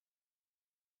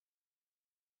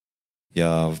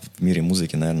Я в мире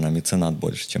музыки, наверное, меценат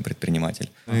больше, чем предприниматель.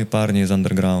 И парни из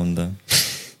андерграунда.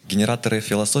 Генераторы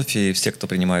философии, все, кто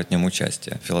принимают в нем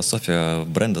участие. Философия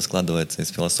бренда складывается из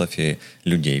философии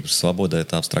людей. Свобода —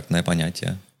 это абстрактное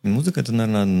понятие. Музыка — это,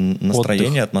 наверное,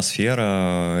 настроение,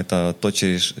 атмосфера. Это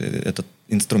это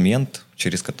инструмент,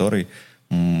 через который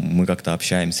мы как-то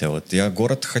общаемся. Вот я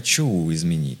город хочу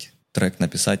изменить. Трек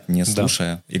написать, не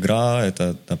слушая. Да. Игра —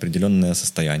 это определенное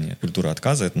состояние. Культура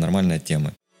отказа — это нормальная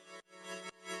тема.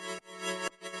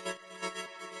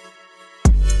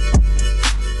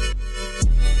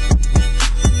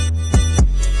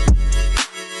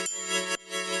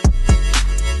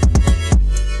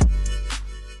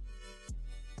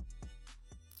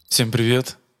 Всем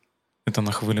привет. Это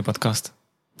 «На хвиле» подкаст.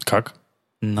 Как?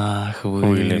 «На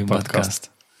хвиле»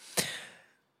 подкаст.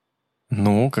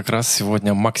 Ну, как раз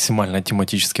сегодня максимально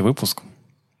тематический выпуск.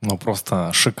 Ну,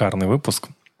 просто шикарный выпуск.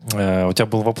 У тебя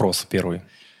был вопрос первый.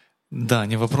 Да,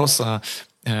 не вопрос, а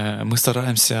мы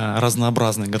стараемся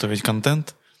разнообразный готовить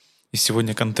контент. И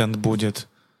сегодня контент будет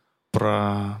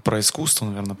про искусство,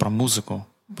 наверное, про музыку,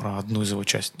 про одну из его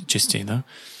частей, да?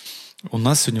 У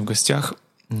нас сегодня в гостях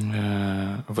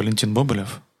Валентин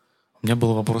Боболев. У меня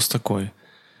был вопрос такой.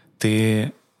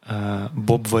 Ты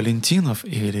Боб Валентинов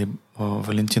или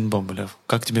Валентин Боболев?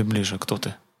 Как тебе ближе? Кто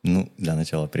ты? Ну, для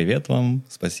начала привет вам.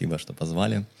 Спасибо, что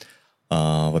позвали.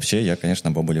 Вообще, я,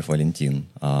 конечно, Боболев Валентин.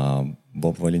 А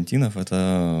Боб Валентинов —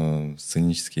 это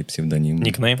сценический псевдоним,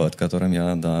 никнейм, под которым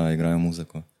я, играю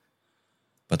музыку.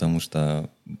 Потому что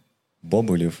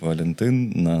Боболев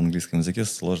Валентин на английском языке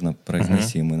сложно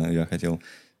произносимый. Я хотел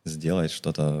сделать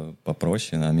что-то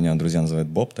попроще. А меня друзья называют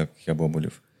Боб, так я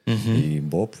Боболев. И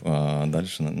Боб, а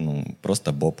дальше,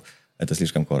 просто Боб. Это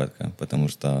слишком коротко, потому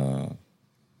что...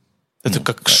 Это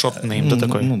как шорт-нейм, да,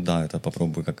 такой? Да, это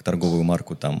попробуй как торговую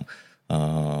марку там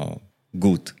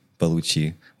good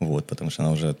получи, потому что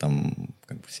она уже там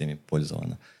как бы всеми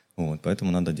пользована.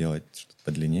 Поэтому надо делать что-то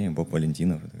подлиннее. Боб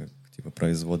Валентинов, это как типа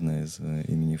производная из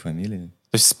имени и фамилии.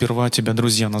 То есть сперва тебя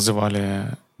друзья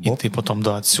называли, Боб? И ты потом,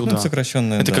 отсюда...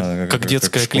 сокращенная, это как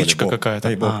детская как кличка Боб. какая-то?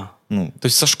 Эй, Боб. То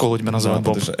есть со школы тебя называют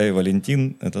Боб? Потому что «Эй,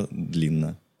 Валентин» — это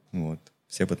длинно.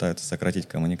 Все пытаются сократить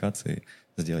коммуникации,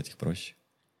 сделать их проще.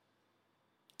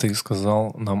 Ты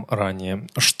сказал нам ранее,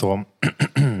 что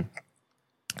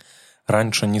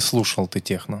раньше не слушал ты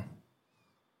техно.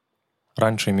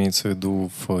 Раньше имеется в виду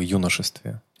в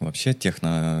юношестве. Вообще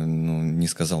техно, не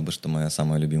сказал бы, что моя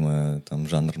самая любимая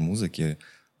жанр музыки.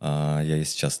 Я и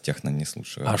сейчас техно не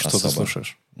слушаю. А что ты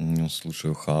слушаешь?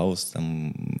 Слушаю хаус,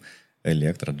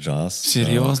 электро, джаз.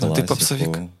 Серьезно? Классику. Ты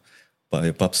попсовик?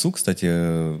 Попсу,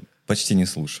 кстати, почти не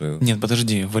слушаю. Нет,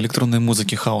 подожди. В электронной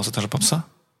музыке хаус — это же попса?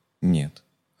 Нет.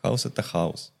 Хаус — это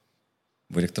хаус.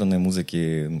 В электронной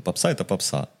музыке попса — это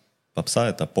попса. Попса —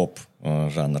 это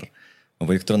поп-жанр.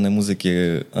 В электронной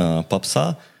музыке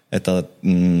попса — это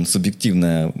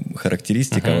субъективная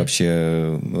характеристика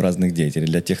вообще разных деятелей.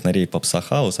 Для технарей попса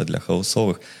хаус, а для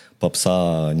хаусовых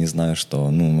попса не знаю что.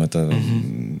 Это...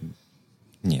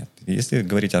 Нет. Если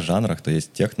говорить о жанрах, то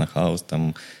есть техно, хаус,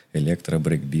 электро,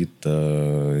 брейкбит,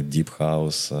 дип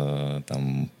хаус,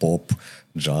 поп,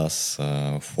 джаз,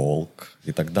 фолк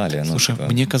и так далее. Слушай,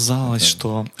 мне казалось,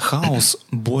 что хаус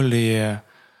более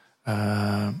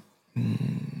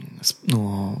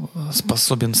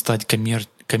способен стать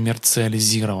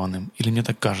коммерциализированным. Или мне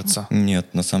так кажется?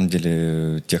 Нет, на самом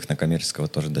деле техно-коммерческого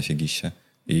тоже дофигища.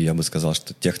 И я бы сказал,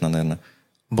 что техно, наверное,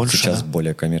 больше, сейчас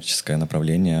более коммерческое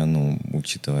направление,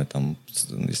 учитывая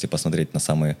если посмотреть на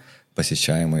самые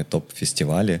посещаемые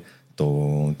топ-фестивали,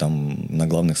 то там на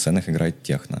главных сценах играет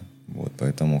техно.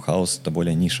 Поэтому хаус — это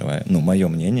более нишевая. Мое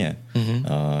мнение,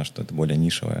 что это более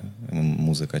нишевая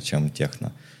музыка, чем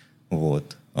техно.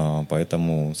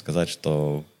 Поэтому сказать,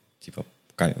 что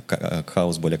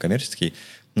хаус более коммерческий,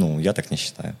 я так не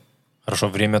считаю. Хорошо,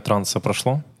 время транса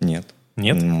прошло? Нет.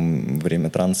 Нет? Время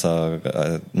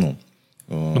транса,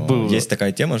 есть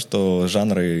такая тема, что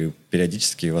жанры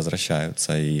периодически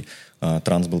возвращаются, и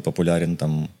транс был популярен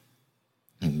в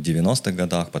 90-х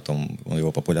годах, потом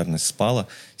его популярность спала.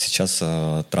 Сейчас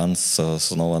транс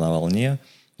снова на волне.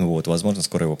 Возможно,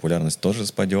 скоро его популярность тоже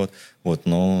спадет.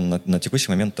 Но на текущий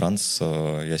момент транс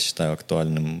я считаю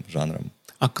актуальным жанром.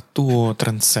 А кто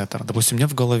трендсеттер? Допустим, у меня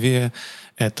в голове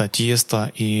это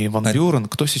Тиеста и Ван Бюрен.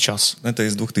 Кто сейчас? Это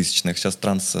из 2000-х. Сейчас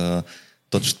транс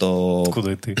тот, что...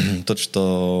 Откуда ты? Тот,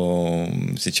 что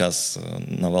сейчас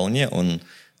на волне, он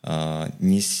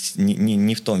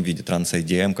не в том виде транс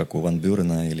IDM, как у Ван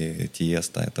Бюрена или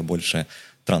Тиеста. Это больше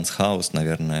транс-хаус,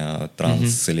 наверное, транс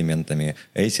с элементами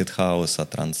acid-хауса,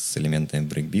 транс с элементами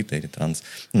брейкбита или транс,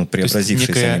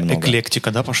 преобразившийся некая немного.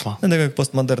 эклектика, да, пошла? Это как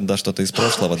постмодерн, да, что-то из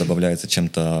прошлого добавляется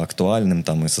чем-то актуальным,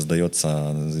 там и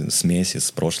создается смесь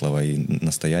из прошлого и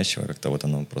настоящего, как-то вот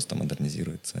оно просто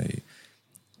модернизируется. И...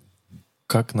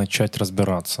 Как начать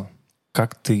разбираться?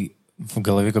 Как ты в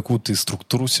голове какую ты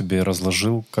структуру себе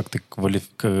разложил, как ты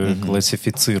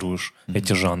классифицируешь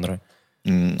эти жанры?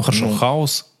 Хорошо,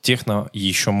 хаус, техно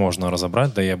еще можно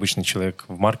разобрать, да и обычный человек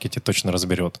в маркете точно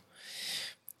разберет.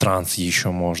 Транс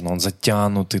еще можно, он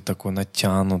затянутый такой,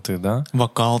 натянутый, да?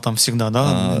 Вокал там всегда,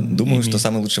 да? Думаю, что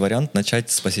самый лучший вариант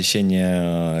начать с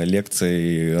посещения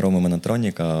лекций Ромы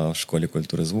Монотроника в школе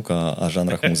культуры звука о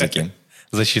жанрах музыки.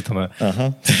 Засчитано.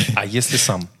 Ага. А если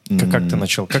сам? Как ты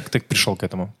начал? Как ты пришел к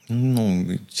этому?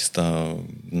 Чисто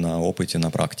на опыте, на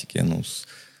практике.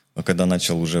 Когда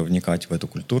начал уже вникать в эту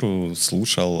культуру,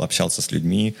 слушал, общался с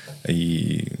людьми,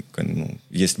 и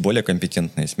есть более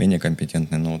компетентные, есть менее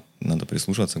компетентные, но надо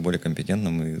прислушиваться к более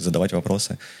компетентным и задавать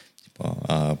вопросы. Типа,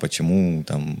 а почему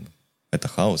там это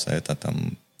хаос, а это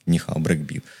там не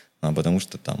брейкбит? Потому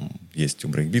что там есть у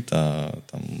брейкбита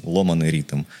там ломаный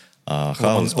ритм, а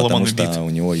хаус, потому что бит. У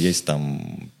него есть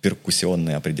там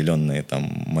перкуссионные определенные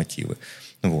там мотивы.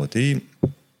 Вот. И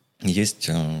есть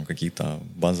какие-то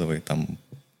базовые там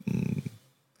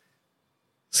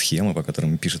схемы, по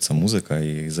которым пишется музыка,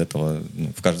 и из этого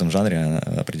в каждом жанре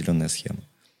определенная схема.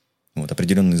 Вот,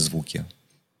 определенные звуки.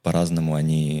 По-разному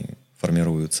они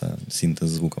формируются, синтез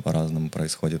звука по-разному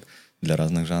происходит для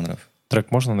разных жанров.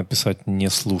 Трек можно написать, не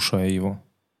слушая его?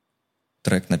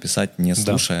 Трек написать, не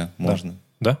слушая, можно.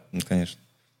 Да? Конечно.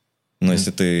 Но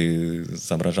если ты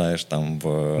соображаешь там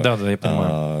в я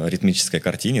понимаю. Ритмической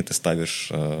картине, ты ставишь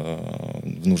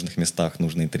в нужных местах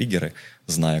нужные триггеры,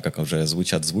 зная, как уже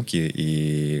звучат звуки,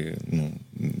 и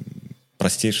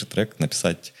простейший трек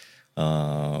написать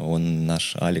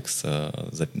наш Алекс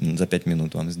за 5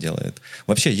 минут вам сделает.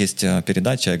 Вообще есть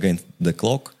передача Against the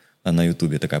Clock на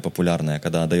Ютубе, такая популярная,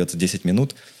 когда дается 10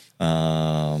 минут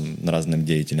разным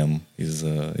деятелям из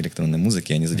электронной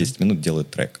музыки, они за 10 минут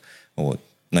делают трек. Вот.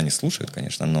 Они слушают,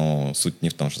 конечно, но суть не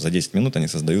в том, что за 10 минут они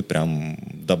создают прям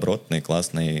добротный,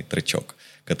 классный тречок,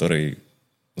 который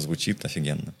звучит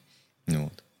офигенно.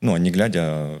 Вот. А не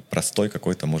глядя, простой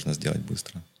какой-то можно сделать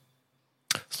быстро.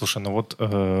 Слушай,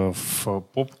 в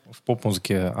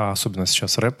поп-музыке, а особенно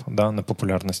сейчас рэп, да, на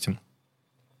популярности,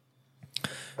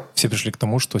 все пришли к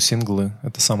тому, что синглы —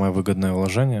 это самое выгодное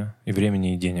вложение и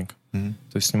времени, и денег.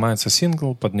 То есть снимается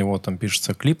сингл, под него там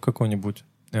пишется клип какой-нибудь,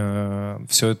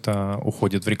 все это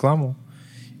уходит в рекламу,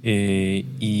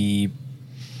 и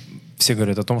все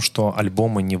говорят о том, что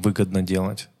альбомы невыгодно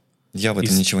делать. Я в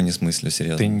этом ничего не смыслю,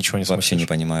 серьезно. Ты ничего не Вообще не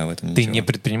понимаю в этом ничего. Ты не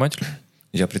предприниматель?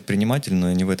 Я предприниматель, но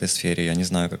не в этой сфере. Я не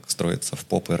знаю, как строится в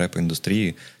поп- и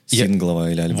рэп-индустрии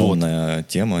сингловая или альбомная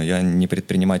тема. Я не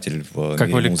предприниматель в как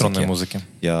мире в электронной музыки.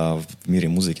 музыке. Я в мире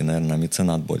музыки, наверное,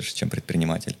 меценат больше, чем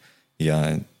предприниматель.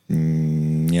 Я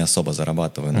не особо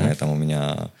зарабатываю на этом. У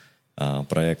меня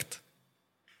проект,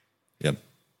 я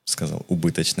сказал,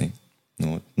 убыточный.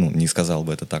 Не сказал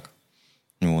бы это так.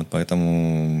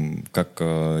 Поэтому как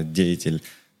деятель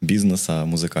бизнеса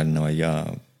музыкального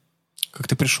я... Как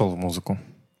ты пришел в музыку?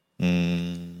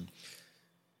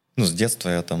 С детства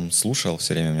я там слушал,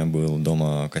 все время у меня был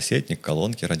дома кассетник,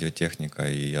 колонки, радиотехника,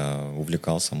 и я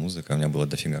увлекался музыкой, у меня было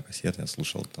дофига кассет, я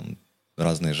слушал там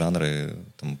разные жанры,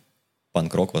 там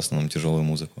панк-рок в основном, тяжелую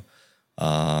музыку.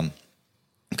 А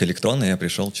к электронной я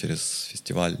пришел через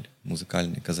фестиваль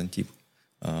музыкальный «Казантип».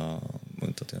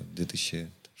 Это в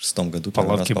 2006 году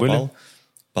первый раз попал. Были?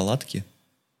 Палатки?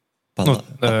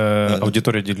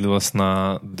 Аудитория делилась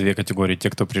на две категории. Те,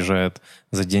 кто приезжает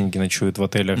за деньги, ночуют в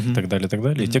отелях и так далее, и так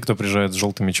далее. И те, кто приезжает с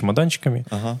желтыми чемоданчиками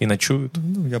и ночуют.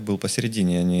 Я был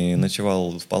посередине. Я не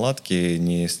ночевал в палатке,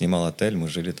 не снимал отель. Мы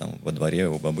жили там во дворе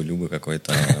у бабы Любы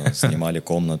какой-то, снимали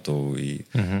комнату, и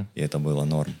это было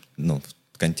норм.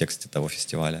 В контексте того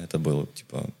фестиваля это было,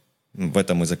 в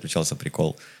этом и заключался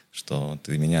прикол, что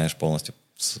ты меняешь полностью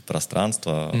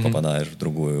пространство, попадаешь в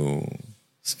другую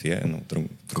сферу,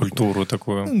 культуру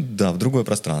такую. В другое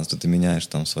пространство. Ты меняешь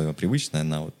там свое привычное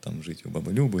на жить у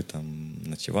бабы Любы, там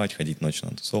ночевать, ходить ночью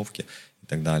на тусовки и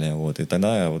так далее. И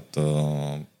тогда я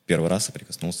первый раз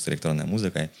соприкоснулся с электронной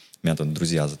музыкой. Меня тут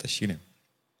друзья затащили.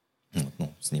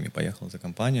 С ними поехал за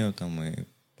компанию. И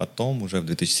потом уже в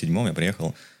 2007 я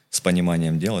приехал с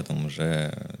пониманием дела,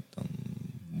 уже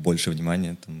больше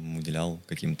внимания уделял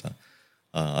каким-то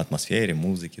атмосфере,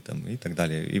 музыке и так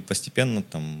далее. И постепенно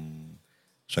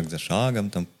шаг за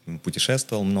шагом,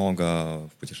 путешествовал много,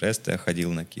 в путешествиях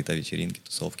ходил на какие-то вечеринки,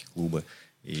 тусовки, клубы,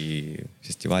 и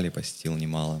фестивалей посетил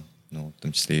немало. ну, в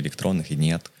том числе и электронных, и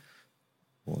нет.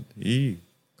 Вот. И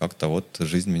как-то вот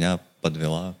жизнь меня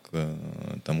подвела к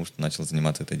тому, что начал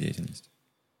заниматься этой деятельностью.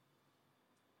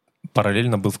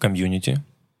 Параллельно был в комьюнити,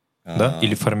 да?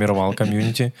 Или формировал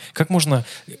комьюнити. Как можно...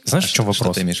 Знаешь, в чем вопрос?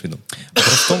 Что ты имеешь в виду?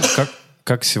 Вопрос в том,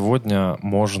 как сегодня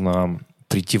можно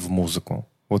прийти в музыку.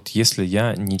 Вот если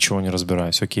я ничего не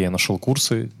разбираюсь, окей, я нашел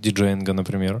курсы диджеинга,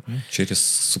 например.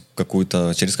 Через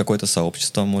какое-то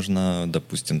сообщество можно,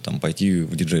 допустим, там пойти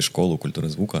в диджей-школу культуры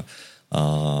звука,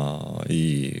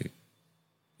 и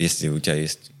если у тебя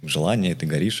есть желание, ты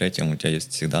горишь этим, у тебя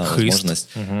есть всегда возможность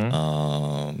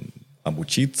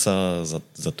обучиться,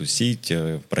 затусить,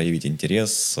 проявить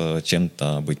интерес,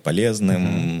 чем-то быть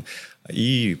полезным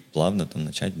и плавно там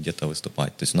начать где-то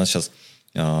выступать. То есть у нас сейчас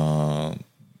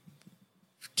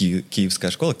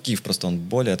киевская школа, Киев просто он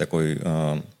более такой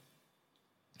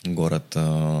город...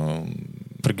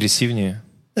 Прогрессивнее?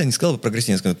 Я не сказал бы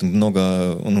прогрессивнее, сказал,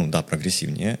 много,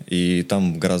 прогрессивнее. И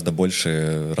там гораздо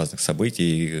больше разных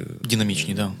событий.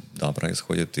 Динамичнее, да. Да,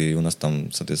 происходит. И у нас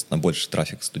там, соответственно, больше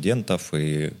трафик студентов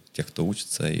и тех, кто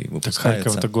учится и выпускается. Так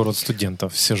Харьков — это город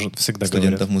студентов, все же всегда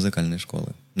студентов говорят. музыкальной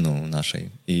школы,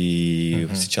 нашей. И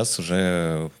сейчас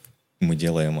уже мы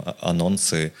делаем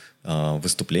анонсы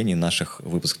выступлений наших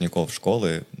выпускников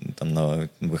школы там, на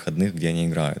выходных, где они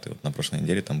играют. И вот на прошлой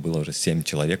неделе там было уже 7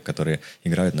 человек, которые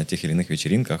играют на тех или иных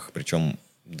вечеринках, причем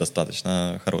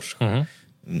достаточно хороших.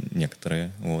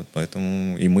 Некоторые. Вот,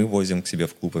 поэтому и мы возим к себе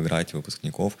в клуб играть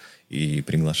выпускников и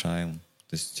приглашаем.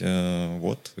 То есть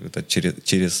вот это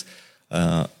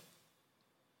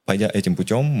пойдя этим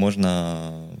путем,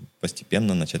 можно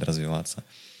постепенно начать развиваться.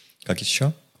 Как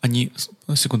еще? Они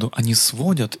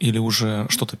сводят или уже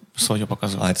что-то свое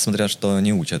показывают? Это смотря, что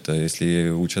они учат. Если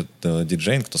учат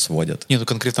диджеинг, то сводят. Нет,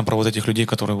 конкретно про вот этих людей,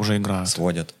 которые уже играют.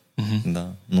 Сводят,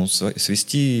 да. Ну,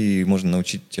 свести можно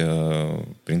научить, в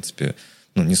принципе,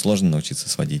 несложно научиться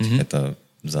сводить. Это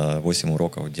за 8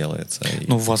 уроков делается.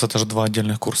 Ну, у вас это же 2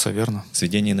 отдельных курса, верно?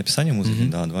 Сведение и написание музыки,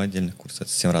 да, 2 отдельных курса.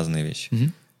 Это совсем разные вещи.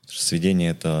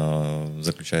 Сведение — это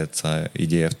заключается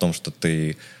идея в том, что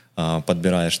ты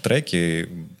подбираешь треки,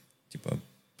 типа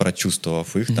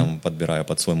прочувствовав их, там, подбирая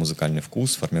под свой музыкальный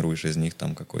вкус, формируешь из них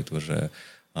там какую-то уже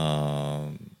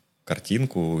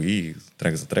картинку и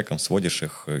трек за треком сводишь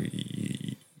их,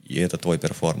 и это твой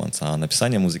перформанс. А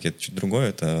написание музыки — это чуть другое.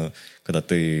 Это когда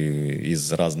ты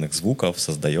из разных звуков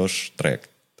создаешь трек.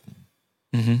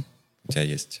 У тебя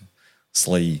есть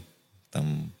слои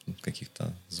там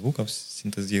каких-то звуков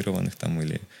синтезированных там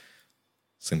или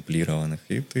сэмплированных,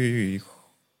 и ты их,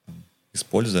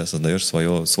 используя, создаешь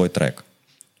свой трек.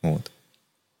 Вот.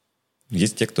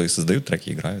 Есть те, кто и создают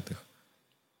треки, играют их.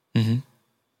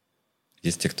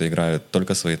 Есть те, кто играют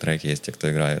только свои треки, есть те,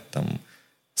 кто играет там,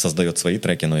 создает свои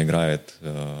треки, но играет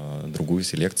другую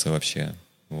селекцию вообще.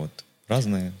 Вот.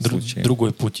 Разные случаи.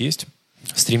 Другой путь есть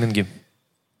в стриминге?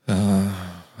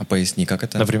 А поясни, как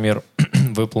это? Например,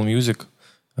 в Apple Music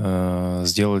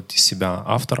сделать из себя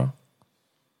автора,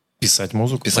 писать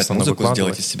музыку,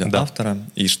 сделать из себя автора.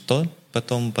 И что?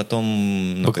 Потом,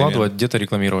 например, выкладывать, где-то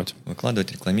рекламировать.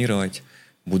 Выкладывать, рекламировать.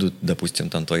 Будут, допустим,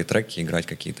 там твои треки играть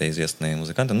какие-то известные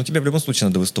музыканты. Ну, тебе в любом случае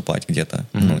надо выступать где-то.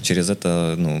 Через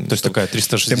это... То есть такая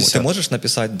 360. Ты можешь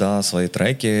написать, да, свои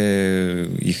треки,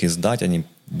 их издать, они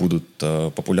будут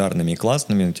популярными и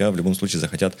классными, тебя в любом случае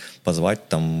захотят позвать,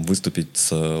 там, выступить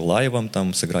с лайвом,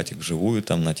 там, сыграть их вживую,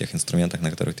 там, на тех инструментах, на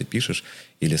которых ты пишешь,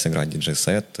 или сыграть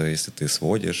диджей-сет, если ты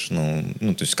сводишь.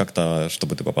 То есть как-то,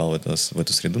 чтобы ты попал в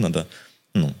эту среду, надо,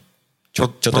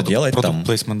 что-то делать там.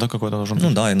 Плейсмент, да, какой-то должен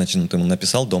быть? Да, иначе ты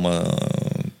написал дома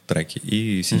треки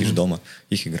и сидишь дома,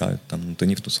 их играют, там, ты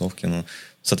не в тусовке.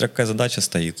 Смотря какая задача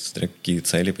стоит, смотря какие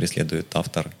цели преследует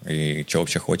автор, и что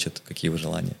вообще хочет, какие его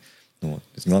желания. Вот.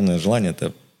 То есть главное желание —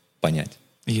 это понять.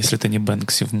 Если ты не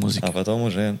Бэнкси в музыке. А потом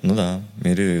уже,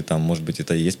 или там, может быть,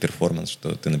 это и есть перформанс,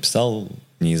 что ты написал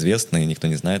неизвестный, никто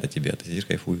не знает о тебе, а ты сидишь,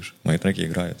 кайфуешь. Мои треки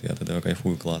играют, я от этого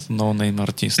кайфую, класс. No-name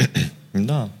артист.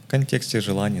 Да, в контексте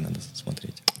желаний надо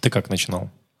смотреть. Ты как начинал?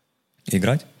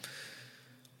 Играть?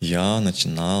 Я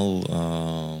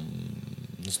начинал...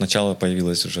 сначала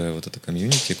появилась уже вот эта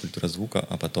комьюнити, культура звука,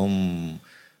 а потом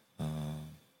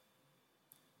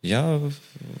я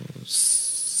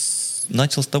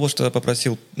начал с того, что я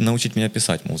попросил научить меня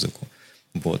писать музыку.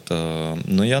 Вот.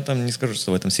 Но я там не скажу,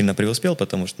 что в этом сильно преуспел,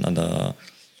 потому что надо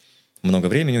много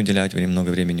времени уделять, много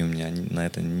времени у меня на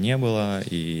это не было,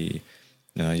 и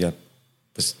я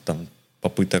после там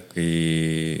попыток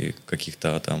и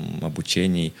каких-то там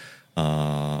обучений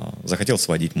захотел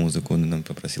сводить музыку,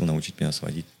 попросил научить меня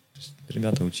сводить.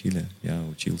 Ребята учили, я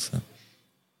учился.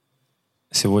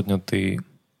 Сегодня ты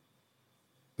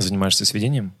занимаешься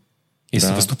сведением? Если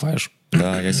Да. выступаешь.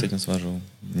 Да, я сегодня свожу.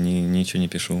 Ничего не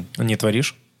пишу. Не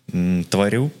творишь?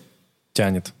 Творю,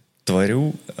 Тянет.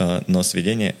 но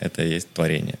сведение — это и есть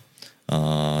творение.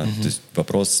 То есть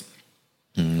вопрос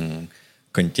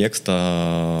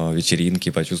контекста вечеринки,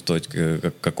 почувствовать,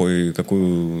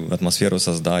 какую атмосферу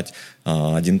создать.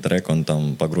 Один трек, он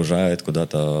там погружает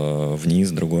куда-то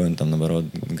вниз, другой он там, наоборот,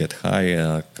 get high,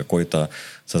 а какой-то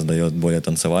создает более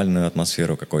танцевальную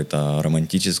атмосферу, какой-то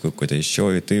романтическую, какой-то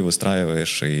еще, и ты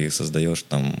выстраиваешь и создаешь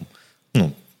там,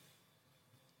 ну,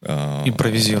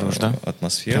 Импровизируешь, да?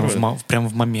 атмосферу. Прям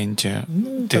в моменте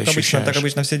Ну, ты так ощущаешь.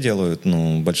 обычно все делают.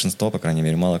 Ну, большинство, по крайней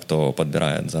мере, мало кто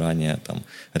подбирает заранее. Там.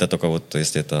 Это только вот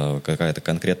если это какая-то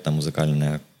конкретная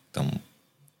музыкальная там,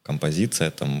 композиция,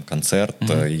 там, концерт,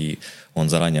 и он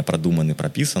заранее продуман и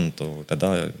прописан, то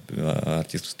тогда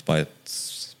артист выступает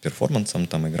с перформансом,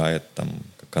 там, играет там,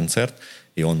 как концерт,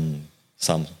 и он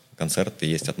сам концерт и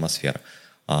есть атмосфера.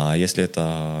 А если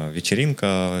это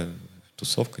вечеринка,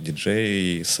 тусовка,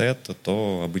 диджей, сет,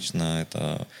 то обычно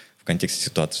это в контексте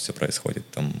ситуации все происходит.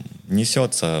 Там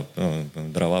несется,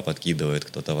 дрова подкидывает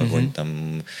кто-то в огонь,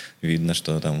 там видно,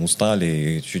 что там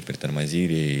устали, чуть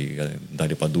притормозили, и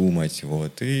дали подумать,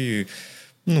 вот, и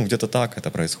ну, где-то так это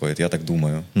происходит, я так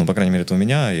думаю. Ну, по крайней мере, это у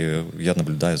меня, и я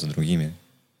наблюдаю за другими.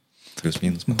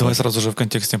 Плюс-минус. Давай сразу же в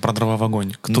контексте про дрова в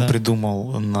огонь. Кто Да.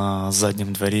 придумал на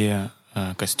заднем дворе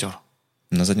костер?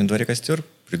 На заднем дворе костер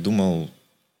придумал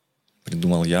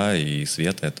я и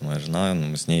Света, это моя жена.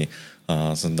 Мы с ней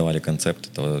создавали концепт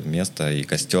этого места, и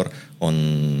костер,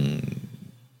 он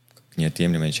как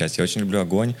неотъемлемая часть. Я очень люблю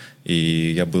огонь,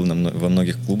 и я был во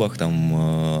многих клубах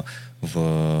там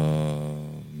в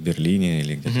Берлине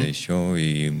или где-то еще,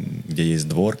 и где есть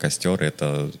двор, костер,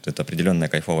 это определенная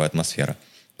кайфовая атмосфера.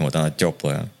 Вот она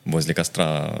теплая. Возле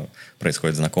костра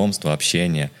происходит знакомство,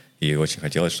 общение, и очень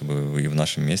хотелось, чтобы и в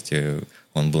нашем месте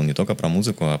он был не только про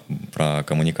музыку, а про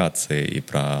коммуникации и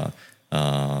про,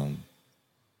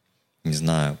 не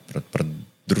знаю, про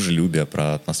дружелюбие,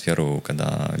 про атмосферу,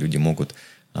 когда люди могут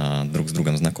друг с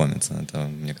другом знакомиться. Это,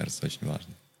 мне кажется, очень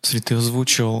важно. Смотри, ты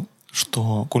озвучил,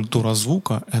 что культура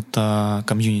звука — это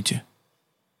комьюнити.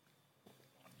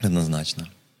 Однозначно.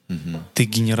 Ты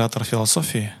генератор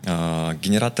философии?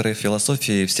 Генераторы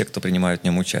философии — все, кто принимают в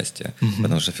нем участие.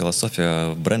 Потому что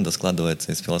философия бренда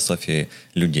складывается из философии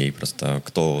людей. Просто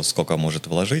кто сколько может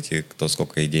вложить и кто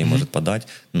сколько идей может подать.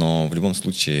 Но в любом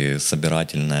случае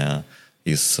собирательная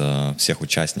из всех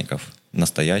участников,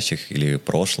 настоящих или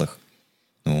прошлых.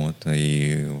 Вот.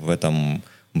 И в этом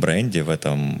бренде, в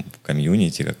этом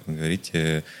комьюнити, как вы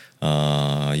говорите,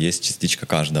 есть частичка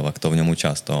каждого, кто в нем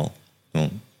участвовал. Ну,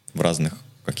 в разных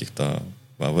каких-то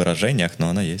выражениях, но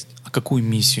она есть. А какую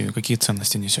миссию, какие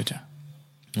ценности несете?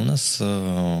 У нас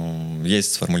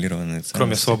есть сформулированные ценности.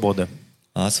 Кроме свободы.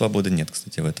 А свободы нет,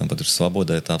 кстати, в этом, потому что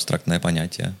свобода — это абстрактное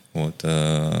понятие. Вот,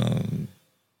 там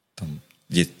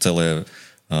есть целая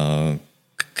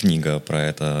книга про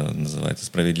это, называется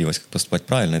 «Справедливость. Как поступать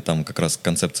правильно», и там как раз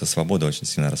концепция свободы очень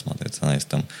сильно рассматривается. Она есть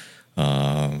там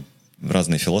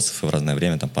разные философы в разное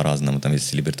время там по-разному. Там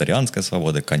есть либертарианская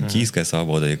свобода, кантийская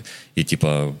свобода. И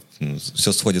типа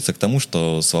все сходится к тому,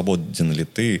 что свободен ли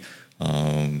ты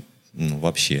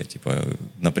вообще. Типа,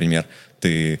 например,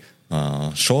 ты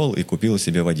шел и купил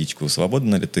себе водичку.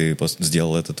 Свободно ли ты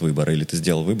сделал этот выбор? Или ты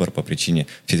сделал выбор по причине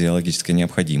физиологической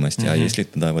необходимости? А есть ли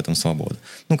тогда в этом свобода?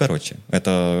 Ну, короче,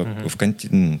 это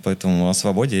поэтому о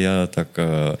свободе я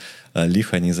так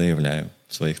лихо не заявляю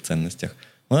в своих ценностях.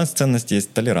 У нас ценность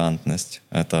есть толерантность.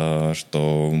 Это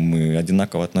что мы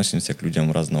одинаково относимся к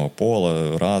людям разного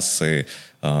пола, расы,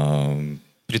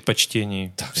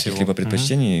 предпочтений. Каких-либо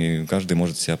предпочтений. Каждый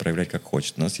может себя проявлять как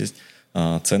хочет. У нас есть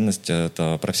ценность —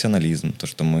 это профессионализм. То,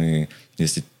 что мы,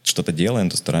 если что-то делаем,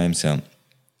 то стараемся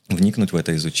вникнуть в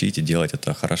это, изучить и делать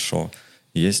это хорошо.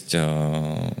 Есть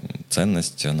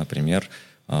ценность, например,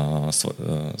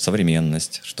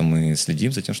 современность, что мы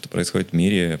следим за тем, что происходит в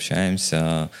мире,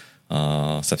 общаемся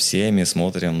со всеми,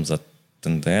 смотрим за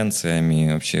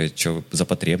тенденциями, вообще за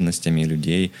потребностями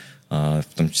людей, в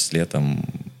том числе там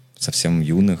совсем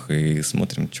юных, и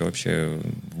смотрим, что вообще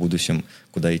в будущем,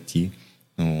 куда идти.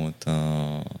 Вот.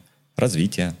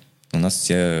 Развитие. У нас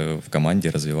все в команде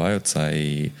развиваются,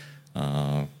 и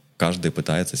каждый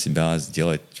пытается себя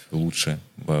сделать лучше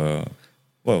в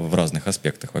разных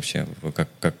аспектах вообще,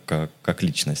 как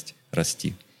личность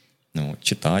расти. Ну,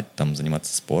 читать, там,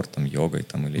 заниматься спортом, йогой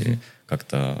там, или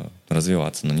как-то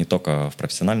развиваться. Но не только в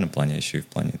профессиональном плане, а еще и в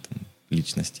плане там,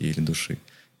 личности или души,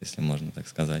 если можно так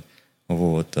сказать.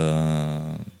 Вот.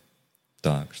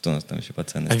 Так, что у нас там еще по А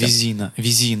ценностям?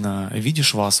 Визина,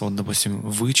 видишь вас, вот, допустим,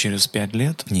 вы через 5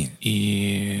 лет, Не.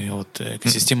 и вот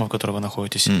экосистема, в которой вы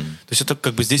находитесь. То есть это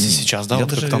как бы здесь и сейчас, да? Я Вот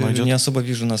даже как-то оно идет? не особо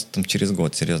вижу нас там через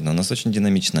год, серьезно. У нас очень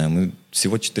динамичная. Мы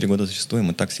всего 4 года существуем,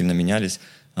 мы так сильно менялись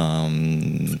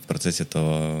в процессе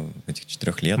этих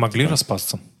 4 лет. Могли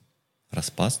распасться?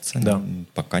 Распасться? Да.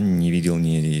 Пока не видел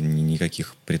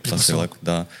никаких предпосылок.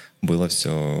 Да, было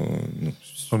все...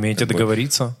 Умеете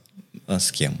договориться? А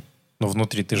с кем? Но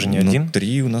внутри ты же не один?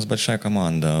 Внутри у нас большая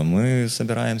команда. Мы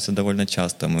собираемся довольно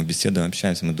часто, мы беседуем,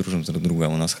 общаемся, мы дружим друг с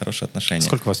другом, у нас хорошие отношения.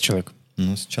 Сколько у вас человек?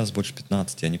 Ну, сейчас больше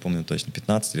 15, я не помню точно,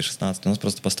 15 или 16. У нас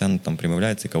просто постоянно там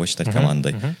прибавляется, и кого считать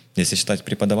командой. Если считать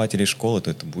преподавателей школы, то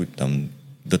это будет там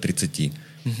до 30.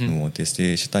 Вот.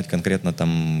 Если считать конкретно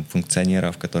там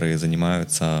функционеров, которые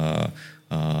занимаются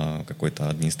какой-то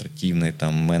административной,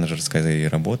 там, менеджерской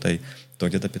работой, то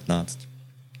где-то 15.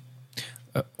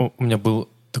 У меня был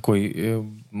такой...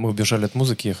 Мы убежали от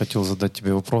музыки, я хотел задать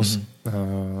тебе вопрос.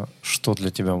 Что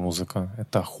для тебя музыка?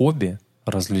 Это хобби,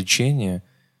 развлечение?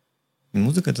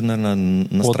 Музыка — это, наверное,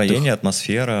 настроение,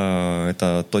 атмосфера.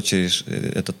 Это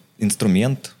это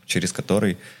инструмент, через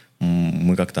который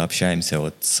мы как-то общаемся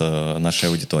вот с нашей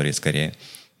аудиторией скорее.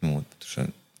 Вот, потому что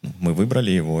мы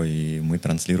выбрали его, и мы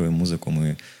транслируем музыку,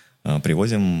 мы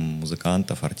привозим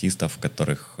музыкантов, артистов,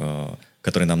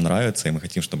 которые нам нравятся, и мы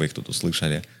хотим, чтобы их тут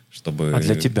услышали. Чтобы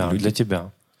для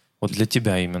тебя? Вот для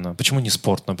тебя именно. Почему не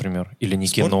спорт, например? Или не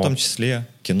спорт кино? В том числе.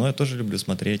 Кино я тоже люблю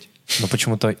смотреть. Но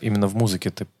почему-то именно в музыке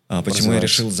ты почему я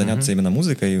решил заняться именно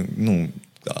музыкой?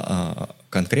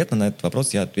 Конкретно на этот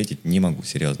вопрос я ответить не могу,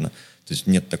 серьезно. То есть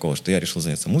нет такого, что я решил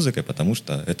заняться музыкой, потому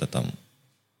что это там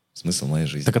смысл моей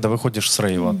жизни. Ты когда выходишь с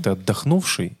рейва, ты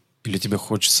отдохнувший или тебе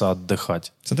хочется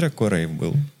отдыхать? Смотря какой рейв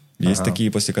был. Есть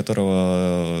такие, после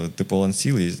которого ты полон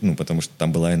сил, потому что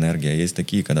там была энергия. Есть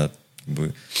такие, когда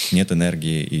нет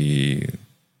энергии, и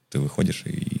ты выходишь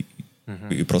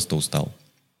и просто устал.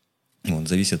 Вот,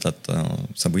 зависит от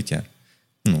события.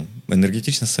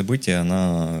 Энергетичность события,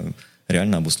 она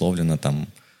реально обусловлена там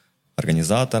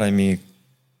организаторами,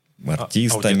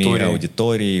 артистами,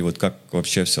 аудиторией. Вот как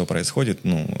вообще все происходит.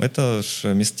 Это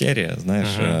же мистерия,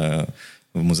 знаешь,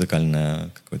 музыкальное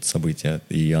какое-то событие.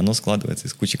 И оно складывается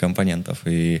из кучи компонентов.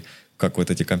 И как вот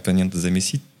эти компоненты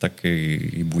замесить, так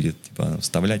и будет,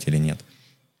 вставлять или нет.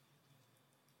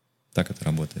 Так это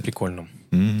работает. Прикольно.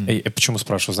 Я почему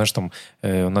спрашиваю? Знаешь, там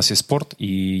у нас есть спорт,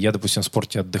 и я, допустим, в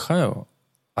спорте отдыхаю,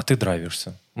 а ты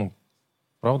драйвишься.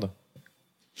 Правда?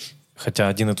 Хотя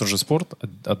один и тот же спорт,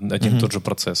 один и тот же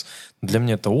процесс. Для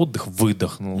меня это отдых,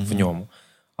 выдохнул в нем,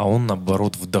 а он,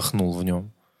 наоборот, вдохнул в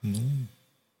нем.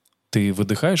 Ты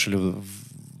выдыхаешь или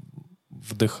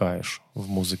вдыхаешь в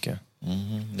музыке?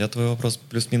 Я твой вопрос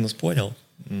плюс-минус понял.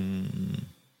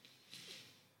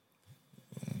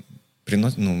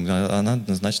 Она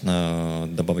однозначно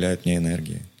добавляет мне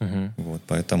энергии. Вот,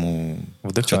 поэтому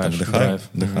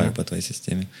вдыхаю по твоей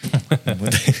системе.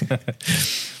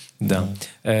 Да.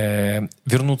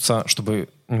 Вернуться, чтобы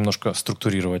немножко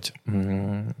структурировать.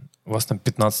 У вас там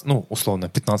 15, условно,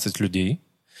 15 людей.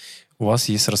 У вас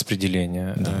есть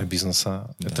распределение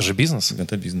бизнеса. Да. Это же бизнес?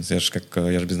 Это бизнес. Я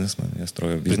же бизнесмен. Я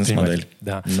строю бизнес-модель.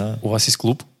 Да. У вас есть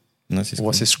клуб? У нас есть У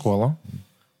вас есть школа?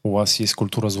 У вас есть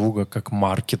культура звука как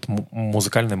маркет,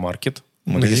 музыкальный маркет?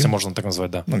 Магазин? Если можно так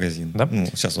назвать, да. Магазин. Да?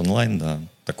 Сейчас онлайн, да,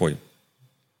 такой.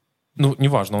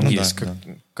 Неважно, он есть.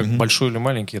 Как большой или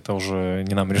маленький, это уже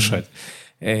не нам решать.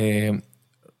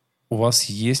 У вас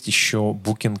есть еще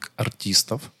букинг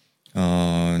артистов?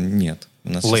 Нет.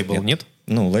 Лейбл нет?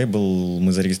 Лейбл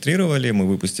мы зарегистрировали, мы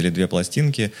выпустили 2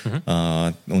 пластинки.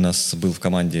 У нас был в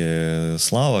команде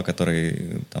Слава,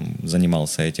 который там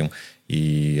занимался этим,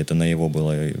 и это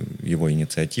была его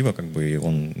инициатива, и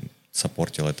он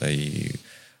саппортил это, и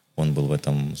он был в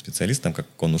этом специалистом, как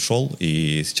он ушел,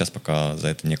 и сейчас пока за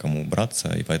это некому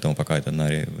браться, и поэтому пока это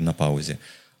на паузе.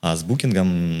 А с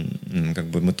букингом,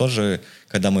 мы тоже,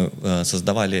 когда мы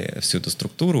создавали всю эту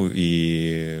структуру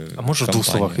и можешь в 2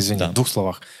 словах, извини, да. в 2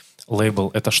 словах.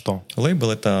 Лейбл — это что?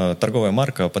 Лейбл — это торговая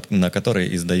марка, на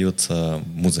которой издается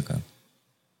музыка.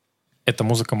 Эта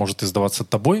музыка может издаваться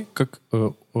тобой, как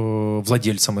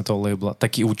владельцем этого лейбла,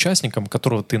 так и участникам,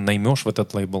 которого ты наймешь в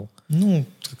этот лейбл?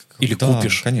 Или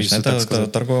купишь? Конечно, это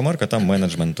торговая марка, там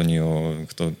менеджмент у нее,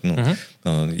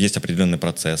 есть определенный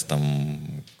процесс, там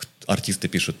артисты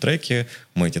пишут треки,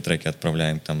 мы эти треки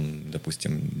отправляем,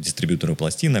 допустим, дистрибьютору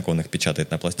пластинок, он их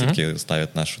печатает на пластинке,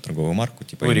 ставит нашу торговую марку.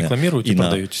 Вы рекламируете и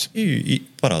продаетесь? И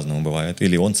по-разному бывает.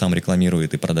 Или он сам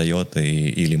рекламирует и продает,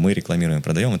 или мы рекламируем и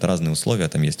продаем. Это разные условия,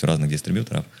 там есть у разных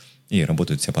дистрибьюторов, и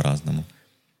работают все по-разному.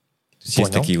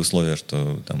 Есть такие условия,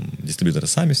 что там дистрибьюторы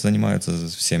сами занимаются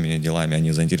всеми делами,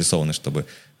 они заинтересованы, чтобы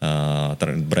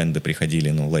бренды приходили,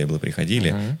 лейблы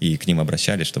приходили, и к ним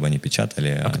обращались, чтобы они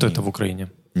печатали. Кто это в Украине?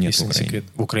 Нет в Украине. Секрет.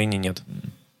 В Украине нет.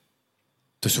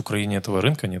 То есть в Украине этого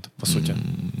рынка нет, по сути?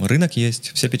 Рынок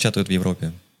есть, все печатают в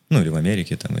Европе. Или в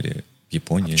Америке, или в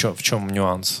Японии. В чем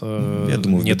нюанс? Я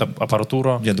думаю, нет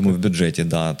аппаратура? Я думаю, в бюджете,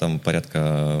 да, там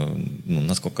порядка,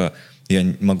 насколько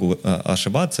я могу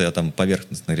ошибаться, я там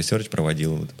поверхностный ресерч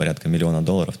проводил, порядка $1 миллион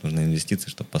нужны инвестиции,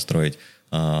 чтобы построить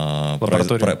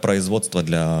производство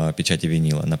для печати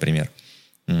винила, например.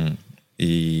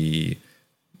 И,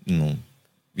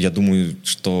 я думаю,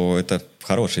 что это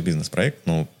хороший бизнес-проект,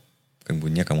 но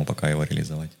некому пока его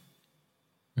реализовать.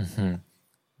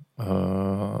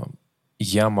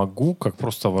 Я могу, как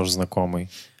просто ваш знакомый,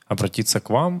 обратиться к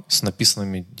вам с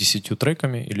написанными 10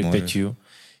 треками или 5.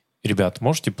 Ребят,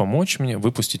 можете помочь мне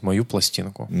выпустить мою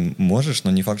пластинку? Можешь,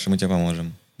 но не факт, что мы тебе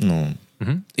поможем.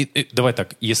 Давай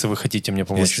так, если вы хотите мне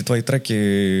помочь. Если твои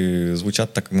треки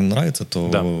звучат так, как нам нравится, то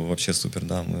вообще супер,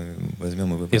 да, мы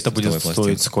возьмем и выпустим. Это будет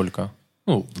стоить сколько?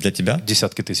 Для тебя?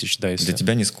 Десятки тысяч, да, если. Для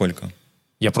тебя нисколько.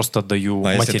 Я просто отдаю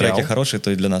материал. Если треки хорошие,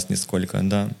 то и для нас нисколько,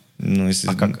 да.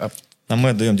 А мы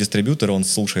отдаем дистрибьютору, он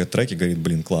слушает треки, говорит,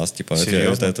 блин, класс,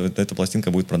 эта пластинка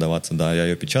будет продаваться, да, я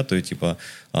ее печатаю,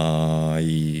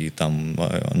 и там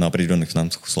на определенных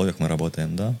финансовых условиях мы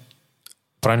работаем, да.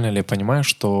 Правильно ли я понимаю,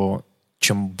 что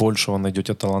чем больше вы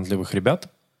найдете талантливых ребят,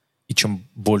 и чем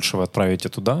больше вы отправите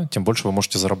туда, тем больше вы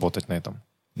можете заработать на этом?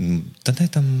 Да на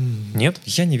этом... Нет?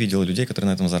 Я не видел людей,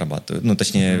 которые на этом зарабатывают.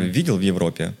 Точнее, видел в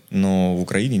Европе, но в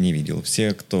Украине не видел.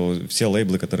 Все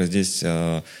лейблы, которые здесь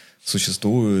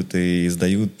существуют и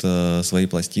издают свои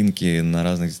пластинки на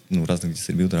разных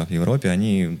дистрибьюторов в Европе,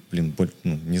 они,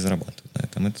 не зарабатывают на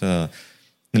этом. Это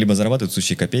либо зарабатывают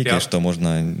сущие копейки, пиар. Что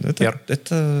можно...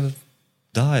 Это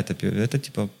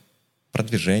типа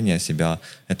продвижение себя,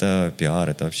 это пиар,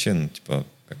 это вообще,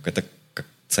 это как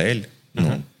цель,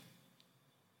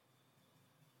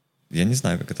 я не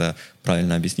знаю, как это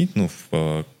правильно объяснить,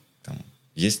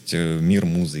 есть мир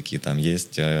музыки, там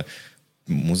есть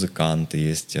музыканты,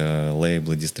 есть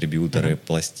лейблы, дистрибьюторы,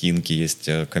 пластинки, есть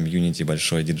комьюнити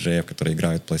большое диджеев, которые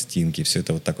играют пластинки, все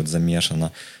это вот так вот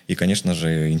замешано. И, конечно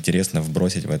же, интересно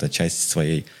вбросить в это часть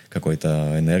своей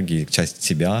какой-то энергии, часть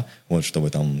себя, вот, чтобы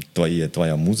там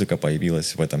твоя музыка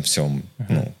появилась в этом всем,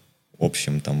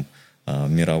 общем там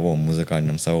мировом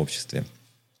музыкальном сообществе.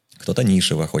 Кто-то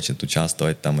нишево хочет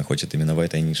участвовать там и хочет именно в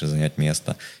этой нише занять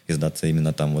место, издаться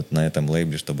именно там вот на этом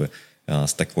лейбле, чтобы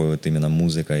с такой вот именно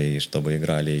музыкой, чтобы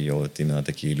играли ее вот именно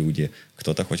такие люди.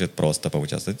 Кто-то хочет просто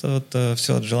поучаствовать. Это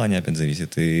все от желания опять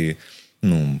зависит. И,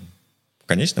 в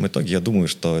конечном итоге я думаю,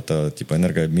 что это типа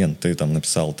энергообмен. Ты там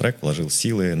написал трек, вложил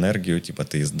силы, энергию, типа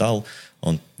ты издал,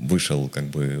 он вышел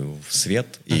в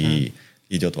свет, и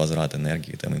идет возврат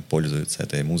энергии, там им пользуются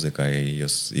этой музыкой, ее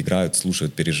играют,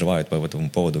 слушают, переживают по этому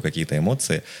поводу какие-то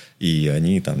эмоции, и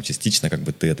они там частично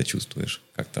ты это чувствуешь.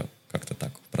 Как-то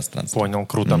так в пространстве. Понял,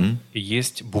 круто. И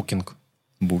есть букинг.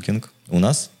 Букинг. У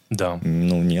нас? Да.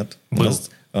 Нет. Был?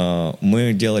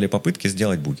 Мы делали попытки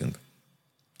сделать букинг.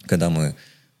 Когда мы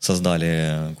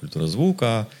создали культуру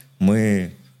звука,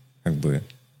 мы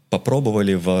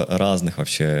попробовали в разных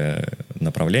вообще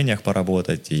направлениях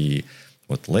поработать, и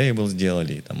вот лейбл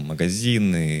сделали, и там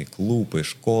магазины, клубы,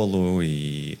 школу,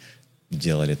 и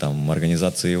делали там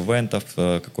организацию ивентов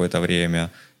какое-то время.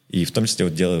 И в том числе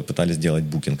пытались сделать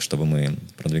букинг, чтобы мы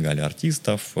продвигали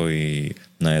артистов и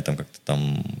на этом как-то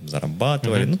там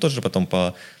зарабатывали. Тоже потом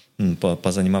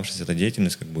позанимавшись этой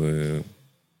деятельностью,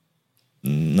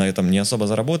 на этом не особо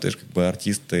заработаешь.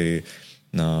 Артисты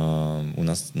у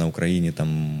нас на Украине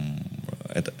там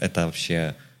это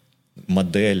вообще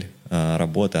модель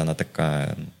работы, она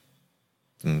такая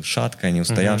шаткая,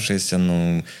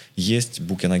 неустоявшаяся. Есть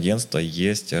букинг-агентство,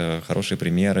 есть хорошие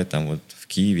примеры. Там вот в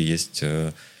Киеве есть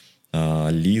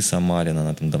Лиса Малин,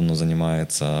 она там давно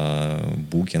занимается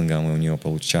букингом, и у нее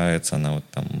получается, она вот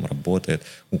там работает.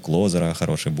 У Клозера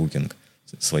хороший букинг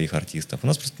своих артистов. У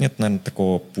нас просто нет, наверное,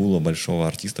 такого пула большого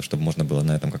артистов, чтобы можно было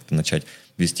на этом как-то начать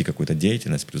вести какую-то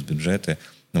деятельность, плюс бюджеты.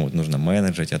 Нужно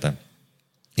менеджить это.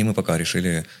 И мы пока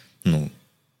решили,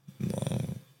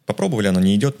 попробовали, оно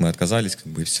не идет, мы отказались,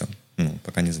 и все.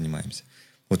 Пока не занимаемся.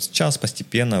 Вот сейчас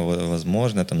постепенно,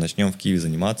 возможно, начнем в Киеве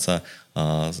заниматься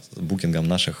букингом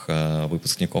наших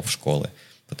выпускников школы,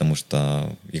 потому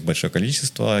что их большое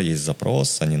количество, есть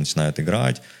запрос, они начинают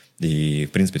играть, и,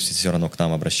 в принципе, все равно к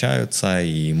нам обращаются,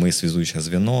 и мы связующее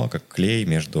звено, как клей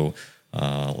между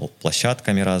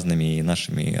площадками разными и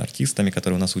нашими артистами,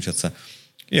 которые у нас учатся.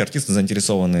 И артисты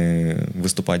заинтересованы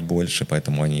выступать больше,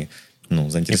 поэтому они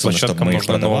заинтересованы, чтобы мы их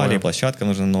продавали, площадка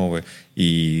нужна новая.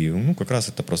 И как раз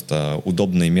это просто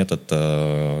удобный метод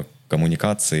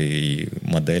коммуникации и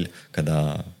модель,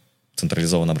 когда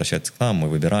централизованно обращаются к нам, мы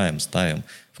выбираем, ставим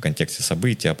в контексте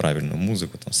события правильную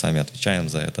музыку, сами отвечаем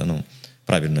за это.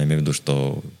 Правильно я имею в виду,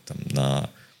 что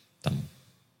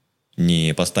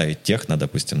не поставить техно,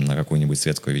 допустим, на какую-нибудь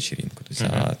светскую вечеринку, то есть,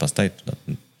 а поставить туда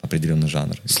определенный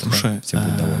жанр. Слушай, все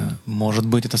будут довольны. Может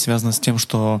быть, это связано с тем,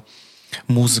 что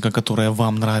музыка, которая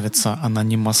вам нравится, она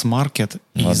не масс-маркет,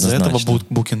 и из-за этого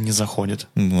букинг не заходит?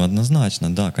 Однозначно,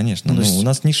 да, конечно. У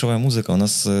нас нишевая музыка, у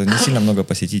нас не сильно много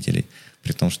посетителей,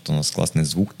 при том, что у нас классный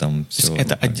звук, там все.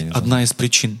 Это одна из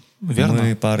причин, верно?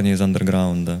 Мы парни из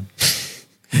андерграунда.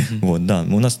 Вот, да.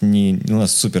 У нас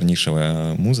супер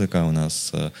нишевая музыка, у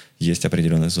нас есть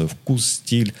определенный свой вкус,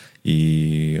 стиль,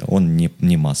 и он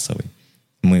не массовый.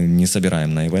 Мы не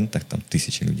собираем на ивентах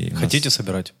тысячи людей. Хотите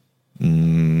собирать?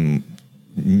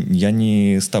 Я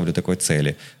не ставлю такой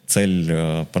цели.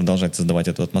 Цель продолжать создавать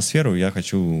эту атмосферу. Я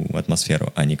хочу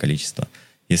атмосферу, а не количество.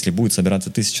 Если будет собираться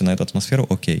 1000 на эту атмосферу,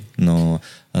 окей. Но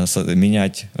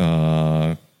менять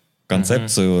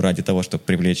концепцию ради того, чтобы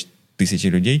привлечь 1000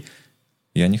 людей,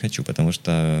 я не хочу, потому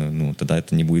что тогда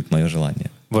это не будет мое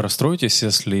желание. Вы расстроитесь,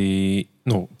 если...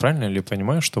 правильно ли я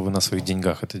понимаю, что вы на своих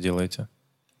деньгах это делаете?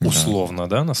 Да. Условно,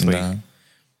 да, на своих? Да.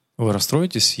 Вы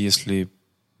расстроитесь, если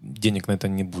денег на это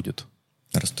не будет?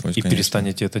 Расстроюсь, и конечно.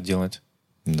 перестанете это делать?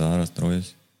 Да,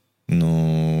 расстроюсь.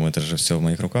 Это же все в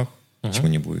моих руках. Ничего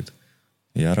не будет.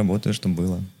 Я работаю, чтобы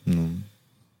было.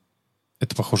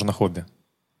 Это похоже на хобби.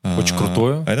 Очень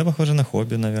крутое. Это похоже на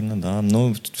хобби, наверное, да.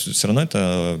 Но все равно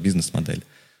это бизнес-модель.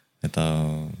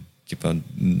 Это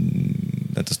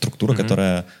это структура,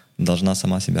 которая должна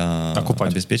сама себя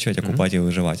обеспечивать, окупать и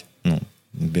выживать.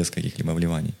 Без каких-либо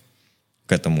вливаний.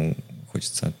 К этому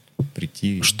хочется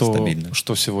прийти стабильно.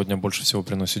 Что сегодня больше всего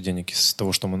приносит денег из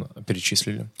того, что мы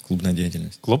перечислили? Клубная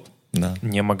деятельность. Клуб? Да.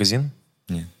 Не магазин?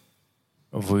 Нет.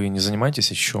 Вы не занимаетесь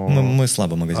еще... Мы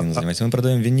слабо магазином занимаемся. Мы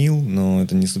продаем винил, но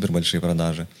это не супер большие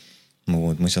продажи.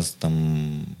 Мы сейчас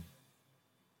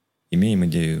имеем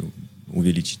идею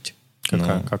увеличить.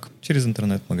 Как? Через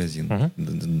интернет-магазин.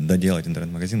 Доделать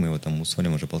интернет-магазин. Мы его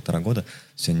усвоим уже 1,5 года.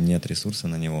 Все, нет ресурса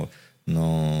на него.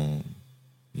 Но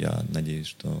я надеюсь,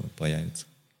 что появится.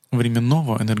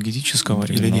 Временного, энергетического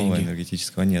или деньги? Временного,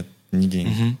 энергетического нет. Не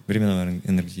деньги. Временного,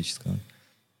 энергетического.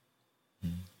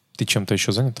 Ты чем-то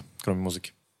еще занят, кроме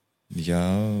музыки?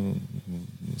 Я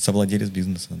совладелец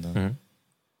бизнеса, да.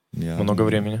 Много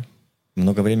времени?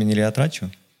 Много времени ли я трачу?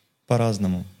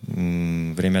 По-разному.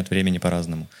 Время от времени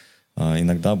по-разному.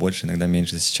 Иногда больше, иногда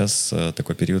меньше. Сейчас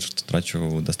такой период, что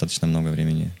трачу достаточно много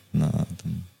времени на...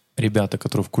 Ребята,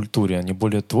 которые в культуре, они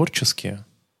более творческие?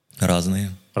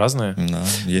 Разные. Разные? Да.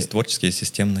 Есть творческие, есть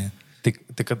системные.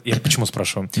 Я почему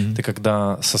спрашиваю? Ты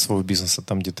когда со своего бизнеса,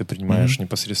 там, где ты принимаешь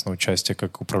непосредственно участие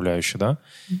как управляющий, да,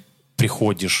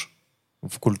 приходишь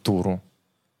в культуру,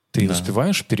 ты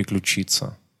успеваешь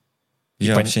переключиться?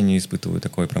 Я вообще не испытываю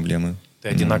такой проблемы. Ты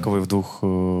одинаковый в двух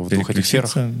этих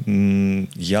сферах?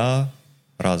 Я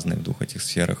разный в двух этих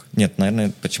сферах. Нет,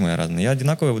 наверное, почему я разный? Я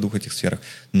одинаковый в двух этих сферах,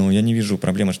 но я не вижу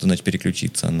проблемы, что значит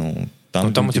переключиться.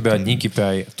 Там у тебя одни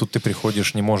KPI, тут ты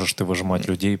приходишь, не можешь ты выжимать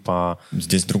людей по...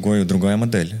 Здесь другая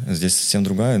модель. Здесь совсем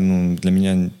другая. Для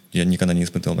меня я никогда не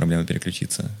испытывал проблемы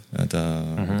переключиться.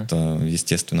 Это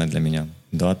естественно для меня.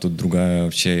 Да, тут другая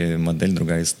вообще модель,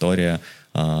 другая история,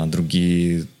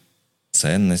 другие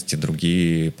ценности,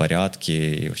 другие порядки,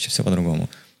 и вообще все по-другому.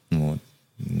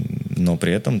 Но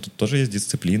при этом тут тоже есть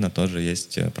дисциплина, тоже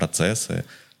есть процессы,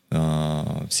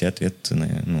 все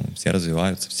ответственные, все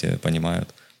развиваются, все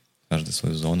понимают каждую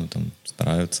свою зону,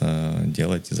 стараются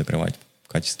делать и закрывать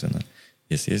качественно.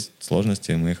 Если есть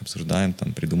сложности, мы их обсуждаем,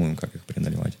 придумываем, как их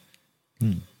преодолевать.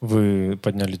 Вы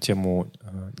подняли тему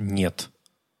 «нет».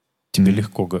 Тебе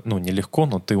легко, не легко,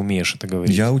 но ты умеешь это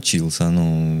говорить. Я учился,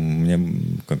 мне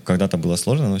когда-то было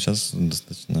сложно, но сейчас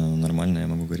достаточно нормально, я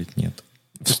могу говорить «нет».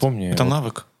 Вспомни. Это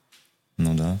навык?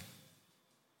 Да.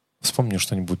 Вспомни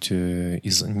что-нибудь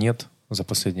из «нет» за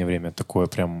последнее время, такое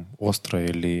прям острое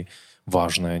или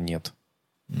важное «нет».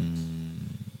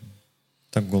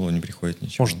 Так в голову не приходит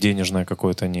ничего. Может, денежное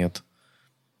какое-то «нет».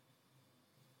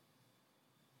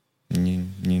 Не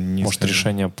Может, скажу.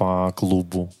 решение по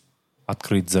клубу.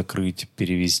 Открыть, закрыть,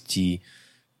 перевести,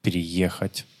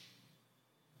 переехать.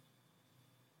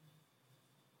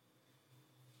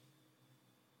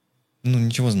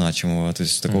 Ничего значимого. То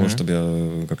есть такого,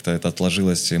 чтобы как-то это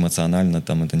отложилось эмоционально,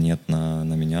 это нет на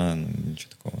меня,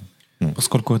 ничего такого.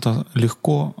 Поскольку это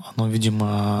легко, оно,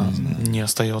 видимо, не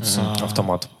остается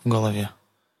автомат в голове.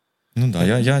 Ну да,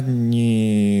 я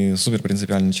не супер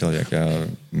принципиальный человек. Я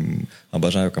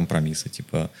обожаю компромиссы,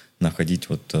 типа находить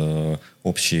вот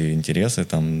общие интересы,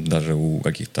 там даже у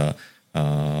каких-то,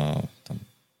 там,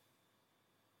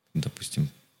 допустим,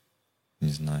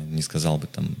 не знаю, не сказал бы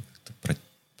там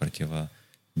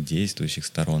противодействующих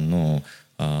сторон, но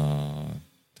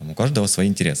там у каждого свои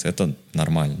интересы, это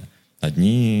нормально.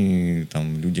 Одни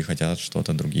там люди хотят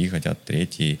что-то, другие хотят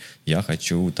третьи. Я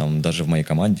хочу, там даже в моей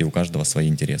команде у каждого свои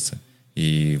интересы.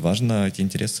 И важно эти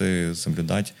интересы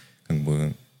соблюдать, как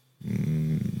бы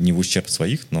не в ущерб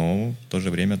своих, но в то же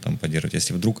время там поддерживать.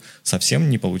 Если вдруг совсем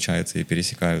не получается и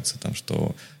пересекаются, там,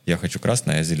 что я хочу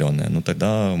красное, а зеленое, ну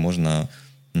тогда можно,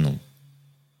 ну,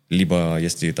 либо,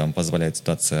 если там позволяет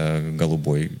ситуация,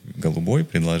 голубой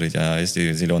предложить, а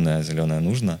если зеленое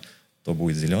нужно, то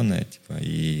будет зеленое, типа,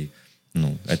 и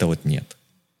ну, это вот нет.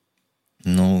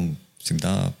 Но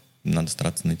всегда надо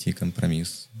стараться найти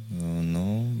компромисс.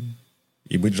 Но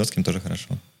и быть жестким тоже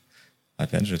хорошо.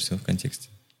 Опять же, все в контексте.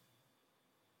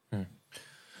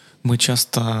 Мы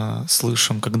часто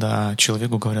слышим, когда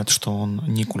человеку говорят, что он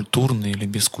некультурный или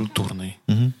бескультурный.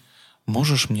 Угу.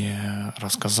 Можешь мне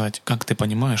рассказать, как ты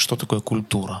понимаешь, что такое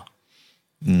культура?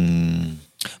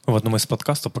 В одном из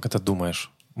подкастов, пока ты думаешь,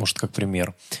 может, как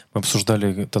пример, мы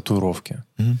обсуждали татуировки.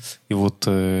 И вот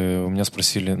у меня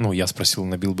спросили, ну, я спросил,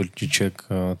 набил бы человек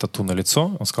тату на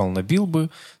лицо, он сказал, набил бы,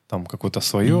 там какое-то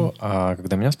свое, а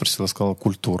когда меня спросил, я сказал,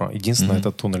 культура. Единственное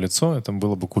тату на лицо, это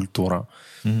было бы культура.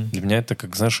 Для меня это,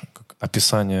 как, знаешь, как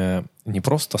описание не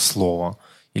просто слова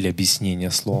или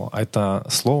объяснение слова, а это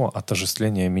слово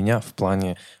отождествление меня в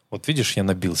плане, вот видишь, я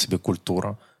набил себе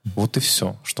культура. Вот и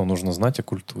все, что нужно знать о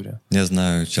культуре. Я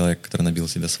знаю человека, который набил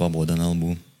себе «свобода» на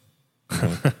лбу.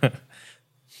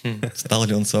 Вот. Стал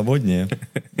ли он свободнее?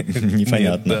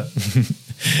 Непонятно.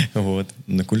 Вот.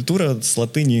 Но культура с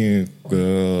латыни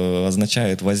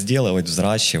означает возделывать,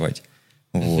 взращивать.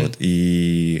 Вот.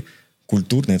 И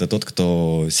культурный — это тот,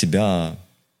 кто себя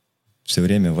все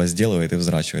время возделывает и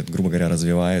взращивает, грубо говоря,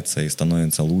 развивается и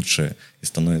становится лучше, и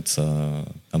становится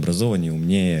образованнее,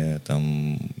 умнее,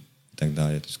 там, и так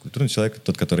далее. То есть культурный человек —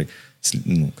 тот, который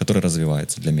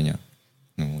развивается для меня.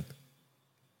 Вот.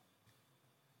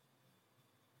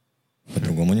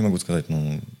 По-другому не могу сказать,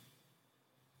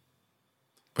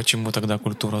 Почему тогда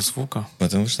культура звука?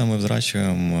 Потому что мы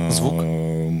взращиваем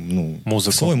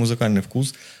Музыку. свой музыкальный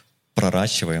вкус,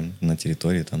 проращиваем на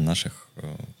территории там,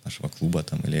 нашего клуба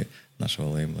там, или нашего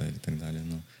лейбла и так далее.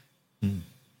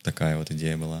 Такая вот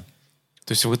идея была.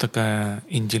 То есть вы такая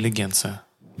интеллигенция?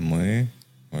 Мы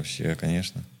вообще,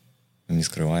 конечно, не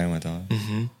скрываем этого.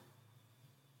 Угу.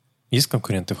 Есть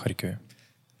конкуренты в Харькове?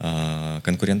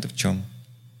 Конкуренты в чем?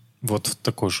 Вот в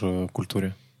такой же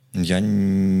культуре. Я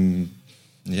не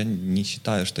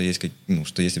считаю, что есть,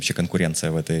 что есть вообще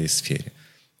конкуренция в этой сфере.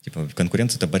 Типа,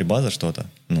 конкуренция — это борьба за что-то.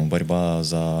 Борьба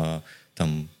за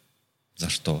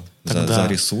что? За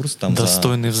ресурс.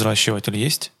 Достойный взращиватель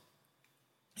есть?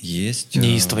 Есть.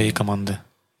 Не из твоей команды?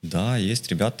 Да, есть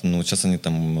ребята. Сейчас они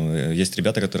там... Есть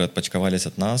ребята, которые отпочковались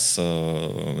от нас.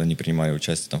 Они принимали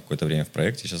участие там в какое-то время в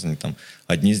проекте. Сейчас они там...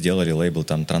 Одни сделали лейбл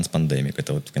там «Транспандемик».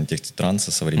 Это вот в контексте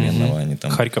транса современного. Они там...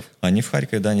 Харьков? Они в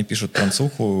Харькове, да, они пишут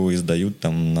трансуху, издают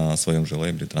там на своем же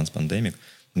лейбле «Транспандемик».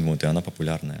 Вот, и она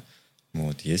популярная.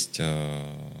 Вот, есть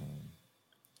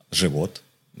 «Живот».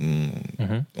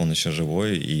 Он еще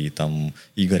живой. И там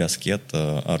Игорь Аскет,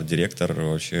 арт-директор,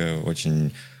 вообще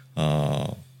очень...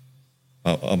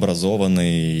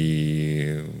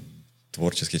 образованный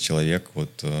творческий человек,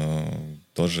 вот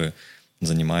тоже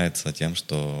занимается тем,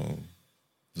 что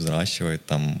взращивает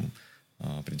там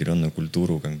определенную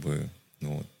культуру, как бы,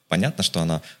 понятно, что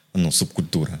она,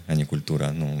 субкультура, а не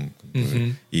культура,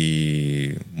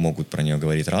 и могут про нее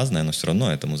говорить разное, но все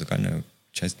равно это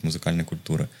часть музыкальной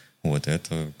культуры. Вот, и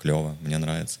это клево, мне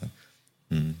нравится.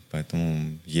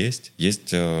 Поэтому есть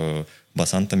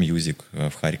Басанта Music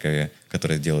в Харькове,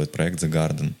 которые делают проект The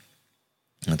Garden.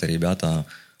 Это ребята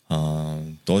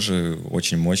тоже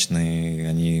очень мощные,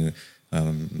 они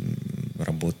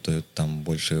работают там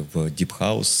больше в Deep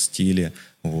House стиле,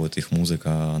 вот, их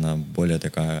музыка, она более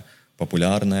такая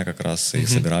популярная как раз и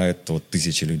собирает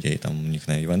тысячи людей, там у них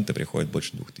на ивенты приходит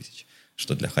больше 2000,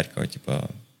 что для Харькова типа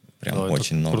прям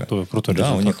очень много. Крутой да,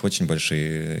 результат. у них очень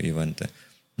большие ивенты.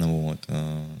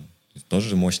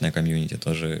 Тоже мощная комьюнити,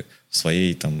 тоже в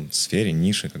своей там сфере,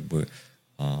 нише, как бы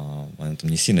она там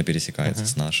не сильно пересекается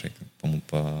с нашей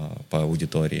по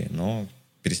аудитории, но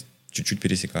чуть-чуть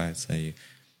пересекается. И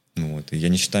я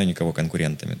не считаю никого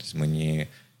конкурентами, то есть мы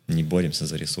не боремся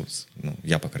за ресурс.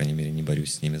 Я, по крайней мере, не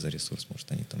борюсь с ними за ресурс,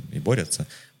 может, они там и борются,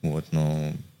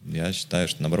 но я считаю,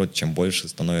 что, наоборот, чем больше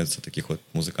становится таких вот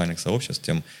музыкальных сообществ,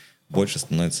 тем больше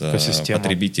становится Экосистема.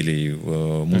 потребителей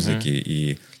музыки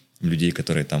и людей,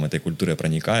 которые там этой культурой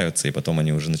проникаются, и потом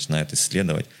они уже начинают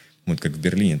исследовать. Вот как в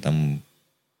Берлине, там,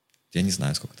 я не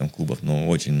знаю, сколько там клубов, но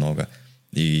очень много.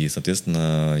 И,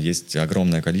 соответственно, есть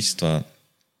огромное количество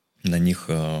на них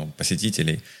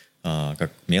посетителей,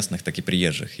 как местных, так и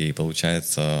приезжих. И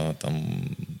получается,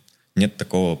 там нет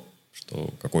такого,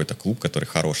 что какой-то клуб, который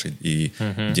хороший и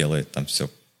делает там все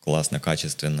классно,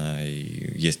 качественно,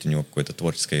 и есть у него какое-то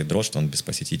творческое ядро, что он без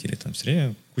посетителей. Там все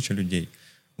время куча людей.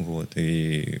 Вот.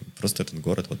 И просто этот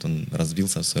город, вот он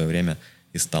разбился в свое время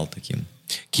и стал таким.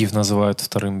 Киев называют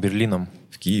вторым Берлином.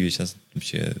 В Киеве сейчас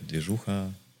вообще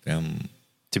движуха прям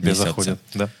Тебе несется. заходят,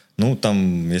 да? Ну,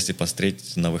 там, если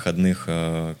посмотреть на выходных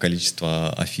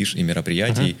количество афиш и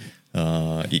мероприятий,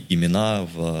 и имена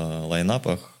в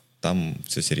лайнапах, там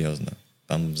все серьезно.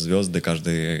 Там звезды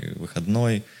каждые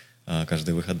выходные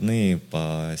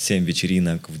по 7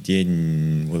 вечеринок в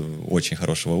день очень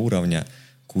хорошего уровня,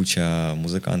 куча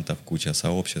музыкантов, куча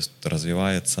сообществ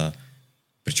развивается,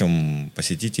 причем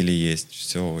посетители есть,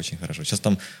 все очень хорошо. Сейчас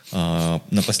там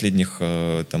на последних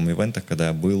там ивентах, когда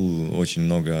я был, очень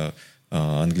много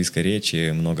английской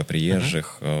речи, много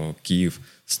приезжих, Киев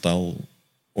стал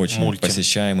очень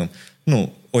посещаемым.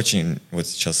 Ну, очень вот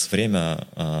сейчас время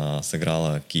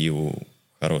сыграло Киеву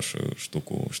хорошую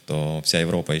штуку, что вся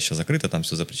Европа еще закрыта, там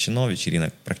все запрещено,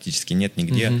 вечеринок практически нет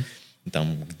нигде.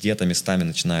 Там где-то местами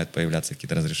начинают появляться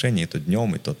какие-то разрешения, и то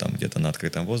днем, и то там где-то на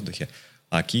открытом воздухе.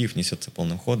 А Киев несется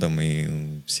полным ходом,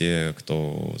 и все,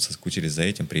 кто соскучились за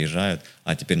этим, приезжают.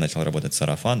 А теперь начал работать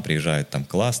сарафан, приезжают, там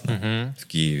классно. В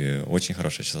Киеве очень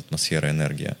хорошая сейчас атмосфера,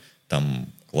 энергия. Там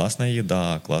классная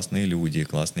еда, классные люди,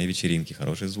 классные вечеринки,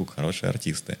 хороший звук, хорошие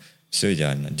артисты. Все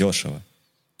идеально, дешево.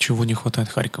 Чего не хватает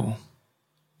Харькову?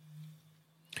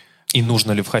 И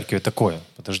нужно ли в Харькове такое?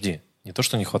 Подожди, не то,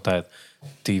 что не хватает.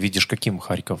 Ты видишь, каким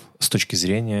Харьков с точки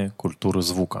зрения культуры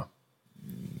звука?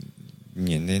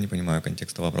 Не, я не понимаю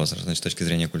контекста вопроса. Значит, с точки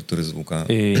зрения культуры звука.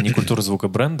 И не культуры звука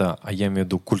бренда, а я имею в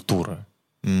виду культуры.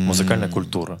 Музыкальная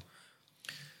культура.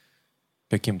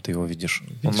 Каким ты его видишь?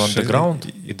 Он андерграунд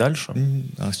и дальше?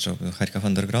 А что, Харьков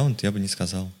андерграунд? Я бы не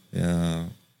сказал.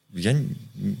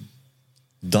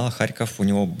 Да, Харьков, у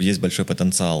него есть большой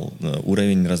потенциал.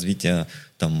 Уровень развития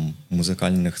там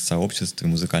музыкальных сообществ и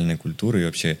музыкальной культуры и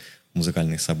вообще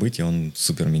музыкальных событий, он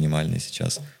супер минимальный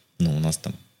сейчас. Ну, у нас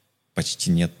там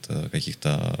почти нет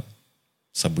каких-то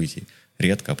событий.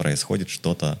 Редко происходит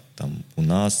что-то там у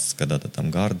нас, когда-то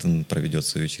там Гарден проведет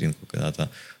свою вечеринку,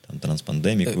 когда-то там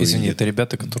Транспандемик. Извини, это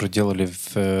ребята, которые делали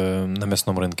на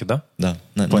мясном рынке, да? Да,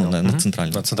 на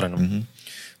центральном. На центральном.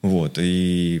 Вот,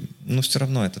 и ну все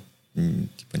равно это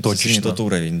типа, не тот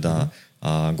уровень, да.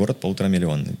 А город 1,5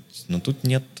 миллиона. Но тут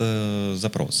нет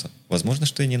запроса. Возможно,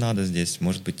 что и не надо здесь.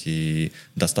 Может быть, и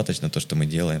достаточно то, что мы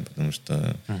делаем, потому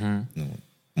что,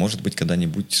 может быть,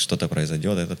 когда-нибудь что-то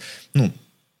произойдет.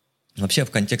 Вообще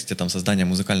в контексте там, создания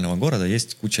музыкального города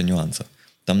есть куча нюансов.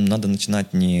 Там надо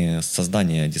начинать не с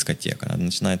создания дискотек, а надо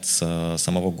начинать с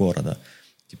самого города.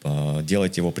 Типа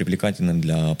делать его привлекательным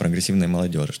для прогрессивной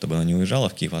молодежи, чтобы она не уезжала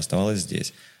в Киев, а оставалась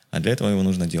здесь. А для этого его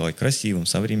нужно делать красивым,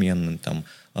 современным, там,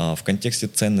 в контексте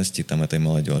ценностей там, этой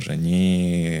молодежи.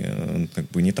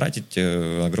 Не тратить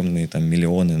огромные там,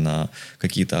 миллионы на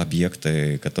какие-то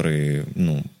объекты, которые,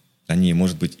 они,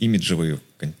 может быть, имиджевые в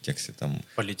контексте там,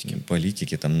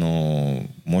 политики там, но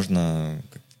можно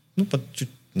чуть,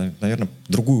 наверное,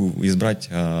 другую избрать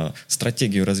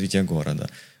стратегию развития города.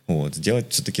 Вот, сделать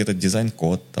все-таки этот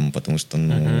дизайн-код, там, потому что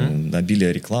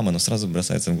обилие рекламы, оно сразу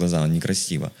бросается в глаза, оно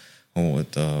некрасиво. Вот,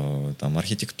 там,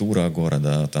 архитектура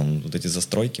города, там, вот эти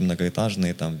застройки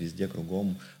многоэтажные, там, везде,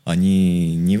 кругом,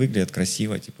 они не выглядят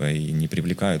красиво, типа, и не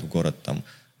привлекают в город, там,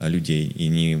 людей, и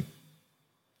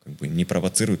не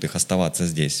провоцируют их оставаться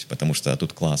здесь, потому что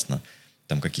тут классно.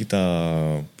 Там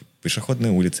какие-то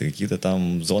пешеходные улицы, какие-то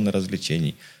там зоны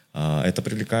развлечений. Это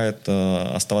привлекает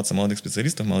оставаться молодых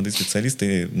специалистов. Молодые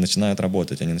специалисты начинают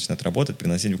работать. Они начинают работать,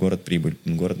 приносить в город прибыль.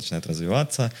 Город начинает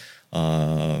развиваться.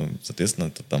 Соответственно,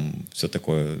 это там все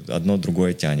такое одно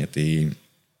другое тянет. И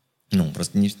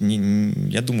просто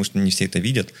я думаю, что не все это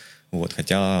видят. Вот,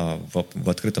 хотя в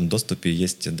открытом доступе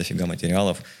есть дофига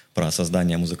материалов про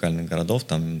создание музыкальных городов.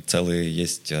 Там целые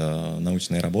есть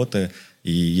научные работы.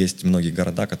 И есть многие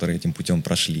города, которые этим путем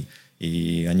прошли.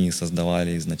 И они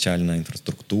создавали изначально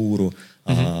инфраструктуру,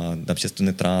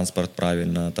 общественный транспорт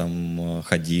правильно там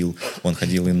ходил. Он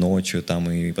ходил и ночью,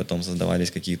 там, и потом создавались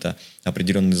какие-то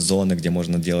определенные зоны, где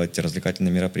можно делать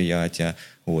развлекательные мероприятия.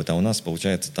 Вот. А у нас,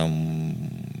 получается, там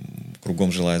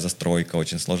кругом жилая застройка,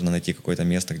 очень сложно найти какое-то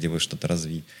место, где вы что-то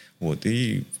развить. Вот,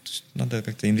 и надо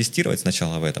как-то инвестировать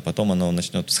сначала в это, потом оно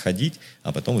начнет всходить,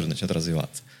 а потом уже начнет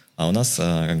развиваться. А у нас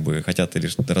как бы хотят или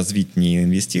что-то развить, не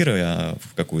инвестируя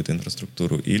в какую-то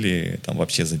инфраструктуру, или там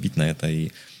вообще забить на это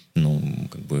и, ну,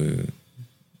 как бы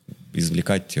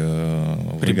извлекать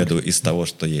выгоду из того,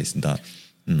 что есть, да.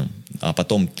 Ну, а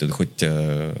потом хоть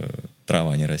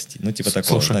трава не расти. Ну, типа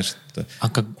такого, Слушай, знаешь, а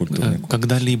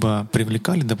когда-либо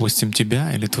привлекали, допустим,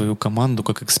 тебя или твою команду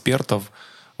как экспертов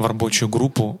в рабочую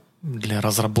группу для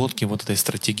разработки вот этой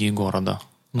стратегии города?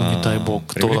 Ну, не дай бог,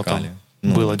 кто-то там.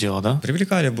 Ну, было дело, да?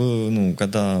 Привлекали бы, ну,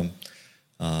 когда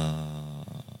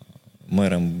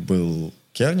мэром был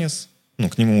Кернес, ну,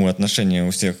 к нему отношения у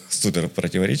всех супер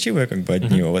противоречивые, как бы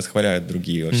одни его восхваляют,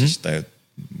 другие вообще считают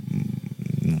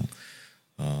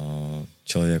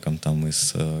человеком там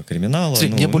из криминала.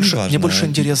 Смотри, мне больше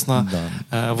интересно,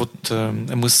 да. Вот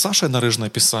мы с Сашей Нарыжной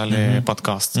писали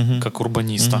подкаст как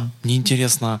урбаниста. Мне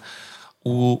интересно,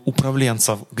 у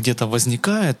управленцев где-то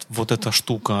возникает вот эта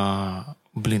штука,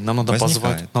 блин, нам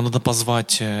надо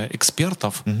позвать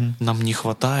экспертов, нам не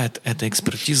хватает этой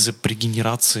экспертизы при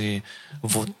генерации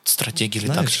вот стратегии или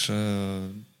тактики.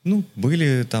 Ну,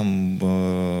 были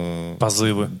там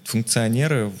позывы.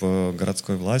 Функционеры в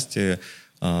городской власти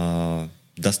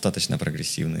достаточно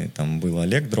прогрессивные. Там был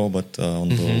Олег Дробот,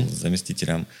 он был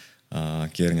заместителем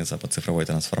Кернеса по цифровой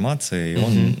трансформации, и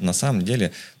он на самом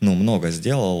деле, ну, много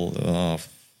сделал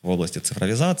в области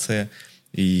цифровизации.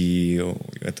 И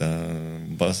это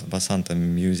Басанта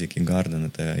Music и Garden,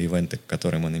 это ивенты, к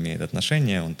которым он имеет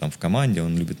отношение, он там в команде,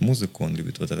 он любит музыку, он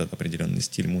любит вот этот определенный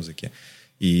стиль музыки.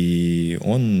 И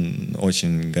он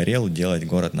очень горел делать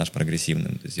город наш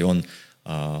прогрессивным. То есть и он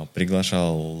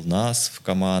приглашал нас в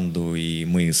команду, и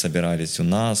мы собирались у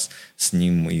нас с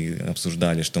ним и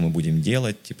обсуждали, что мы будем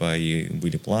делать, типа, и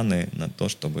были планы на то,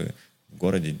 чтобы в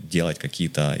городе делать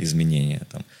какие-то изменения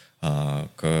там.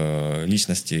 К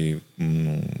личности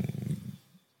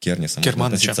Кернеса можно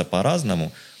относиться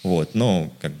по-разному, вот,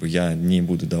 но как бы я не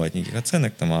буду давать никаких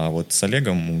оценок, там, а вот с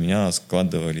Олегом у меня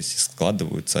складывались и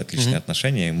складываются отличные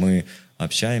отношения, и мы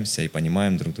общаемся и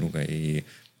понимаем друг друга, и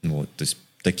вот, то есть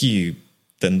такие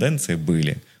тенденции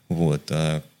были, вот,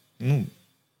 ну,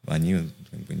 они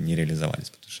как бы не реализовались,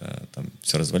 потому что там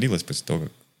все развалилось после того,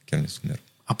 как Кернес умер.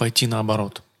 А пойти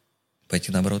наоборот?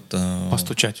 Пойти наоборот...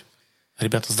 Постучать.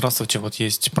 Ребята, здравствуйте, вот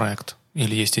есть проект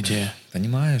или есть идея.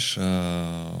 Понимаешь,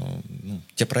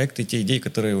 те проекты, те идеи,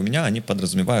 которые у меня, они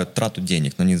подразумевают трату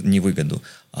денег, но не выгоду.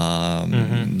 А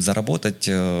заработать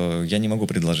я не могу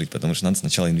предложить, потому что надо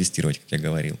сначала инвестировать, как я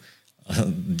говорил.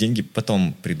 Деньги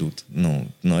потом придут, но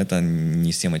это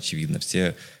не всем очевидно.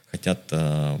 Все хотят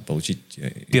получить...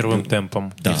 Первым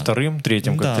темпом, да. И вторым,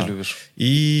 третьим, как ты любишь.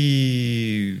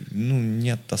 И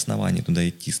нет оснований туда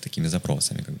идти с такими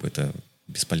запросами, как бы это...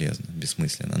 бесполезно,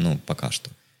 бессмысленно, пока что.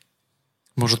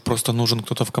 Может, просто нужен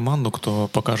кто-то в команду, кто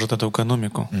покажет эту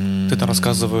экономику? Ты-то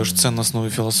рассказываешь ценностную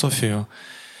философию,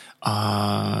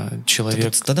 а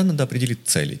человек... Тогда надо определить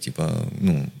цели, типа,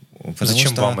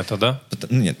 Зачем вам это, да?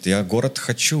 Нет, я город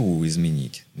хочу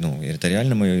изменить. Это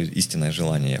реально мое истинное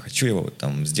желание. Я хочу его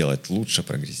там сделать лучше,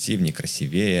 прогрессивнее,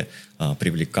 красивее,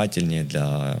 привлекательнее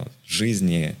для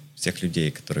жизни всех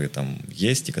людей, которые там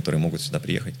есть и которые могут сюда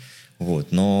приехать.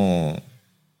 Вот, но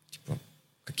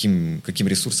каким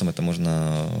ресурсом это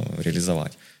можно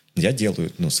реализовать? Я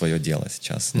делаю, свое дело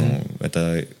сейчас.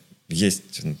 Это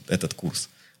есть этот курс.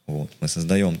 Вот. Мы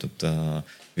создаем тут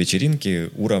вечеринки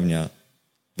уровня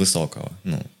высокого,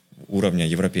 уровня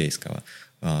европейского.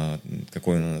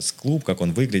 Какой у нас клуб, как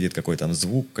он выглядит, какой там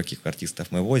звук, каких артистов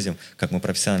мы возим, как мы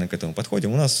профессионально к этому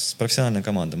подходим. У нас профессиональная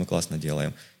команда, мы классно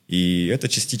делаем. И это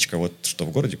частичка, вот, что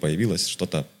в городе появилось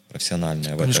что-то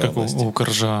профессиональное. Помнишь, в этой области. Как у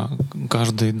Коржа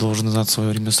каждый должен знать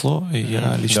свое ремесло, и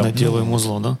я лично делаю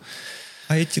музло, да?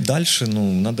 А идти дальше,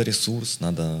 надо ресурс,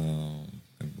 надо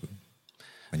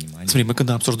понимание. Смотри, мы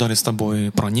когда обсуждали с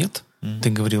тобой про «нет», ты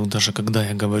говорил, даже когда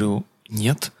я говорю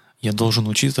 «нет», я должен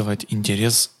учитывать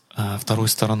интерес второй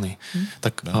стороны.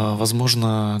 Так,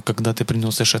 возможно, когда ты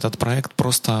приносишь этот проект,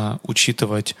 просто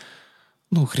учитывать,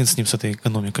 хрен с ним, с этой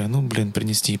экономикой,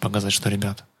 принести и показать, что,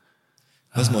 ребят...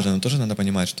 Возможно, но тоже надо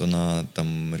понимать, что на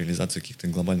реализацию каких-то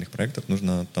глобальных проектов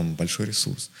нужно большой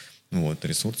ресурс.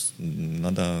 Ресурс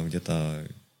надо где-то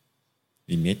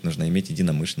иметь, нужно иметь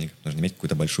единомышленников, нужно иметь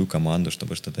какую-то большую команду,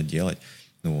 чтобы что-то делать.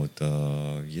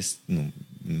 Есть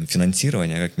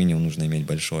финансирование, как минимум, нужно иметь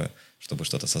большое, чтобы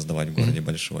что-то создавать в городе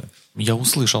большое. Я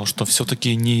услышал, что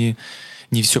все-таки не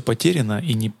все потеряно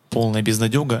и не полная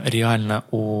безнадега. Реально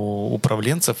у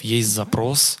управленцев есть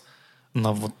запрос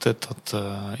на вот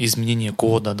это изменение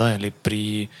кода, да, или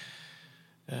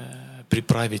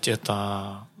приправить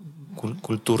это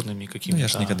культурными какими-то... Ну, я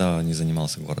же никогда не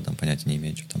занимался городом, понятия не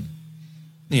имею, что там.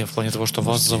 Не, в плане того, что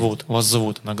вас зовут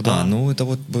иногда. Это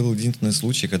вот был единственный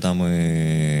случай, когда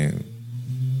мы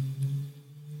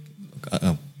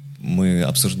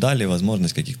обсуждали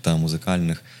возможность каких-то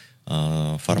музыкальных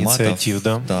форматов инициатив,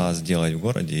 да? Да, сделать в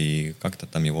городе и как-то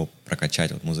там его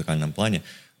прокачать вот, в музыкальном плане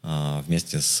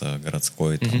вместе с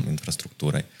городской там,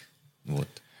 инфраструктурой. Вот.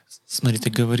 Смотри, ты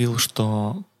говорил,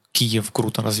 что Киев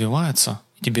круто развивается,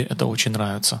 тебе это очень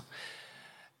нравится.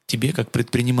 Тебе, как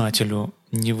предпринимателю,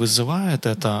 не вызывает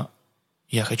это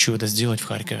 «я хочу это сделать в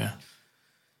Харькове»?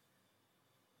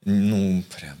 Ну,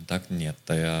 прям так нет.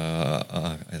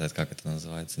 Я, как это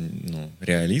называется? Ну,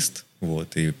 реалист.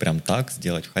 Вот, и прям так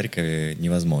сделать в Харькове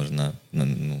невозможно.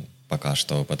 Ну, пока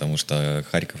что, потому что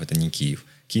Харьков — это не Киев.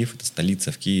 Киев — это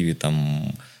столица. В Киеве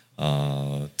там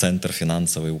центр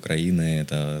финансовой Украины,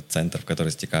 это центр, в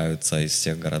который стекаются из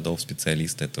всех городов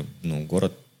специалисты. Это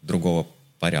город другого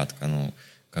порядка,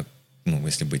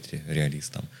 если быть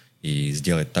реалистом. И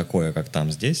сделать такое, как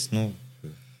там здесь,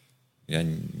 я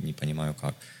не понимаю,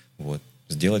 как. Вот.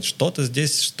 Сделать что-то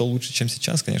здесь, что лучше, чем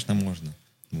сейчас, конечно, можно.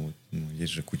 Вот.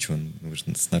 Есть же куча, вы же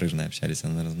с Нарыжной общались,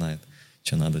 она, наверное, знает,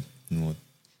 что надо. Вот.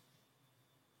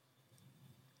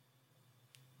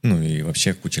 И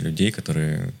вообще куча людей,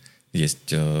 которые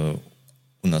есть у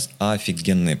нас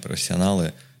офигенные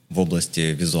профессионалы в области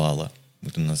визуала.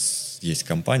 Вот у нас есть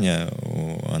компания,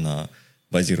 она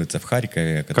базируется в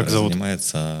Харькове, которая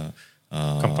занимается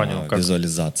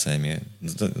визуализациями.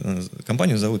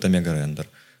 Компанию зовут Омега Рендер.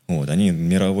 Вот, они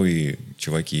мировые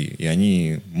чуваки, и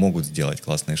они могут сделать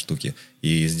классные штуки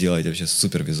и сделать вообще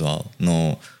супер визуал.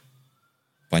 Но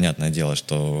понятное дело,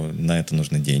 что на это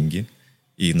нужны деньги,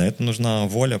 и на это нужна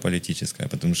воля политическая,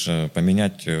 потому что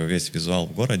поменять весь визуал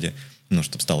в городе,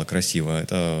 чтобы стало красиво,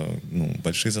 это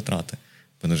большие затраты.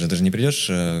 Потому что ты же не придешь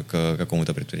к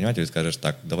какому-то предпринимателю и скажешь: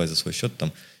 так, давай за свой счет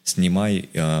там снимай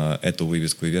эту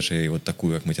вывеску и вешай вот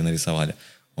такую, как мы тебе нарисовали.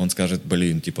 Он скажет: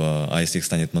 а если их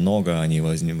станет много, они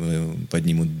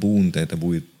поднимут бунт, это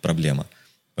будет проблема.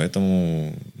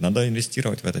 Поэтому надо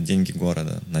инвестировать в это деньги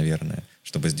города, наверное,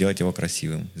 чтобы сделать его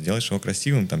красивым. Сделаешь его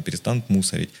красивым, там перестанут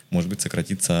мусорить, может быть,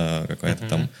 сократится какая-то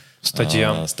там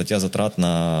статья затрат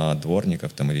на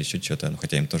дворников там, или еще что-то,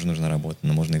 хотя им тоже нужна работа,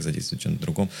 но можно их задействовать в чем-то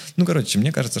другом.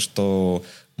 Мне кажется, что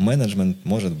менеджмент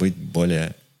может быть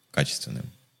более качественным.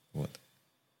 Вот.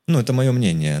 Это мое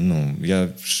мнение.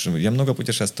 Я много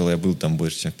путешествовал, я был там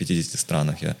больше, чем в 50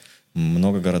 странах. Я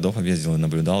много городов объездил и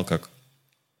наблюдал, как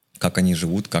они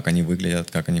живут, как они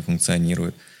выглядят, как они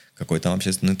функционируют, какой там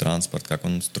общественный транспорт, как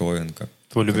он устроен.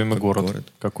 Твой любимый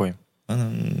город какой?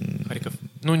 Харьков.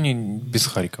 Не без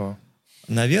Харькова.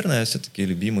 Наверное, все-таки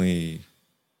любимый...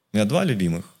 У меня два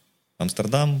любимых.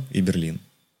 Амстердам и Берлин.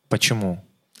 Почему?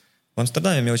 В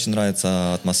Амстердаме мне очень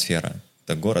нравится атмосфера.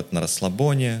 Это город на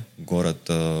расслабоне, город,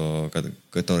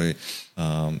 который...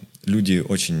 люди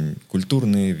очень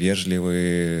культурные,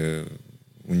 вежливые.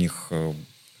 У них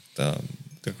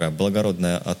такая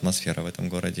благородная атмосфера в этом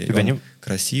городе.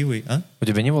 Красивый. У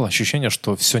тебя не было ощущения,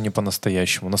 что все не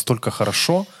по-настоящему? Настолько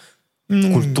хорошо...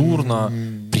 культурно,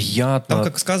 приятно. Там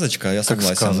как сказочка, я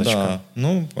согласен. Сказочка.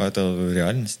 Да. Это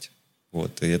реальность.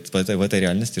 Вот. И в этой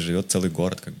реальности живет целый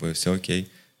город, все окей.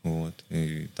 Вот.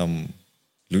 И там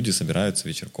люди собираются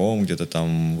вечерком, где-то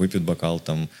там выпьют бокал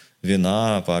там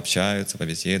вина, пообщаются,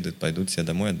 побеседуют, пойдут все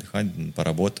домой отдыхать,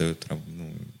 поработают.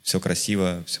 Все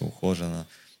красиво, все ухожено.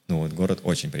 Город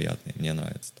очень приятный, мне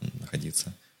нравится там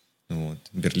находиться. Вот.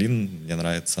 Берлин мне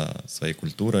нравится своей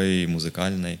культурой,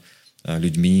 музыкальной,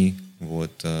 людьми.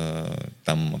 Вот,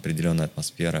 там определенная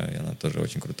атмосфера, и она тоже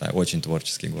очень крутая. Очень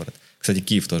творческий город. Кстати,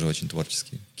 Киев тоже очень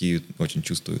творческий. Киев очень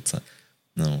чувствуется,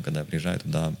 когда я приезжаю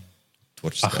туда,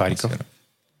 творческая Харьков? атмосфера.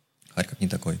 Харьков не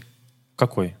такой.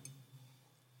 Какой?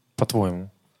 По-твоему?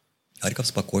 Харьков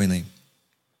спокойный.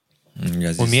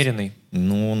 Умеренный?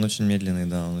 Он очень медленный,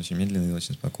 да. Он очень медленный,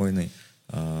 очень спокойный.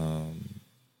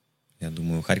 Я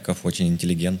думаю, Харьков очень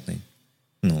интеллигентный.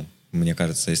 Мне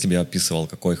кажется, если бы я описывал,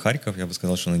 какой Харьков, я бы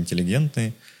сказал, что он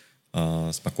интеллигентный,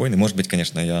 спокойный. Может быть,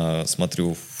 конечно, я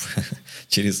смотрю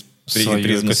через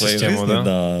призму своей жизни,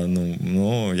 да?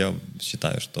 Но я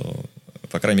считаю, что,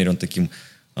 по крайней мере, он таким,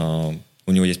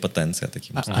 у него есть потенция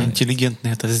таким. А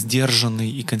интеллигентный — это сдержанный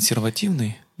и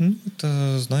консервативный?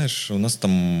 Это, знаешь, у нас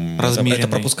там... Это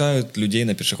пропускают людей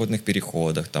на пешеходных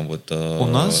переходах. Там вот, у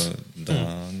нас?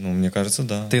 Да, мне кажется,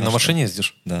 да. Ты на машине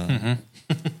ездишь? Да.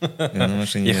 Я на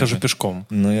машине Я хожу пешком.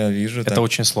 Но я вижу. Это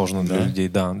очень сложно для людей,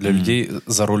 да. Для людей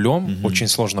за рулем очень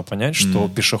сложно понять, что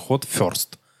пешеход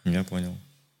first. Я понял.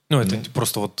 Это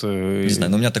просто не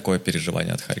знаю, но у меня такое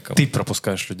переживание от Харькова. Ты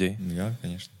пропускаешь людей? Я,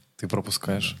 конечно. Ты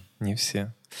пропускаешь. Не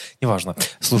все. Неважно.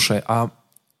 Слушай, а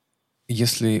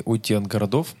если уйти от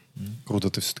городов, круто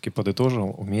ты все-таки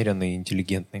подытожил, умеренный,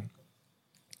 интеллигентный.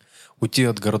 Уйти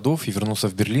от городов и вернуться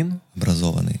в Берлин?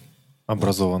 Образованный.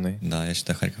 Образованный. Да, я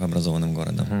считаю Харьков образованным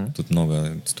городом. Тут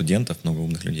много студентов, много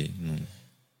умных людей. Ну,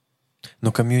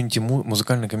 но комьюнити,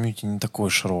 музыкальное комьюнити не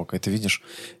такое широкое. Ты видишь,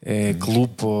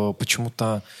 клуб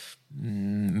почему-то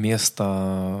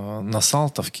место на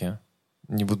Салтовке,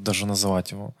 не буду даже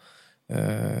называть его,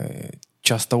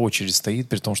 часто очередь стоит,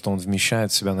 при том, что он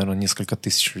вмещает в себя, наверное, несколько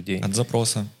тысяч людей. от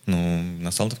запроса. Ну,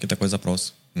 на Салтовке такой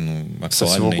запрос. Ну, актуальный. Со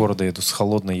всего города едут, с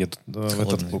Холодной едут в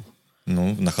этот клуб.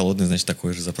 Ну, на Холодный, значит,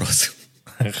 такой же запрос.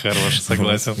 Хорош,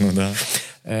 согласен. Ну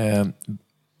да.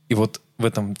 И вот в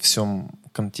этом всем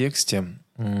контексте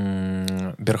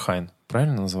Берхайн,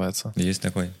 правильно называется? Есть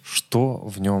такой. Что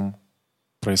в нем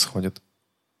происходит?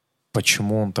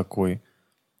 Почему он такой?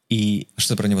 И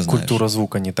что ты про него знаешь? Культура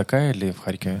звука не такая ли в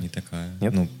Харькове? Не такая.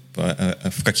 Нет? Ну,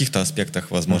 в каких-то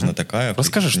аспектах, возможно, такая.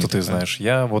 Расскажи, что ты знаешь.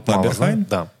 Я вот мало Берхайн? знаю.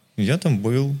 Да. Я там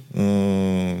был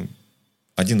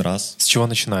один раз. С чего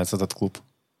начинается этот клуб?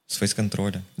 С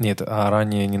фейс-контроля. Нет, а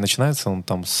ранее не начинается он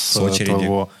там с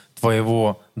очереди.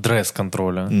 твоего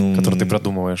дресс-контроля, Ну, который ты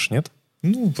продумываешь, нет?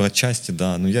 Ну, отчасти,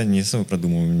 да. Но я не особо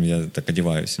продумываю, я так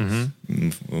одеваюсь. У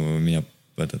меня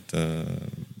этот...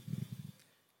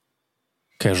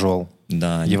 Casual.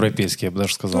 Да. Европейский, я бы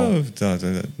даже сказал. Ну, да.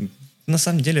 На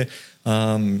самом деле,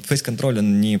 фейс-контроль,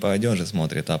 он не по одежде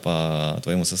смотрит, а по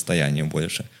твоему состоянию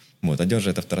больше. Вот, одежда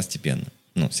 — это второстепенно.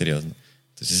 Ну, серьезно.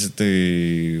 То есть, если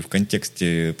ты в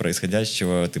контексте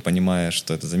происходящего, ты понимаешь,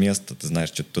 что это за место, ты знаешь,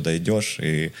 что ты туда идешь,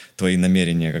 и твои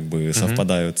намерения как бы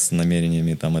совпадают с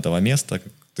намерениями там этого места,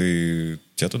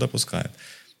 тебя туда пускают.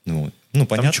 Вот. Ну,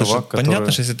 понятно, чувак,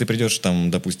 понятно, что если ты придешь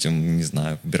там, допустим, не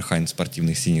знаю, в Берхайн в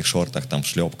спортивных синих шортах, там, в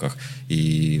шлепках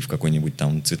и в какой-нибудь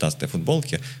там цветастой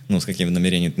футболке, ну, с какими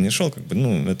намерениями ты не шел, как бы,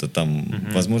 ну, это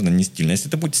там, возможно, не стильно. Если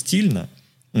это будет стильно,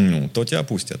 ну, то тебя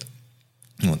опустят.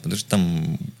 Вот, потому что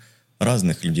там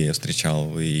разных людей я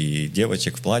встречал, и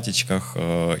девочек в платьичках,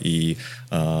 и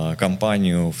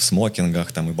компанию в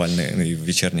смокингах, там, и в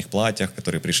вечерних платьях,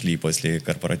 которые пришли после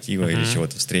корпоратива или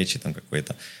чего-то, встречи там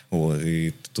какой-то, вот,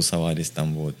 и тусовались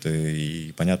там, вот,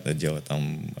 и понятное дело,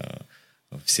 там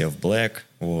все в black,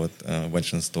 вот,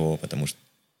 большинство, потому что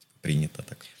принято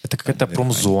так. Это какая-то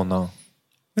промзона.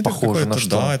 Это похоже на что?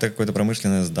 Да, это какое-то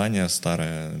промышленное здание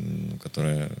старое,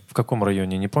 которое... В каком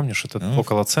районе, не помнишь? Это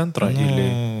около центра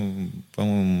или...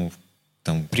 По-моему,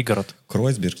 там... Пригород?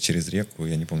 Кройсберг через реку,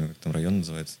 я не помню, как там район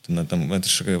называется. Там, это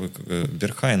же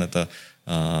Берхайн, это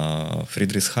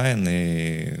Фридрихсхайн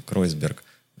и Кройсберг.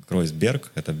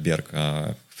 Кройсберг — это Берг,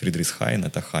 а Фридрихсхайн —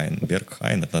 это Хайн.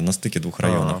 Бергхайн — это на стыке двух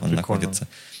районов он находится.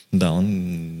 Да,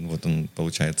 он,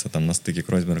 получается, там на стыке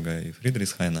Кройсберга и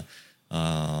Фридрихсхайна.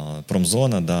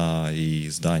 Промзона, да, и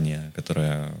здание,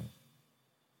 которое,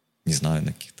 не знаю,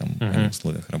 на каких там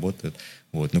условиях работают.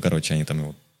 Вот, ну, короче, они там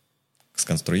его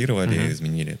сконструировали,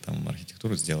 изменили там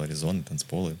архитектуру, сделали зоны,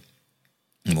 танцполы.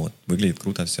 Вот, выглядит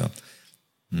круто все.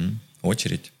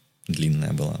 Очередь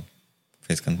длинная была.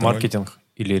 Фейс-контроль. Маркетинг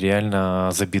или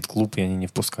реально забит клуб, и они не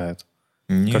впускают?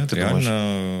 Нет, как ты реально...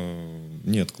 Думаешь?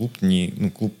 Нет, клуб не...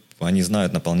 Ну, клуб... Они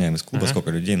знают наполняемость клуба,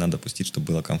 сколько людей надо пустить, чтобы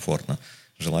было комфортно.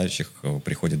 Желающих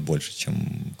приходит больше,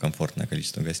 чем комфортное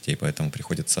количество гостей, поэтому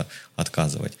приходится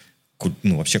отказывать.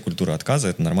 Ну, вообще культура отказа —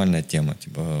 это нормальная тема,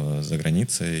 типа за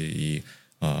границей, и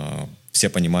все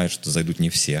понимают, что зайдут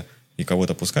не все. И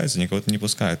кого-то пускаются, никого-то не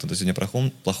пускают. Кто-то сегодня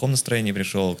в плохом настроении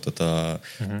пришел, кто-то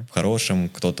в хорошем,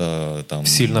 кто-то там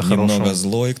немного хорошем.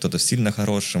 злой, кто-то в сильно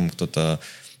хорошем, кто-то,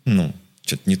 ну,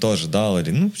 что-то не то ожидал.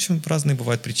 Или, ну, в общем, разные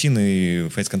бывают причины, и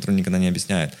фейс-контроль никогда не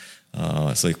объясняет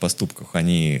о своих поступках.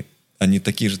 Они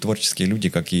такие же творческие люди,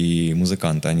 как и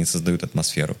музыканты. Они создают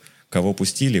атмосферу. Кого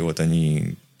пустили, вот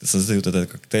они создают этот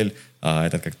коктейль, а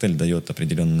этот коктейль дает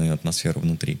определенную атмосферу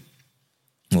внутри.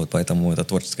 Вот, поэтому это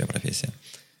творческая профессия.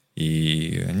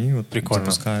 И они вот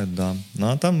запускают, да. Ну,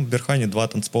 а там в Берхайне 2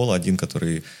 танцпола. Один,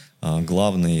 который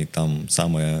главный, там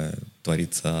самая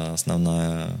творится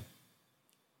основная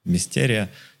мистерия.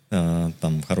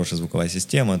 Там хорошая звуковая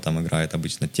система, там играет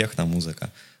обычно техно-музыка.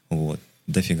 Вот.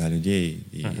 Дофига людей,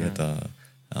 и это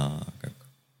как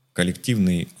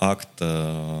коллективный акт.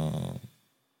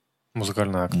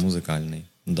 Музыкальный акт. Музыкальный,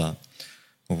 да.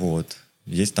 Вот.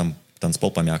 Есть там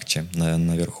танцпол помягче,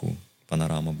 наверху,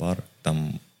 панорама-бар,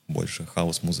 там больше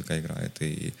хаус-музыка играет,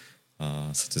 и,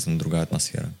 соответственно, другая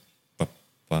атмосфера.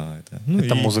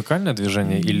 Это музыкальное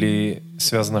движение или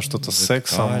связано что-то с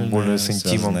сексом, более с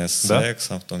интимом? Связанное с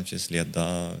сексом в том числе,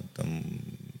 да. Там,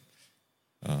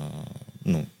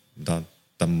 ну, да,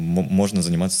 там можно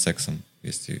заниматься сексом,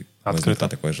 если Открыто.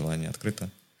 Такое желание открыто.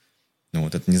 Ну,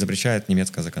 вот, это не запрещает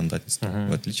немецкое законодательство,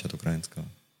 в отличие от украинского.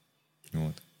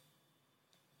 Вот.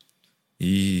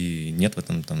 И нет в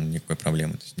этом там никакой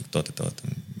проблемы. То есть никто от этого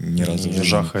там ни разу не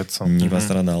жахается. не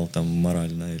пострадал там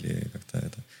морально или как-то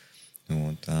это.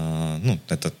 Вот. Ну,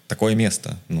 это такое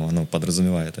место, но оно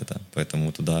подразумевает это.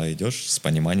 Поэтому туда идешь с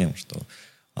пониманием, что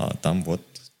там вот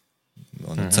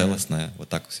оно целостное, вот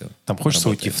так все. Там хочется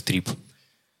работает. уйти в трип.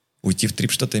 Уйти в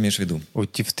трип, что ты имеешь в виду?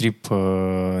 Уйти в трип,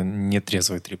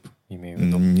 нетрезвый трип, имею в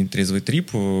виду. Нетрезвый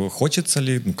трип. Хочется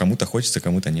ли? Ну, кому-то хочется,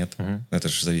 кому-то нет. Это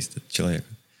же зависит от человека.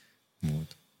 Вот.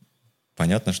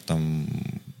 Понятно, что там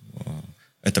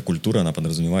эта культура, она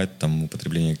подразумевает там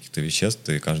употребление каких-то веществ,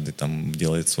 и каждый там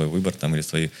делает свой выбор там, или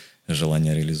свои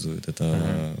желания реализует.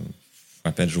 Это,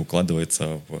 опять же,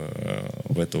 укладывается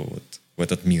в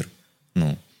этот мир.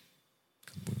 Ну,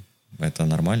 как бы, это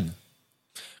нормально.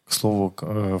 К слову,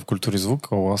 в культуре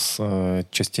звука у вас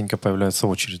частенько появляются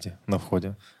очереди на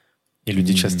входе. И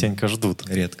люди частенько ждут.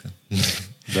 Редко.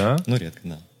 Да? Ну, редко,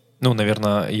 да. Ну,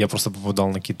 наверное, я просто попадал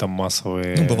на какие-то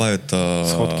массовые бывают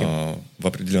сходки. В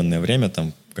определенное время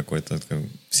там какое-то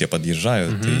все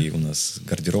подъезжают, и у нас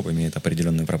гардероб имеет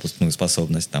определенную пропускную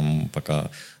способность. Там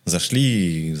пока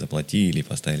зашли, заплатили,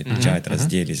 поставили печать,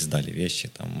 разделись, сдали вещи,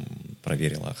 там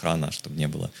проверила охрана, чтобы не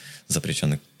было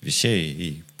запрещенных вещей,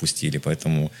 и пустили.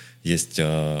 Поэтому есть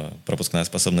пропускная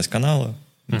способность канала,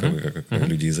 как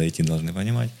люди из IT должны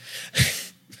понимать.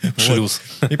 Шлюз.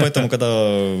 И поэтому,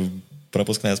 когда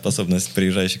пропускная способность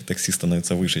приезжающих такси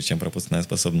становится выше, чем пропускная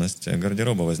способность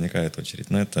гардероба, возникает очередь.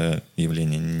 Но это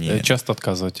явление не... Часто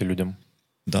отказываете людям?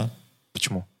 Да.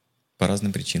 Почему? По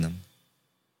разным причинам.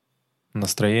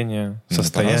 Настроение,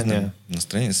 состояние?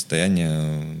 Настроение,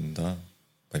 состояние, да,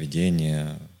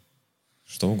 поведение,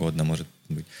 что угодно может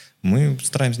быть. Мы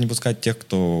стараемся не пускать тех,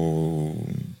 кто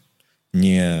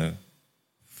не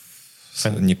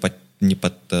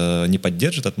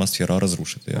поддержит атмосферу, а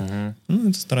разрушит ее. Ну,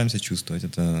 это стараемся чувствовать.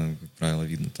 Это, как правило,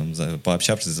 видно. Там,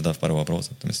 пообщавшись, задав пару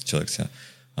вопросов, там, если человек себя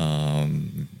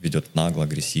ведет нагло,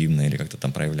 агрессивно или как-то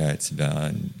там проявляет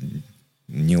себя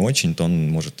не очень, то он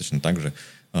может точно так же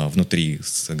внутри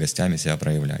с гостями себя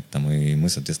проявлять. Там, и мы,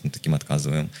 соответственно, таким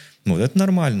отказываем. Ну, вот это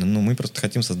нормально. Но мы просто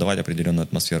хотим создавать определенную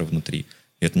атмосферу внутри.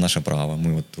 И это наше право.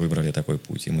 Мы вот выбрали такой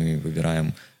путь. И мы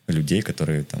выбираем людей,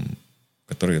 которые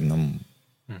нам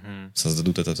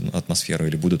создадут эту атмосферу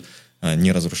или будут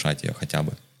не разрушать ее хотя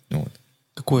бы. Вот.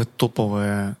 Какое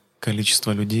топовое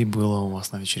количество людей было у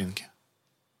вас на вечеринке?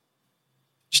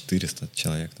 400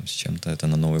 человек там, с чем-то. Это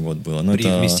на Новый год было. Но При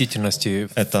вместительности...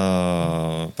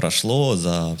 Это прошло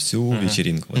за всю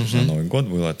вечеринку. Вот уже на Новый год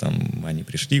было. Там они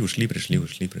пришли, ушли.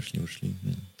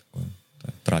 Ну, такой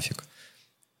трафик.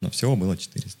 Но всего было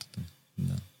 400. Там,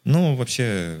 да. Ну,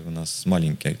 вообще у нас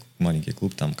маленький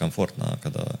клуб. Там комфортно,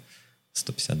 когда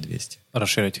 150-200.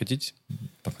 Расширять хотите?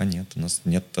 Пока нет. У нас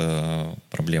нет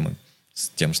проблемы с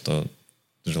тем, что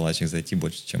желающих зайти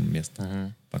больше, чем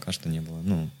места. Пока что не было.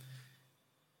 Ну,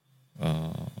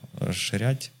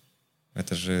 расширять,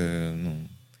 это же,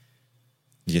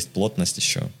 есть плотность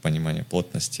еще, понимание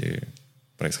плотности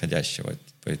происходящего.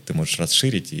 Ты можешь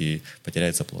расширить, и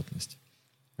потеряется плотность.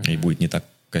 И будет не так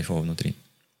кайфово внутри.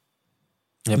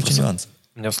 Нюансы.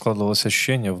 У меня складывалось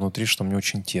ощущение внутри, что мне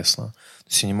очень тесно. То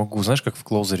есть я не могу, знаешь, как в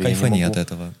клоузере. Кайфани от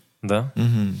этого. Да?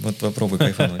 Вот попробуй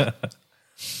кайфануть.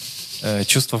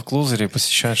 Чувство в клоузере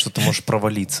посещает, что ты можешь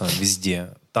провалиться везде.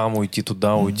 Там уйти,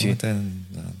 туда уйти.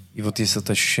 И вот есть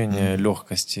это ощущение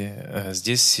легкости.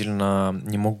 Здесь сильно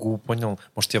не могу, понял?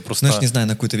 Может, я просто... Знаешь, не знаю,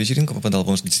 на какую-то вечеринку попадал,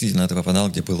 потому что действительно ты попадал,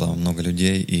 где было много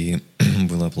людей и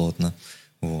было плотно.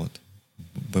 Вот.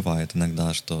 Бывает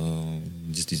иногда, что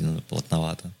действительно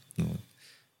плотновато. Вот.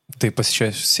 Ты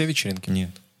посещаешь все вечеринки? Нет.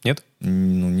 Нет?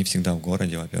 Ну, не всегда в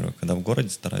городе, во-первых. Когда в городе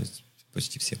стараюсь,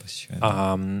 почти все посещаю.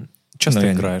 А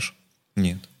часто играешь?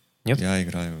 Нет. Нет? Я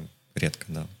играю редко,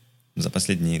 да. За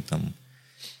последние там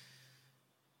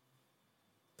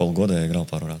полгода я играл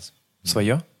пару раз.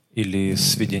 Свое? Или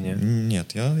сведение?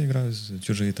 Нет, я играю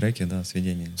чужие треки, да,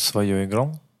 сведения. Свое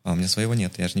играл? А у меня своего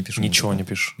нет, я же не пишу. Ничего музыку. не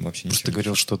пишешь? Вообще Просто ничего. ты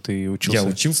говорил, что ты учился. Я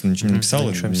учился, но ничего не написал.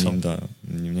 Ничего не писал. Да, у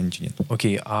меня ничего нет.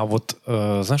 Окей, а вот,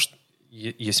 знаешь,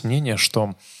 есть мнение,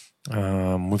 что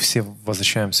мы все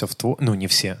возвращаемся в творчество, ну не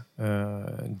все,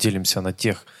 делимся на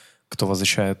тех, кто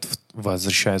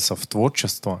возвращается в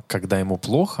творчество, когда ему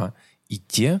плохо, и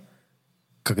те,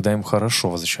 когда им хорошо,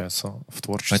 возвращаются в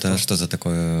творчество. Это что за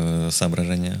такое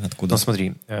соображение? Откуда? Ну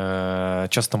смотри,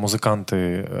 часто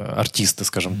музыканты, артисты,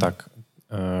 скажем так,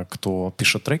 кто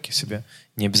пишет треки себе,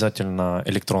 не обязательно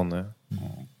электронные,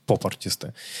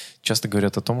 поп-артисты, часто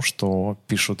говорят о том, что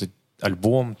пишут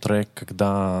альбом, трек,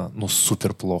 когда,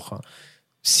 супер плохо.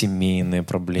 семейные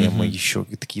проблемы, еще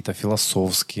какие-то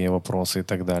философские вопросы и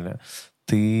так далее.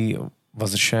 Ты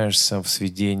возвращаешься в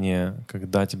сведение,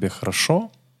 когда тебе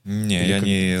хорошо? Не, я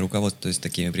не руководствуюсь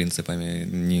такими принципами.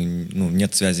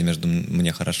 Нет связи между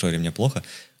мне хорошо или мне плохо.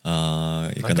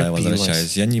 И когда я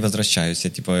возвращаюсь, я не возвращаюсь.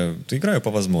 Я играю по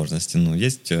возможности.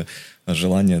 Есть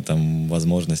желание, там,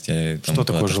 возможности. Что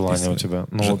такое желание у тебя?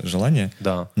 Желание?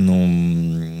 Да.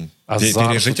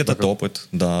 Пережить этот опыт.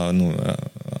 Да,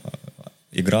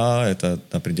 игра — это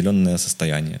определенное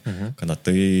состояние, когда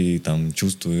ты там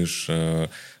чувствуешь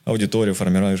аудиторию,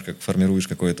 формируешь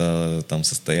какое-то там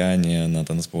состояние на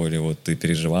танцполе, ты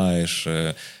переживаешь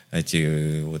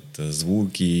эти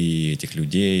звуки, этих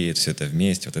людей, все это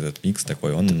вместе, этот микс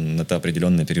такой, это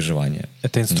определенное переживание.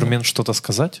 Это инструмент что-то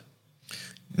сказать?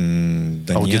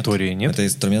 Да аудитории нет? Это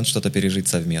инструмент что-то пережить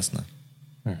совместно.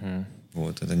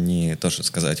 Это не то, что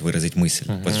сказать, выразить мысль,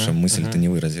 потому что мысль ты не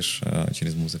выразишь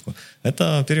через музыку.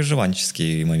 Это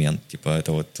переживанческий момент,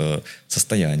 это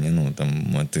состояние,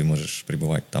 ты можешь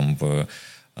пребывать там в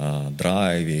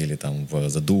драйве или там в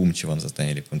задумчивом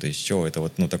состоянии или каком-то еще. Это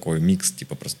такой микс,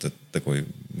 просто такой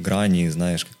грани,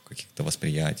 знаешь, каких-то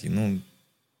восприятий.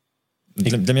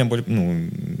 Для меня более,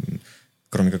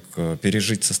 кроме как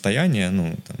пережить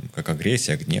состояние, как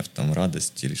агрессия, гнев,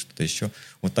 радость или что-то еще.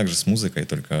 Так же с музыкой,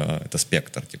 только это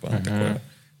спектр, оно такое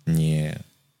не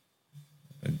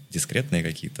дискретные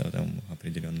какие-то там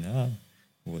определенные,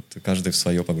 каждый в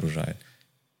свое погружает.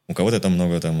 У кого-то там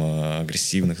много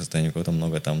агрессивных состояний, у кого-то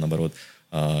много наоборот,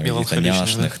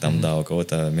 тоняшных, у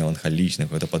кого-то меланхоличных, у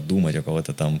кого-то подумать, у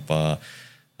кого-то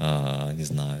не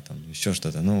знаю, еще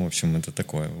что-то. В общем, это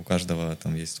такое. У каждого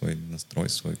есть свой настрой,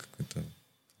 свой какой-то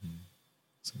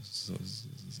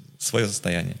свое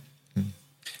состояние.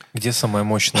 Где самая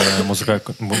мощная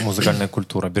музыкальная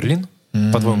культура? Берлин?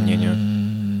 По твоему мнению?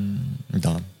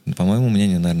 Да. По моему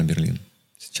мнению, наверное, Берлин.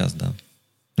 Сейчас, да.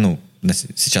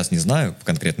 Сейчас не знаю,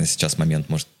 конкретно сейчас момент,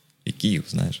 может, и Киев,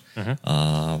 знаешь.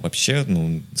 А вообще,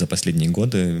 за последние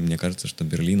годы, мне кажется, что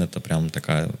Берлин — это прям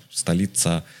такая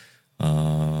столица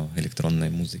электронной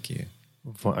музыки.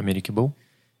 В Америке был?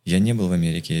 Я не был в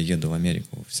Америке, я еду в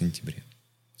Америку в сентябре.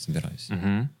 Собираюсь.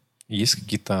 Есть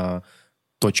какие-то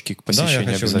точки к посещению?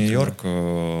 Да, я хочу в Нью-Йорк,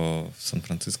 в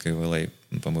Сан-Франциско и в Л.А.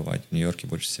 побывать. В Нью-Йорке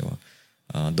больше всего,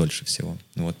 дольше всего.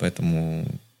 Поэтому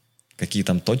какие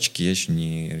там точки я еще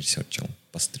не ресерчил.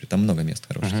 Посмотрю. Там много мест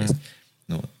хороших есть.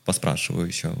 Поспрашиваю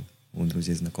еще у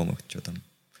друзей, знакомых, что там.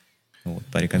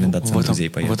 По рекомендациям друзей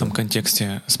поеду. В этом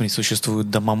контексте, смотри, существует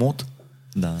дома-мод,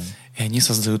 да. И они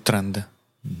создают тренды.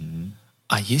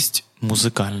 А есть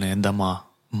музыкальные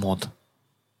дома-мод.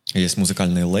 Есть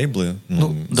музыкальные лейблы,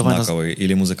 знаковые,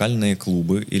 или музыкальные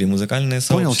клубы, или музыкальные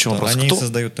сообщества. Понял, в чем вопрос? Они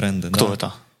создают тренды. Кто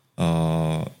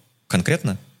это?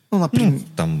 Конкретно? Например,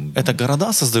 это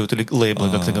города создают или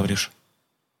лейблы, как ты говоришь?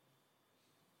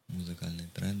 Музыкальные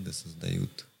тренды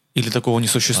создают. Или такого не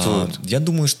существует? Я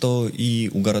думаю, что и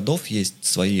у городов есть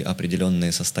свои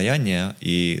определенные состояния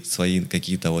и свои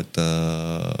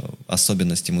какие-то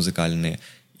особенности музыкальные.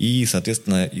 И,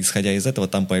 соответственно, исходя из этого,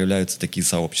 там появляются такие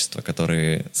сообщества,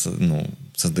 которые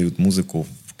создают музыку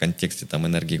в контексте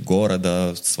энергии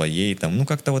города, своей.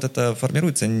 Как-то это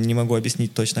формируется. Не могу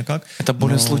объяснить точно как. Это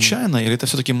более случайно или это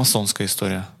все-таки масонская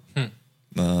история?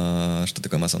 Что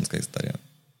такое масонская история?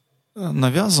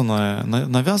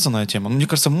 Навязанная тема. Мне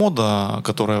кажется, мода,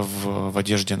 которая в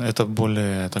одежде, это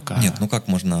более такая... Нет, как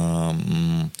можно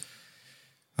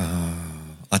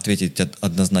ответить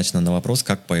однозначно на вопрос,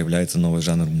 как появляется новый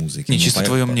жанр музыки? Не чисто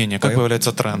твое мнение, как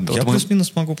появляется тренд? Я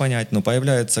плюс-минус могу понять,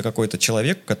 появляется какой-то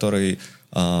человек, который,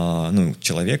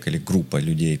 человек или группа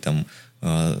людей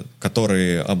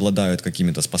которые обладают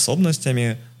какими-то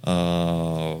способностями,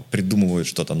 придумывают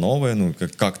что-то новое,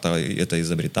 как-то это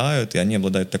изобретают, и они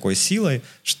обладают такой силой,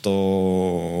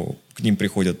 что к ним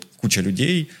приходят куча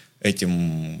людей,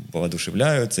 этим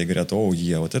воодушевляются и говорят: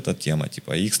 вот эта тема,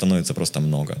 и их становится просто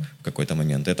много в какой-то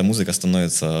момент. И эта музыка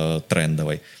становится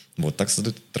трендовой. Так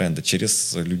создают тренды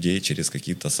через людей, через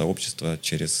какие-то сообщества,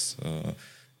 через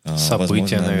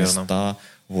события, возможно, наверное. места.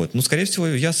 Скорее всего,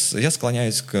 я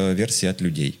склоняюсь к версии от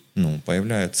людей.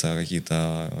 Появляются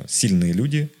какие-то сильные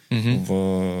люди,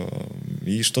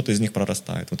 и что-то из них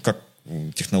прорастает. Как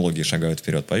технологии шагают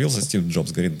вперед. Появился Стив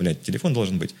Джобс, говорит: телефон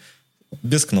должен быть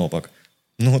без кнопок.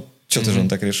 Что-то же он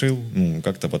так решил.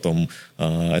 Как-то потом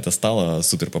это стало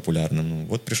супер популярным.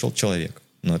 Пришел человек.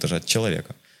 Это же от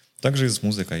человека. Так же и с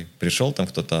музыкой. Пришел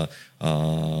кто-то...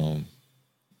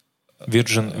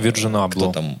 Virgin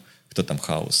Abloh. Кто там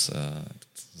хаус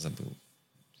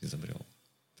изобрел.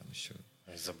 Там еще...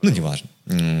 неважно.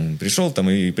 Пришел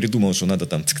и придумал, что надо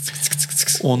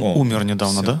Он умер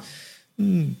недавно, все.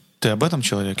 да? Ты об этом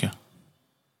человеке?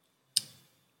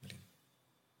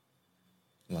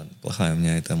 Ладно, плохая у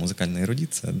меня эта музыкальная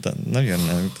эрудиция. Да,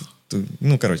 наверное.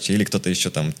 Ну, короче, или кто-то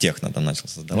еще там техно там начал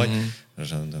создавать.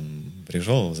 Там,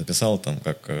 пришел, записал там,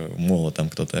 как молот там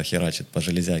кто-то херачит по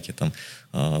железяке, там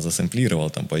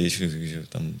засэмплировал, там, еще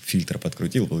там фильтр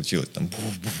подкрутил, получилось там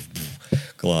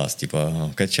класс,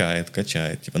 типа качает.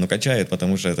 Типа, ну, качает,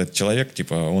 потому что этот человек,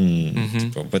 типа, он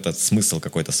типа, в этот смысл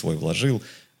какой-то свой вложил,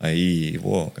 и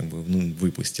его как бы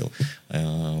выпустил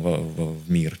в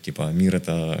мир. Типа, мир —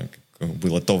 это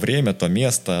было то время, то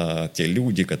место, те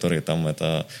люди, которые там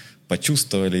это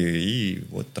почувствовали, и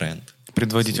вот тренд.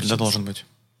 Предводитель, да, должен быть?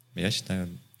 Я считаю,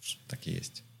 что так и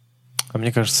есть. А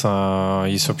мне кажется,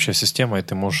 есть общая система, и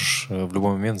ты можешь в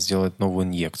любой момент сделать новую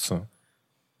инъекцию.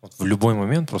 Вот в любой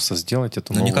момент просто сделать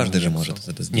эту новую инъекцию. Но не каждый же может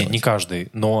это сделать. Нет, не каждый,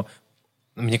 но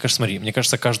мне кажется, смотри, мне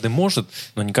кажется, каждый может,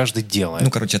 но не каждый делает. Ну,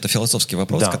 короче, это философский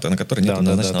вопрос, Да. на который нет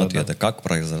однозначного ответа. Да. Как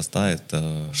произрастает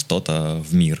что-то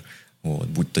в мир? Вот,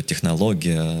 будь то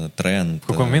технология, тренд. В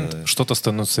какой момент что-то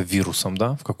становится вирусом,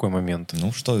 да? В какой момент?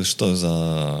 Ну,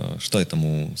 что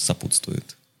этому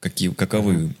сопутствует?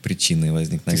 Каковы причины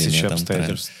возникновения Тысячи там тренда?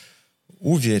 обстоятельств.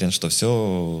 Уверен, что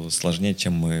все сложнее,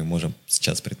 чем мы можем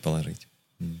сейчас предположить.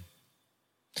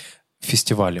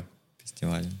 Фестивали.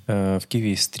 Фестивали. В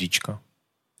Киеве есть стричка.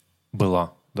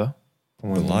 Была, да?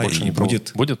 По-моему, Была больше и не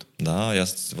будет. Будет? Да, я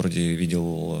вроде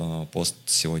видел пост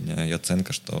сегодня,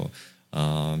 Яценко, что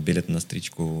билет на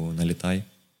стричку «Налетай»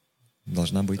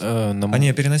 должна быть.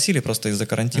 Они переносили просто из-за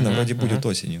карантина, вроде будет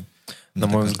осенью. На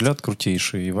мой взгляд,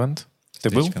 крутейший ивент. Ты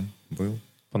был? Был.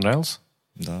 Понравился?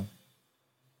 Да.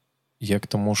 Я к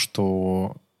тому,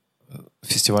 что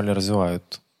фестивали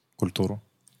развивают культуру.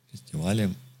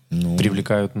 Фестивали. Ну,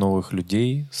 Привлекают новых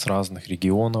людей с разных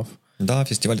регионов. Да,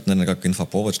 фестиваль — это, наверное, как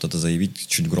инфоповод, что-то заявить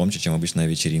чуть громче, чем обычная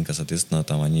вечеринка. Соответственно,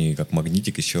 там они как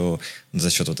магнитик еще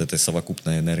за счет вот этой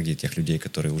совокупной энергии тех людей,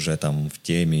 которые уже там в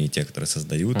теме, и те, которые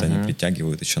создают, они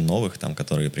притягивают еще новых, там,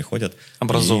 которые приходят.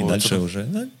 Образовываются. И дальше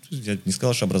уже, я не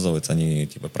сказал, что образовываются, они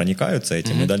типа проникаются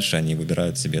этим, и дальше они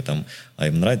выбирают себе там, а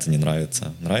им нравится, не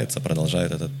нравится. Нравится,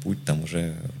 продолжают этот путь там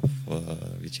уже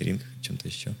в вечеринках, чем-то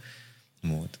еще.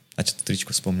 Вот. А что ты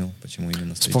стричку вспомнил? Почему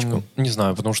именно стричку? Вспомнил, не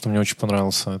знаю, потому что мне очень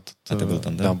понравился этот... А ты был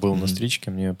там, да? Да, был на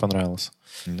стричке, мне понравилось.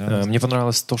 Да. Мне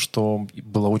понравилось то, что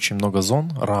было очень много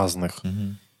зон разных,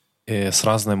 с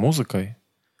разной музыкой.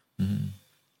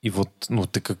 И вот, ну,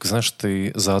 ты как, знаешь,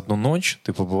 ты за одну ночь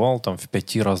ты побывал там в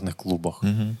 5 разных клубах.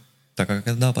 Так, а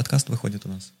когда подкаст выходит у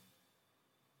нас?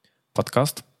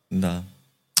 Подкаст? Да.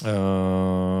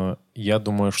 Я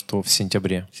думаю, что в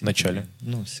сентябре, в начале.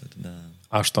 Ну, все, да.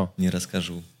 А что? Не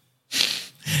расскажу.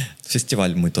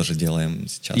 Фестиваль мы тоже делаем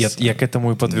сейчас. Я к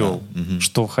этому и подвел. Да.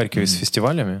 Что в Харькове с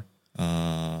фестивалями?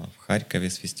 В Харькове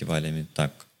с фестивалями.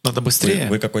 Так. Надо быстрее.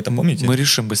 Вы какой-то помните? Мы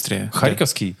решим быстрее.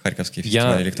 Харьковский? Харьковский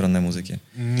фестиваль электронной музыки.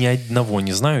 Ни одного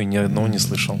не знаю, ни одного не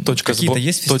слышал. Какие-то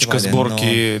есть фестивали, точка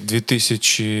сборки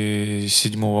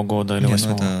 2007 года или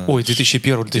 2008. Ой,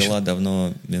 2001. Дела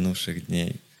давно минувших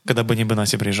дней. Когда Бенни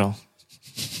Бенаси приезжал.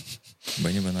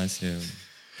 Бенни Бенаси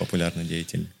популярный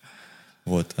деятель.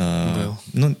 Вот. Был.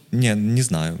 Ну, не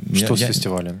знаю. Что с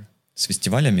фестивалями? С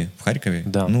фестивалями в Харькове?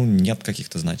 Да. Ну, нет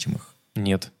каких-то значимых.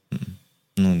 Нет.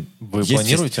 Ну, вы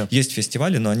планируете? Есть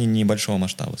фестивали, но они небольшого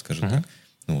масштаба, скажем так.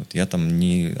 Вот. Я там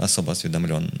не особо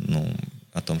осведомлен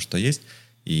о том, что есть,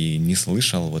 и не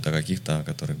слышал вот о каких-то,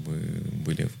 которых бы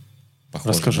были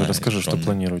похожи на Расскажи, что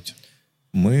планируете.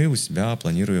 Мы у себя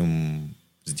планируем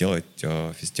сделать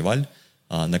фестиваль,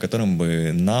 на котором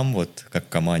бы нам, вот как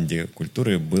команде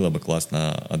культуры, было бы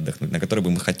классно отдохнуть, на который бы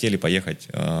мы хотели поехать.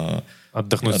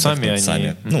 Отдохнуть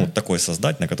сами. Ну, такой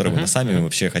создать, на который бы мы сами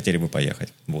вообще хотели бы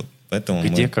поехать. Вот. Поэтому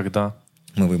Где, когда?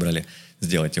 Мы выбрали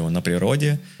сделать его на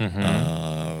природе,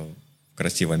 в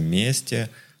красивом месте,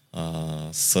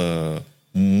 с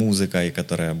музыкой,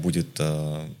 которая будет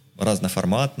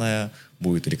разноформатная,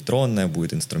 будет электронная,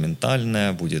 будет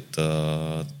инструментальная,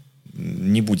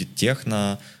 не будет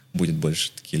техно, будет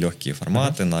больше такие легкие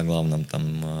форматы на главном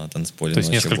там танцполе. То есть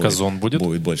несколько зон будет?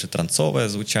 Будет больше трансовое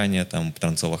звучание, там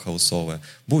трансово-хаусовое.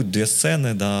 Будет 2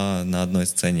 сцены, да, на одной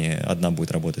сцене. Одна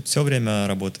будет работать все время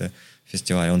работы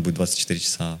фестиваля. Он будет 24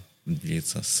 часа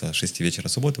длиться с 6 вечера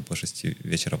субботы по 6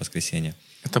 вечера воскресенья.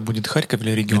 Это будет Харьков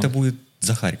или регион? Это будет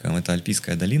за Харьковом. Это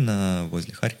Альпийская долина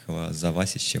возле Харькова, за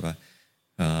Васищево.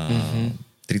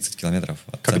 30 километров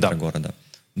от центра города.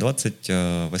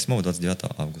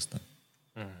 28-29 августа.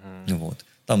 Вот.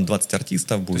 Там 20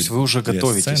 артистов будет. То есть вы уже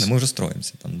готовитесь? Сцены. Мы уже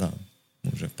строимся там, да.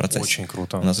 Мы уже в процессе. Очень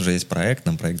круто. У нас уже есть проект,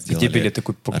 нам проект сделали. Где билеты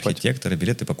покупать? Архитекторы.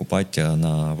 Билеты покупать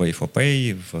на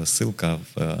Wave4Pay, ссылка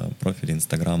в профиле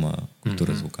Инстаграма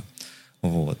 «Культура звука».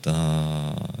 Вот.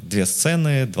 2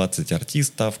 сцены, 20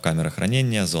 артистов, камера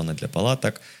хранения, зона для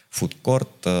палаток,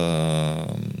 фудкорт,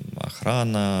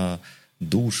 охрана,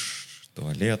 душ,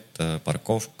 туалет,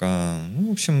 парковка. Ну,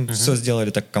 в общем, все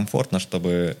сделали так комфортно,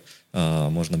 чтобы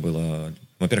можно было,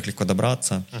 во-первых, легко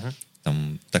добраться.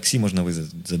 Там такси можно вызвать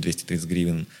за 230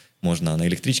 гривен. Можно на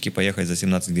электричке поехать за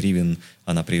 17 гривен.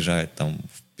 Она приезжает там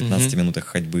в 15 минутах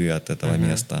ходьбы от этого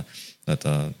места.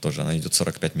 Это тоже, она идет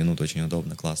 45 минут, очень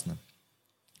удобно, классно.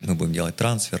 Мы будем делать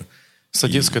трансфер. С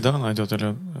Одесской, да, она идет?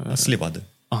 Или... С Левады.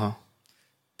 Ага.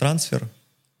 Трансфер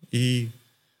и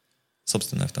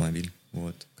собственный автомобиль.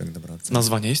 Вот, как добраться.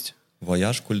 Название есть?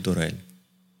 Voyage Culturel.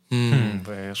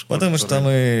 Voyage Потому что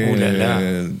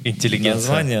мы... Интеллигенция.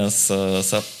 Название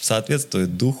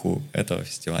соответствует духу этого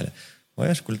фестиваля.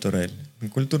 Voyage Culturel.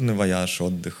 Культурный вояж,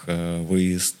 отдых,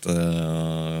 выезд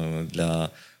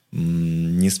для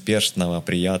неспешного,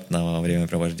 приятного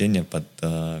времяпровождения под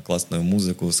классную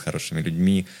музыку с хорошими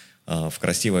людьми, в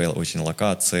красивой очень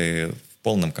локации, в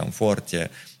полном комфорте,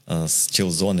 с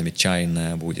чил-зонами,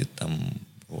 чайная будет там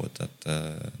вот от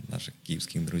наших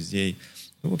киевских друзей.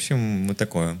 В общем, мы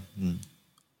такое.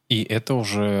 И это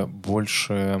уже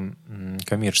больше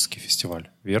коммерческий фестиваль,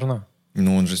 верно?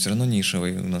 Но он же все равно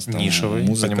нишевый. У нас там Нишевый,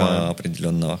 музыка понимаю.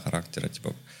 определенного характера,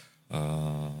 типа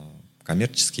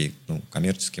коммерческий. Ну,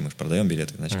 коммерческий, мы же продаем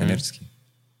билеты, значит, коммерческий.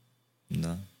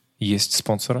 Да. Есть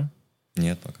спонсоры?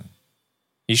 Нет пока.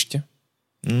 Ищете?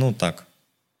 Ну, так.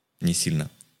 Не сильно.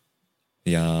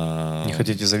 Я... Не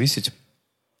хотите зависеть?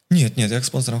 Нет, я к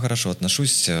спонсорам хорошо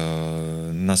отношусь.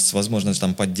 Нас, возможно,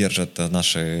 там поддержат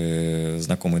наши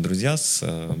знакомые друзья с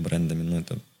брендами, но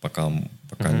это пока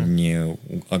не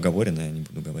оговорено, я не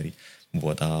буду говорить.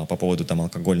 Вот. А по поводу там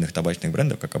алкогольных, табачных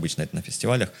брендов, как обычно это на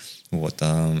фестивалях, вот,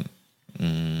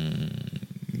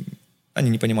 они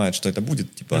не понимают, что это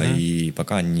будет, типа, и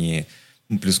пока не...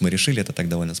 Плюс мы решили это так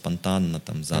довольно спонтанно,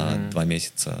 там, за 2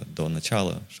 месяца до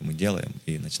начала, что мы делаем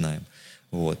и начинаем.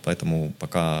 Вот, поэтому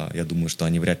пока я думаю, что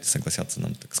они вряд ли согласятся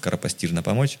нам так скоропостижно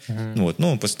помочь. Вот,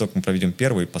 но после того, как мы проведем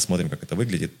первый, посмотрим, как это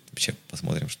выглядит, вообще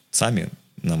посмотрим, что сами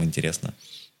нам интересно.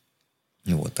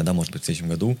 Вот, тогда, может быть, в следующем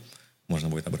году можно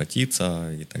будет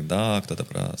обратиться, и тогда кто-то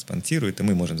проспонсирует, и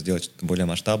мы можем сделать что-то более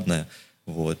масштабное,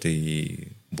 вот, и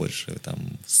больше там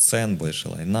сцен, больше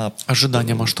лайнап.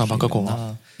 Ожидание масштаба больше какого?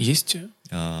 имена. Есть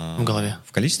в голове?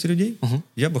 В количестве людей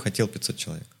я бы хотел 500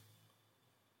 человек.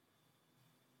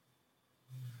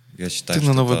 Я считаю, Ты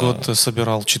на Новый это... год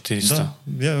собирал 400.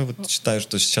 Да, я вот считаю,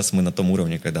 что сейчас мы на том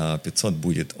уровне, когда 500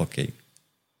 будет окей.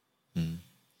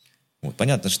 Вот,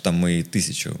 понятно, что там мы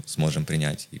 1000 сможем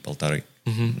принять и 1500,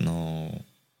 но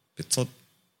 500,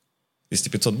 если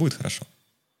 500 будет, хорошо.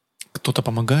 Кто-то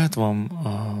помогает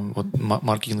вам вот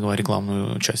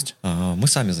маркетингово-рекламную часть? Мы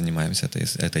сами занимаемся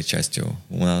этой частью.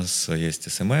 У нас есть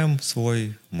SMM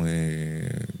свой,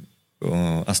 мы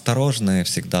осторожны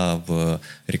всегда в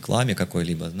рекламе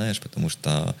какой-либо, знаешь, потому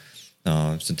что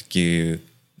все-таки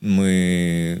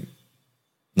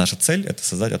наша цель — это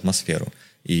создать атмосферу.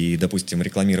 И, допустим,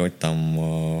 рекламировать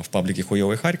там в паблике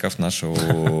 «Хуёвый Харьков» наше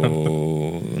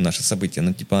событие,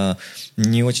 ну, типа,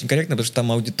 не очень корректно, потому что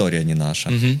там аудитория не наша.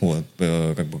 Вот,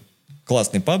 как бы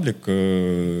классный паблик,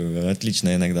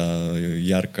 отлично иногда,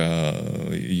 ярко,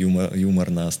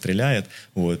 юморно стреляет,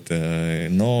 вот,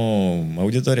 но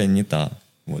аудитория не та.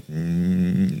 Вот,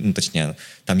 ну, точнее,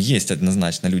 там есть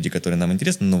однозначно люди, которые нам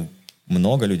интересны, но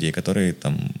много людей, которые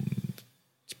там...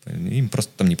 им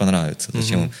просто там не понравится.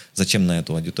 Зачем на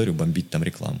эту аудиторию бомбить там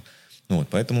рекламу? Ну, вот,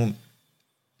 поэтому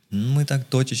мы так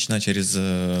точечно через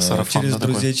друзей,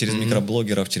 такой. через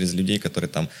микроблогеров, через людей, которые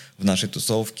там в нашей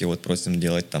тусовке вот просим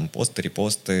делать там посты,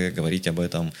 репосты, говорить об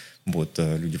этом. Вот,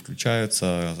 люди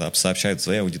включаются, сообщают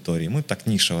своей аудитории. Мы так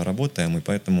нишево работаем, и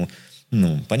поэтому,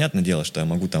 ну, понятное дело, что я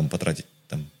могу там потратить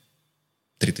там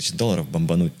 $3000,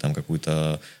 бомбануть там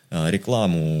какую-то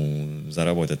рекламу,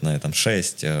 заработать на этом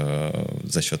 6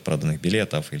 за счет проданных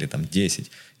билетов или там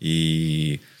 10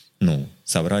 и, ну,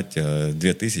 собрать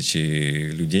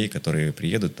 2000 людей, которые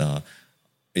приедут,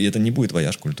 и это не будет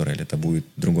Voyage Culturel, это будет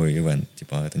другой ивент,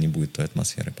 типа это не будет той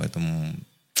атмосферы, поэтому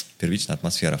первичная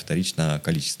атмосфера, вторично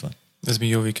количество.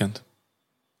 Змеёвый уикенд.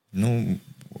 Ну,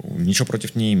 ничего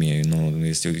против не имею, но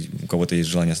если у кого-то есть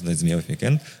желание создать Змеёвый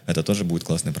уикенд, это тоже будет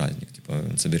классный праздник. Типа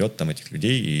он соберет там этих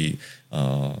людей и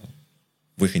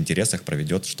в их интересах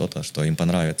проведет что-то, что им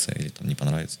понравится или там не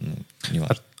понравится, ну, не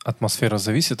важно. Атмосфера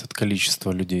зависит от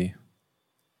количества людей?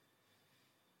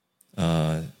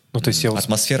 Ну, то есть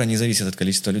атмосфера не зависит от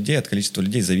количества людей, от количества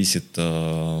людей зависит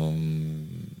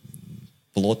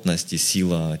плотность и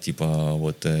сила, типа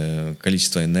вот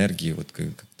количество энергии, вот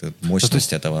как-то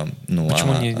мощность этого. Ну,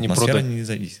 почему атмосфера не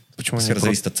зависит. Почему атмосфера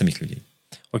зависит от самих людей.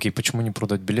 Окей, почему не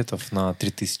продать билетов на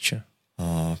 3000?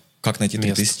 Как найти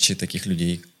Мест. 3000 таких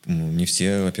людей? Не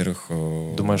все, во-первых,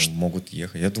 Думаешь, могут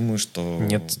ехать. Я думаю, что...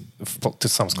 Нет, ты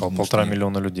сам сказал, Думаю, 1,5 что нет.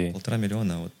 миллиона людей. 1,5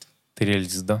 миллиона, вот. Ты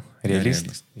реалист, да? Я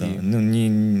Реалист? да. И-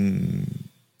 Ну,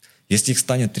 если их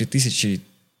станет 3000,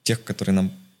 тех, которые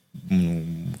нам,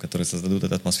 которые создадут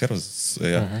эту атмосферу,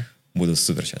 я буду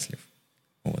супер счастлив.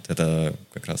 Вот. Это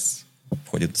как раз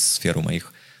входит в сферу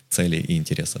моих целей и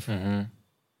интересов. Мгм.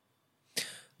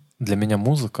 Для меня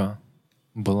музыка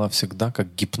была всегда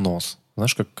как гипноз.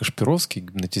 Знаешь, как Кашпировский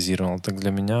гипнотизировал, так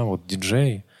для меня вот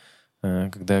диджей,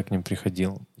 когда я к ним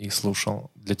приходил и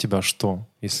слушал. Для тебя что,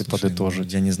 если Слушай,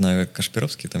 подытожить? я не знаю, как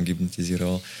Кашпировский там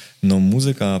гипнотизировал, но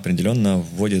музыка определенно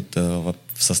вводит в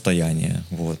состояние.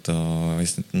 Вот.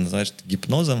 Если ты называешь это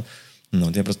гипнозом, ну,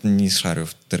 вот я просто не шарю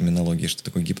в терминологии, что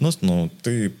такое гипноз, но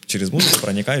ты через музыку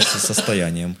проникаешься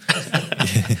состоянием.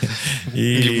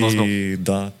 Гипноз был. И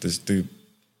да, то есть ты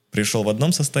пришел в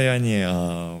одном состоянии,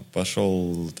 а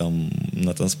пошел там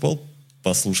на танцпол,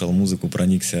 послушал музыку,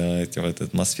 проникся этой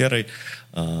атмосферой,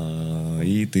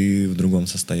 и ты в другом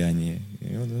состоянии.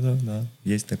 И вот, да,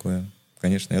 есть такое.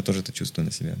 Конечно, я тоже это чувствую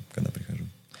на себе, когда прихожу.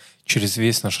 Через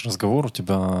весь наш разговор у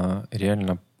тебя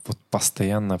реально вот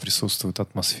постоянно присутствует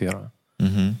атмосфера.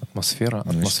 Угу. Атмосфера,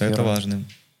 Ну, я считаю, это атмосфера. важным.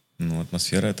 Ну,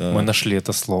 атмосфера — это... Мы нашли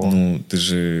это слово. Ну, ты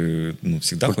же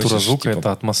всегда Культура хочешь звука — типа,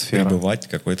 это атмосфера. пребывать в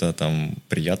какой-то там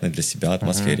приятной для себя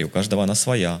атмосфере. У каждого она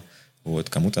своя. Вот.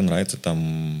 Кому-то нравится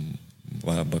там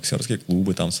боксерские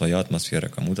клубы, там своя атмосфера.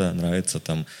 Кому-то нравится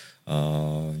там,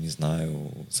 не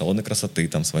знаю, салоны красоты,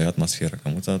 там своя атмосфера.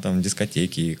 Кому-то там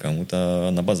дискотеки, кому-то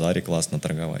на базаре классно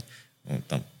торговать. Вот,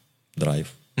 там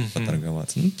драйв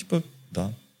поторговаться. Ну, типа,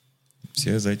 да.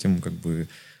 Все за этим как бы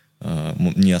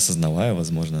не осознавая,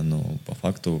 возможно, но по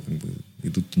факту как бы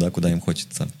идут туда, куда им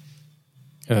хочется.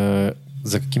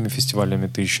 За какими фестивалями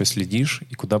ты еще следишь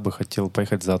и куда бы хотел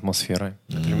поехать за атмосферой?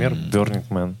 Например, Burning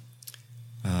Man.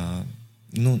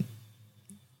 Ну,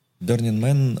 Burning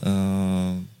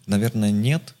Man, наверное,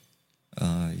 нет.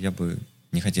 Я бы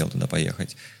не хотел туда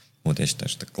поехать. Вот я считаю,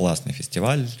 что это классный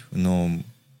фестиваль, но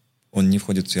он не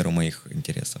входит в сферу моих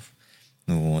интересов.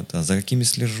 Вот. А за какими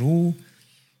слежу?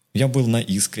 Я был на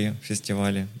Искре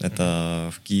фестивале. Это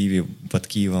в Киеве, под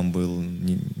Киевом был.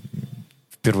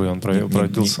 Впервые он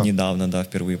проводился. Недавно, да,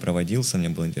 впервые проводился. Мне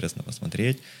было интересно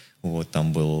посмотреть. Вот,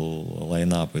 там был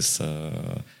лайнап из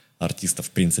артистов, в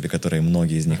принципе, которые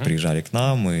многие из них приезжали к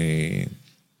нам. И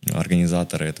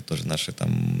организаторы — это тоже наши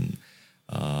там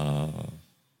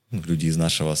люди из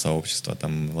нашего сообщества,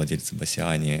 там владельцы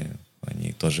Басиани.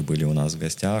 Они тоже были у нас в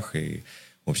гостях. И,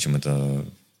 в общем, это...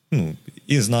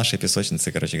 из нашей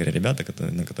песочницы, короче говоря, ребята,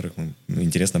 на которых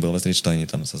интересно было посмотреть, что они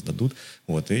там создадут.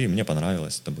 Вот, и мне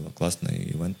понравилось. Это было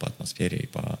классный ивент по атмосфере, и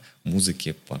по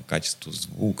музыке, по качеству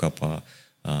звука, по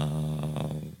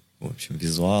в общем,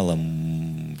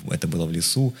 визуалам. Это было в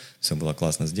лесу, все было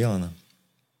классно сделано.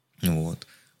 Вот.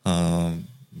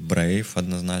 Brave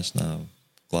однозначно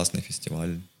классный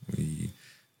фестиваль. И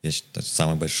я считаю,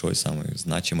 самый большой, самый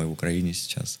значимый в Украине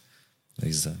сейчас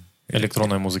из-за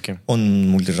Электронной музыки. Он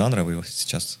мультижанровый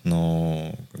сейчас,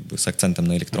 но как бы с акцентом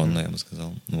на электронное, я бы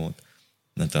сказал. Вот.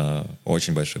 Это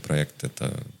очень большой проект,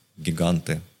 это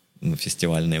гиганты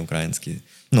фестивальные украинские.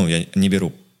 Я не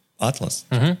беру Атлас.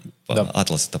 Да.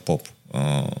 Атлас — это поп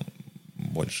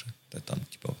больше. Это там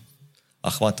типа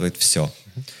охватывает все.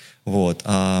 Вот.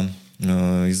 А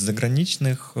из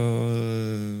заграничных,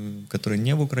 которые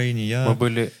не в Украине, я... Мы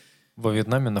были во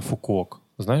Вьетнаме на Фукуок.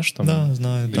 Знаешь, там? Да,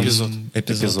 знаю. Там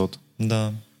Эпизод.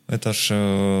 Да. Это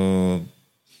ж...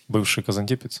 Бывший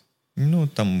казантепец.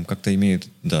 Там как-то имеет...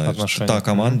 Да, отношения. Та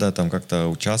команда там как-то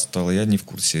участвовала. Я не в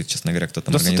курсе, честно говоря, кто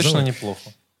там Достаточно организовал.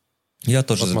 неплохо. Я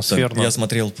тоже... Атмосферно. Я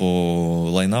смотрел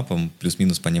по лайнапам,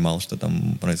 плюс-минус понимал, что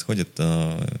там происходит.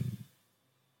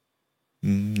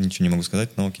 Ничего не могу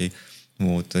сказать, но окей.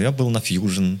 Вот. Я был на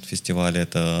Fusion фестивале,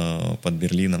 это под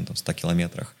Берлином, там, в 100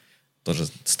 километрах. Тоже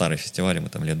старый фестиваль, мы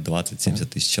там лет 20-70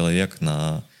 тысяч человек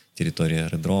на территории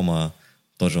аэродрома.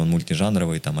 Тоже он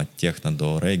мультижанровый, там от техно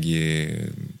до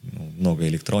регги, много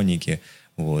электроники.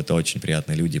 Вот. Очень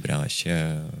приятные люди, прям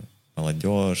вообще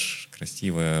молодежь,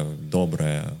 красивая,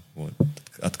 добрая, вот,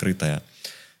 открытая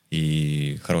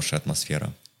и хорошая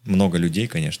атмосфера. Много людей,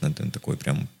 конечно, это такой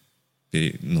прям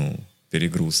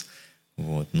перегруз.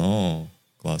 Вот, но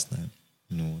классная.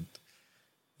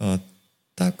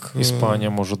 Так, Испания,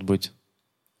 может быть.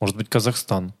 Может быть,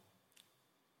 Казахстан.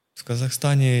 в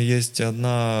Казахстане есть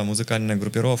одна музыкальная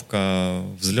группировка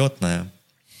 «Взлетная»,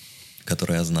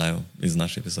 которую я знаю из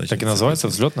нашей песочницы. Так и называется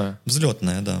 «Взлетная»?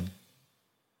 «Взлетная», да.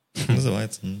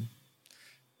 Называется.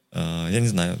 Я не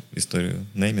знаю историю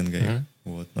нейминга их,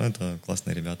 вот, но это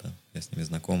классные ребята, я с ними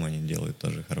знаком, они делают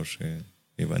тоже хорошие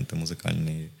ивенты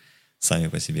музыкальные, сами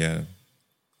по себе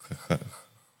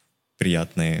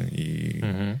приятные, и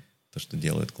то, что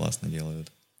делают, классно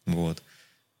делают. Вот.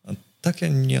 А так я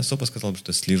не особо сказал бы,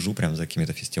 что слежу прям за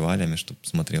какими-то фестивалями, чтобы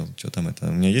смотрел, что там это.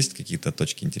 У меня есть какие-то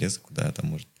точки интереса, куда я там,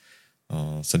 может,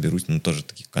 соберусь, но тоже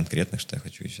таких конкретных, что я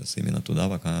хочу сейчас именно туда,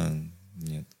 пока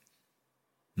нет.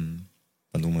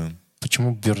 Подумаю.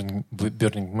 Почему Burning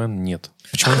Man нет?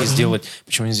 Почему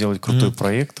не сделать крутой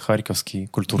проект харьковский,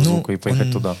 культуру звука, и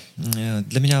поехать туда?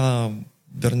 Для меня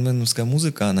Burning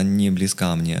музыка, она не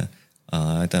близка мне.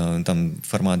 Это там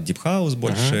формат Deep House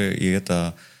больше, и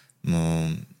это...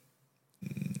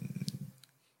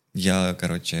 Я,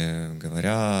 короче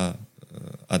говоря,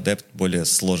 адепт более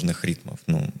сложных ритмов.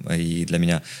 И для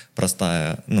меня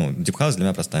простая... Deep House для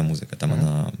меня простая музыка. Там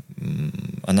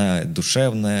она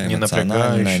душевная,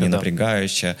 эмоциональная, не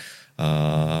напрягающая.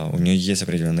 У нее есть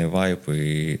определенный вайб,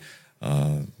 и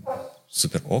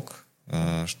супер ок,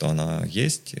 что она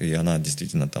есть, и она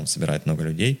действительно там собирает много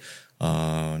людей.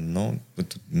 Но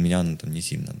меня она там не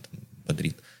сильно там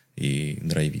бодрит и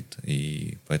драйвит.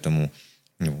 И поэтому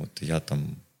я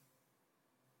там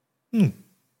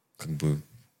как бы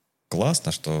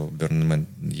классно, что Burning Man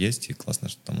есть, и классно,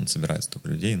 что там он собирает столько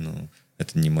людей, но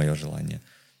это не мое желание.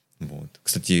 Вот.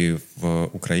 Кстати, в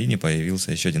Украине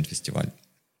появился еще один фестиваль.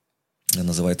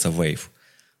 Называется Wave.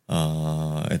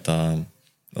 Это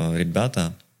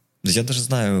ребята... Я даже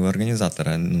знаю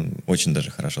организатора, очень даже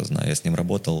хорошо знаю. Я с ним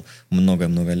работал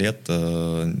много-много лет,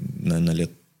 наверное, лет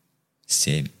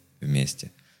 7 вместе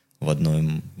в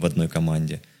одной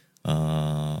команде.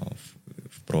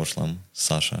 В прошлом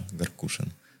Саша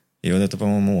Горкушин. И вот это,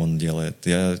 по-моему, он делает.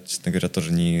 Я, честно говоря,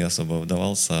 тоже не особо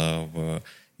вдавался в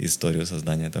историю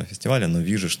создания этого фестиваля, но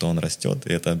вижу, что он растет,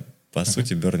 и это, по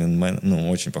сути, Burning Man,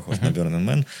 очень похож на Burning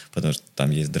Man, потому что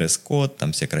там есть дресс-код,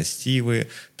 там все красивые,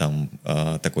 там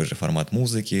такой же формат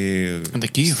музыки. Это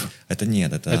Киев? Это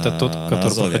нет, это тот,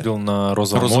 который проходил на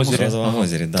Розовом озере. Розовом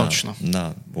озере, да. Точно.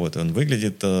 Да, вот, он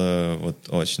выглядит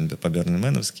очень по-Burning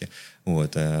Man-овски,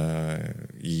 вот,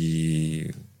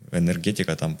 и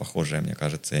энергетика там похожая, мне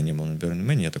кажется. Я не был на Burning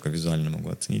Man, я только визуально могу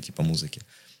оценить и по музыке.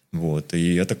 Вот,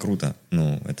 и это круто.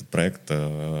 Этот проект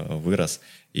вырос,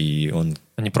 и он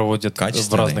Они проводят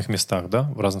в разных местах, да?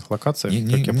 В разных локациях,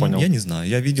 как я понял? Я не знаю.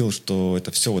 Я видел, что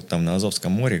это все вот там на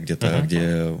Азовском море, где-то,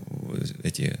 где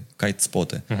эти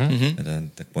кайт-споты. Это,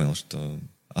 так понял, что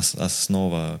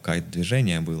основа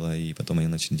кайт-движения была, и потом они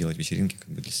начали делать вечеринки как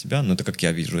бы для себя. Это как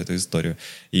я вижу эту историю.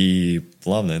 И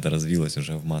плавно это развилось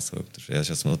уже в массовую. Потому что я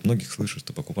сейчас от многих слышу,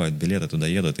 что покупают билеты, туда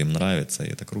едут, им нравится, и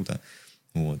это круто.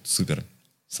 Вот, супер.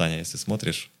 Саня, если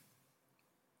смотришь,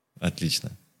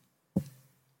 отлично.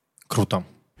 Круто.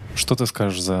 Что ты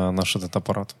скажешь за наш этот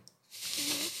аппарат?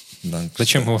 Да,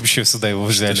 зачем мы вообще сюда его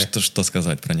взяли? Что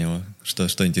сказать про него?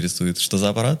 Что интересует? Что за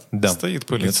аппарат? Да. Стоит,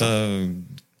 пылится. Это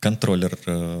контроллер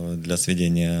для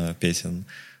сведения песен.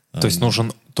 То есть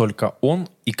нужен только он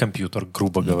и компьютер,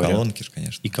 грубо говоря. Колонки же,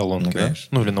 конечно. И колонки, конечно.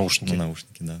 Да? Или наушники.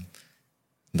 Наушники, да.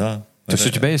 Да. То есть у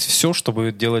тебя есть все,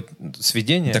 чтобы делать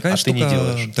сведения, такая штука, ты не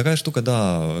делаешь. Такая штука,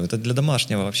 да. Это для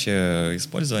домашнего вообще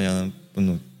использования.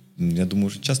 Я думаю,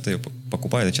 что часто ее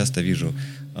покупаю, я часто вижу,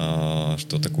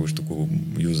 что такую штуку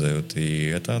юзают. И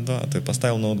это, да, ты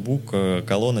поставил ноутбук,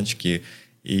 колоночки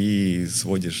и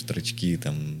сводишь тречки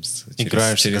там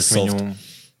через софт. Минимум.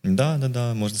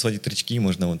 Да. Можно сводить тречки,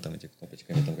 можно вот там эти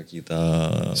кнопочками там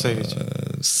какие-то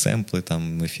сэмплы,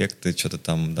 там эффекты, что-то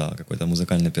там, да, какой-то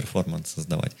музыкальный перформанс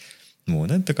создавать.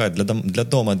 Вот, это такая для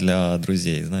дома, для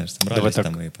друзей, знаешь, собрались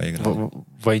там и поиграли.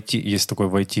 Войти, есть такое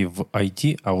войти в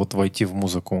IT, а вот войти в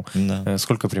музыку. Да.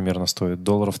 Сколько примерно стоит?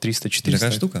 $300-400?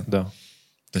 Такая штука? Да.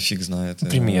 Да фиг знает.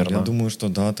 Примерно. Я думаю, что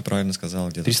да, ты правильно сказал.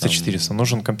 Где-то 300-400.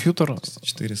 Нужен компьютер.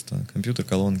 400. Компьютер,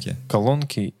 колонки.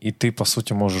 Колонки, и ты, по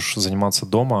сути, можешь заниматься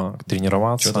дома,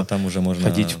 тренироваться. Что-то там уже можно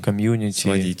ходить в комьюнити.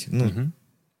 Сводить.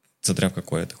 Смотря в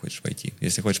какое ты хочешь войти.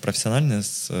 Если хочешь профессионально,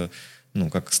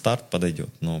 как старт подойдет.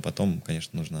 Но потом,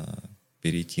 конечно, нужно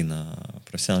перейти на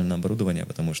профессиональное оборудование,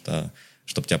 потому что,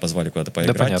 чтобы тебя позвали куда-то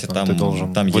поиграть, да,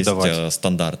 понятно, там выдавать. Есть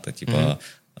стандарты,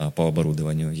 по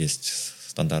оборудованию. Есть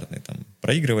стандартные там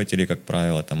проигрыватели, как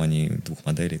правило, там они двух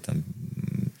моделей там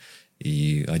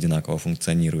и одинаково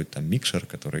функционируют. Там микшер,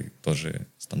 который тоже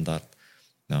стандарт.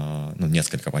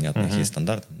 Несколько понятных есть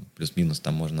стандартов. Плюс-минус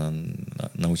там можно,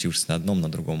 научившись на одном, на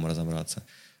другом разобраться.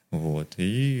 Вот.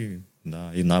 И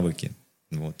навыки.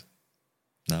 Вот.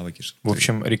 навыки. В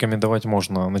общем, рекомендовать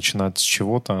можно начинать с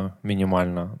чего-то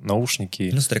минимально.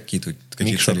 Наушники. Ну, смотря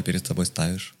какие цели перед собой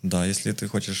ставишь. Да, если ты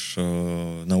хочешь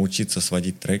научиться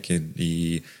сводить треки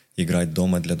и играть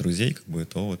дома для друзей, как бы,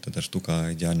 то вот эта штука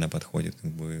идеально подходит.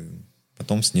 Как бы.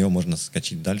 Потом с нее можно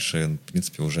скачать дальше. В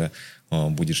принципе, уже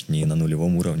будешь не на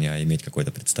нулевом уровне, а иметь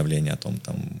какое-то представление о том,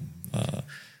 там...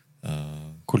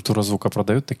 Культура звука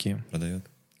продают такие? Продает.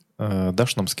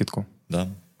 Дашь нам скидку? Да.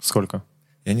 Сколько?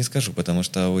 Я не скажу, потому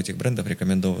что у этих брендов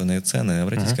рекомендованные цены.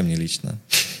 Обратись ко мне лично.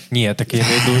 Нет, так я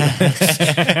имею в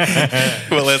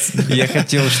виду... Я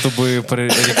хотел, чтобы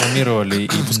прорекламировали, и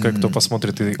пускай кто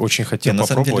посмотрит и очень хотел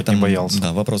попробовать, не боялся.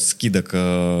 Да, вопрос скидок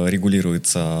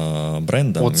регулируется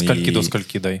брендом. От скольки до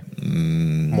скольки дай?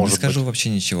 Не скажу вообще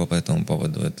ничего по этому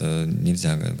поводу. Это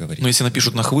нельзя говорить. Но если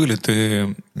напишут на хвыле,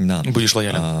 ты будешь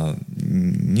лоялен.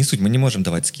 Не суть, мы не можем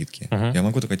давать скидки. Я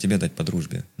могу только тебе дать по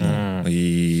дружбе.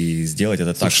 И сделать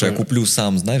это так, что я куплю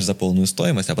сам, знаешь, за полную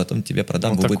стоимость, а потом тебе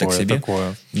продам в убыток себе.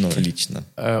 Ну, лично.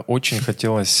 Очень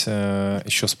хотелось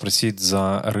еще спросить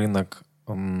за рынок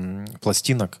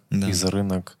пластинок и за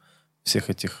рынок всех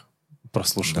этих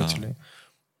прослушивателей.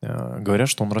 Говорят,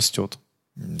 что он растет.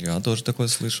 Я тоже такое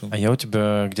слышал. А я у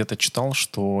тебя где-то читал,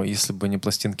 что если бы не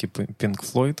пластинки Pink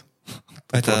Floyd,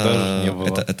 продаж не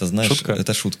было. Это, знаешь, шутка?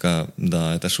 Это шутка.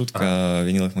 Да, это шутка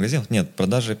виниловых магазинов. Нет,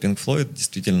 продажи Pink Floyd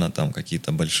действительно там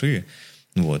какие-то большие.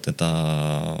 Вот,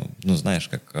 это, ну, знаешь,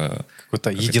 как...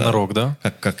 Какой-то единорог, да?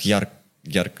 Как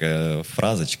яркая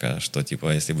фразочка, что,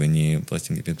 типа, если бы не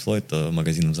пластинки Pink Floyd, то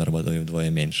магазинов зарабатывали вдвое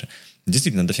меньше.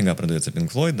 Действительно, дофига продается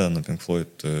Pink Floyd, да, но Pink Floyd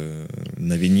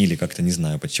на виниле как-то не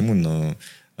знаю почему, но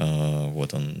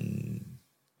вот он...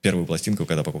 Первую пластинку,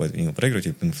 когда покупает винил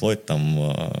проигрыватель, Pink Floyd,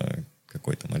 там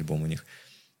какой там альбом у них?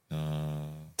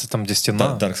 Это там, где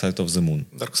стена? Dark Side of the Moon.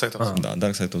 Dark Side of the Moon. Да,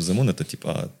 Dark Side of the Moon — это,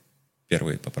 типа,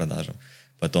 первый по продажам.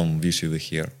 Потом Wish You Were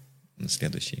Here,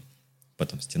 следующий.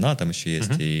 Потом Стена там еще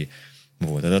есть. И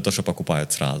вот, это то, что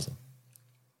покупают сразу.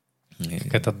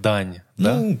 Какая-то дань,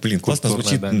 да? Ну, блин, классно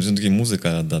звучит.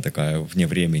 Музыка, да, такая вне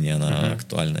времени, она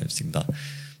актуальная всегда.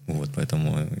 Вот,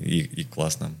 поэтому и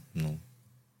классно. Ну,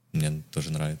 мне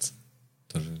тоже нравится.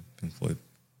 Тоже Pink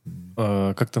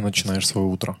Floyd. Как ты начинаешь свое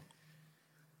утро?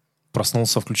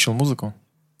 Проснулся, включил музыку?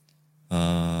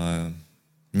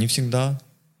 Не всегда.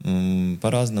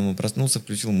 По-разному. Проснулся,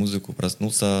 включил музыку.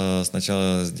 Проснулся,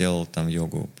 сначала сделал там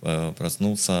йогу.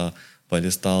 Проснулся,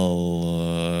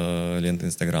 полистал ленты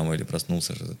Инстаграма или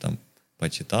проснулся, что-то там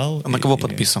почитал. А на кого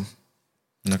подписан?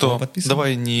 На кого подписан?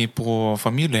 Давай не по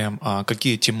фамилиям, а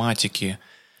какие тематики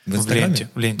в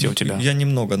ленте у тебя? Я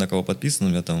немного на кого подписан. У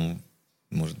меня там,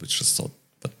 может быть, 600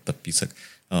 подписок.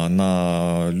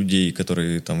 На людей,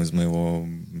 которые там из моего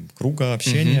круга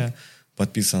общения.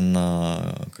 Подписан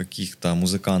на каких-то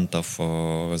музыкантов,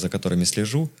 за которыми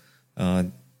слежу,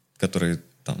 которые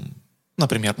там...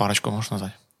 Например, парочку можешь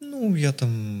назвать? Ну, я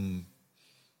там...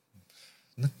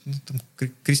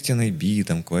 Кристиан Эйби,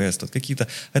 там, Квест, вот какие-то...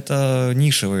 Это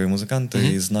нишевые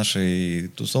музыканты из нашей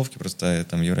тусовки, просто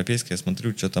там европейские. Я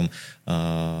смотрю, что там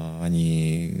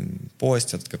они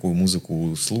постят, какую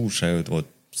музыку слушают, вот.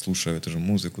 Слушаю эту же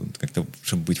музыку, как-то,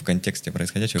 чтобы быть в контексте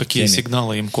происходящего. Какие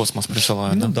сигналы им космос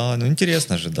присылает, ну да? Ну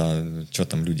интересно же, да, что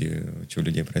там что у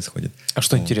людей происходит. А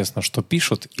что интересно, что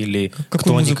пишут или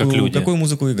кто они как люди? Какую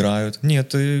музыку играют?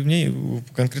 Нет, мне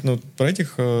конкретно про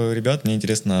этих ребят мне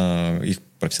интересна их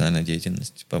профессиональная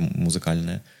деятельность,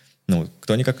 музыкальная. Ну,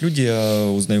 кто они как люди, я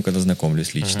узнаю, когда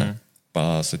знакомлюсь лично.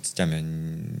 По соцсетям я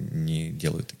не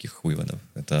делаю таких выводов.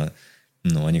 Это,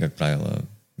 ну, они, как правило,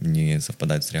 не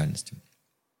совпадают с реальностью.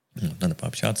 Надо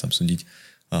пообщаться, обсудить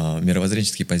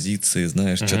мировоззренческие позиции,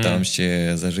 знаешь, что там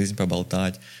вообще за жизнь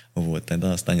поболтать. Вот,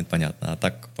 тогда станет понятно. А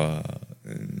так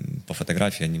по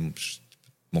фотографии они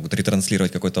могут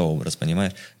ретранслировать какой-то образ,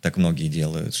 понимаешь? Так многие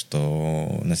делают,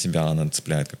 что на себя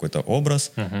нацепляют какой-то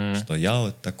образ, что я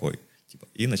вот такой. Типа,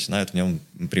 и начинают в нем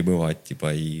пребывать.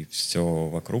 Типа, и все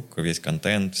вокруг, весь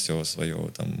контент, все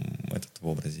свое там этот в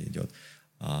образе идет.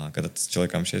 А когда ты с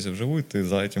человеком общаешься вживую, ты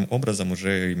за этим образом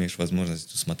уже имеешь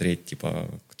возможность усмотреть, типа,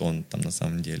 кто он там на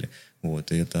самом деле.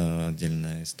 Вот, и это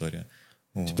отдельная история.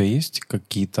 У тебя есть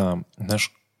какие-то,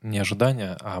 знаешь, не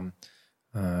ожидания, а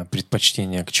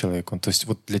предпочтения к человеку? То есть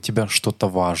вот для тебя что-то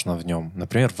важно в нем.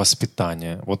 Например,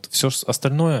 воспитание. Вот все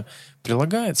остальное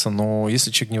прилагается, но если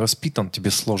человек не воспитан,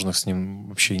 тебе сложно с ним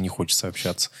вообще и не хочется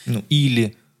общаться. Ну,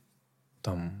 или...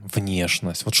 там,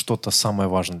 внешность, вот что-то самое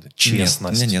важное, честность.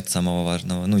 Нет, у меня нет самого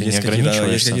важного. Ну, есть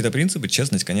какие-то принципы.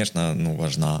 Честность, конечно, ну,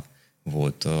 важна.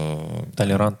 Вот,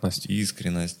 толерантность.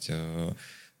 Искренность,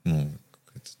 ну,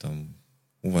 там,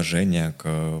 уважение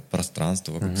к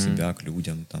пространству вокруг себя, к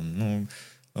людям. Там, ну,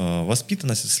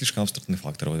 Воспитанность — это слишком абстрактный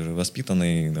фактор.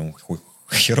 Воспитанный, там,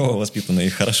 херово воспитанный,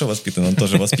 хорошо воспитанный, он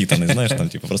тоже воспитанный, знаешь, там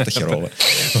типа просто херово.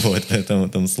 Вот, поэтому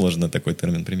там сложно такой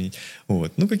термин применить.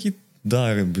 Вот. Ну, какие-то,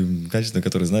 да, качества,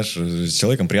 которые, знаешь, с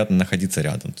человеком приятно находиться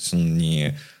рядом. То есть он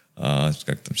не,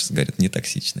 как там сейчас говорят, не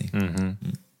токсичный.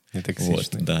 Не токсичный.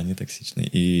 Вот, да, не токсичный.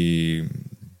 И,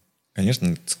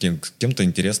 конечно, с кем-то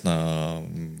интересно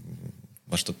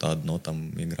во что-то одно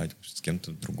там играть, с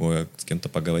кем-то другое, с кем-то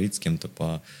поговорить, с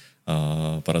кем-то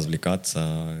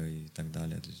поразвлекаться и так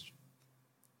далее. То есть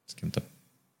с кем-то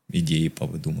идеи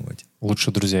повыдумывать.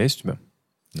 Лучшие друзья есть у тебя?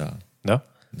 Да. Да?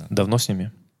 Да. Давно с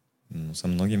ними? Ну, со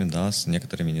многими, да, с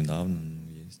некоторыми недавно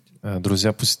есть.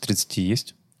 Друзья после 30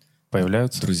 есть?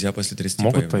 Появляются? Друзья после 30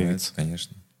 могут появляются,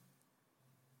 конечно.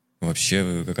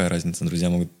 Вообще, какая разница? Друзья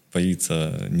могут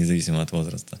появиться независимо от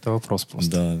возраста. Это вопрос просто.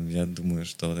 Да, я думаю,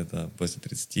 что вот это после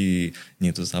 30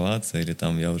 не тусоваться, или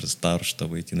там я уже стар,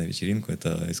 чтобы идти на вечеринку,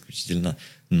 это исключительно,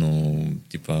 ну,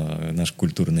 типа, наш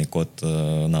культурный код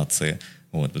нации.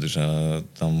 Вот, потому что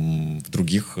там в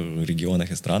других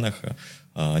регионах и странах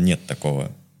нет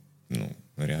такого. Ну,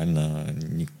 реально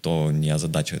никто не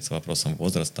озадачивается вопросом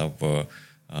возраста в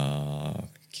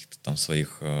каких-то там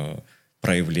своих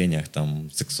проявлениях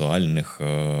там сексуальных,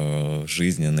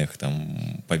 жизненных,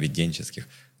 там поведенческих.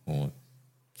 Вот.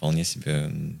 Вполне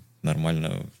себе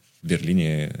нормально в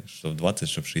Берлине, что в 20,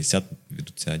 что в 60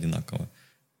 ведут себя одинаково.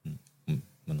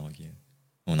 Многие.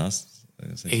 У нас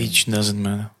Age doesn't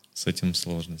matter. С этим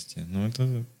сложности. Но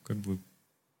это как бы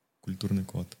культурный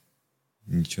код.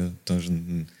 Ничего, тоже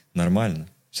нормально.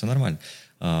 Все нормально.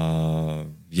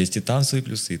 Есть и там свои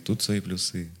плюсы, и тут свои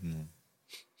плюсы. Ну,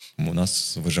 у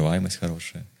нас выживаемость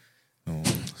хорошая. Вот.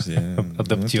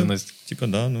 Адаптивность. Ну, типа,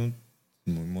 да, ну,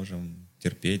 мы можем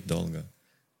терпеть долго.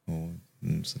 Вот.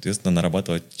 Соответственно,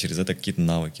 нарабатывать через это какие-то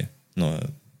навыки. Но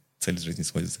цель жизни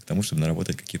сводится к тому, чтобы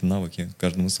наработать какие-то навыки,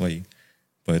 каждому свои.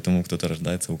 Поэтому кто-то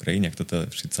рождается в Украине, а кто-то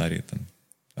в Швейцарии, там,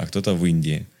 а кто-то в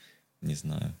Индии, не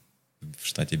знаю, в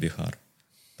штате Бихар.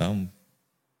 Там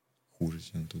хуже,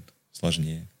 чем тут,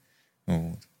 сложнее.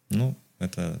 Вот. Ну,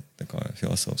 это такое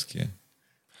философские.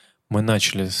 Мы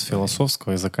начали с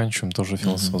философского и заканчиваем тоже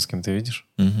философским, ты видишь?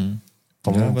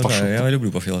 По-моему, я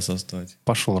люблю пофилософствовать.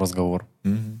 Пошел разговор.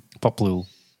 Поплыл.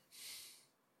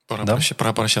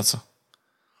 Пора прощаться.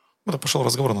 Ну да, пошел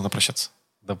разговор, надо прощаться.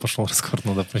 Да, пошел разговор,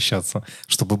 надо прощаться.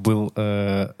 Чтобы был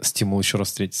стимул еще раз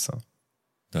встретиться.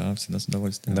 Да, всегда с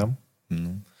удовольствием. Да?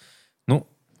 Ну,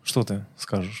 что ты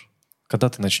скажешь? Когда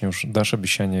ты начнешь? Дашь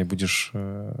обещание и будешь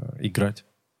играть?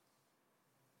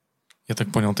 Я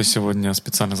так понял, ты сегодня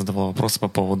специально задавал вопросы по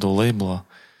поводу лейбла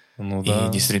и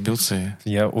дистрибьюции.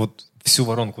 Я вот всю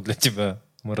воронку для тебя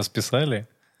мы расписали.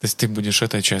 То есть ты будешь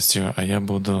этой частью, а я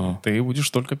буду... Ты будешь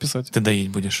только писать. Ты доить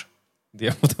будешь.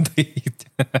 Я буду доить.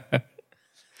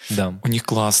 Да. У них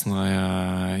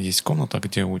классная есть комната,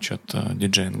 где учат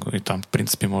диджеингу, и там, в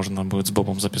принципе, можно будет с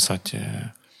Бобом записать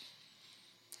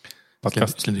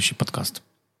следующий подкаст.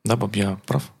 Да, Боб, я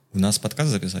прав? У нас подкаст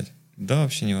записать? Да,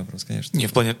 вообще не вопрос, конечно. Не,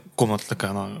 в плане комната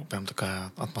такая, она прям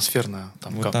такая атмосферная.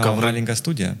 Там вот там маленькая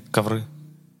студия. Ковры.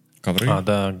 Ковры?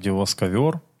 Да, где у вас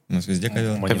ковер. У нас везде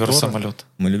ковер. Ковер-самолет.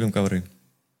 Мы любим ковры.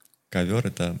 Ковер —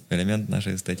 это элемент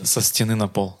нашей эстетики. Со стены на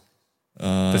пол.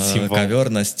 Ковер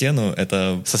на стену —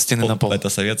 это... Со стены на пол. Это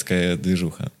советская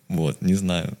движуха. Вот, не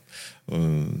знаю.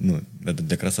 Ну, это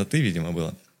для красоты, видимо,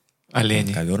 было.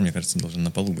 Олени. Ковер, мне кажется, должен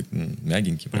на полу быть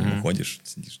мягенький. По нему ходишь,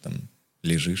 сидишь там,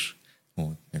 лежишь.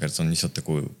 Вот. Мне кажется, он несет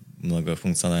такую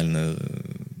многофункциональную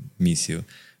миссию.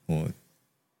 Вот.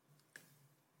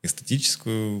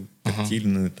 Эстетическую,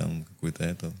 тактильную, там, какую-то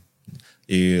эту.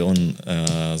 И он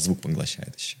звук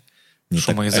поглощает еще.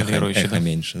 Шумоизолирующий, эхо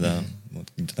меньше, да.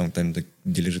 Вот. Там,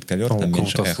 где лежит ковер, там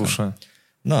меньше круто, эхо. слушай.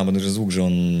 Да, потому что звук же,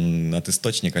 он от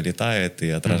источника летает и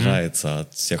отражается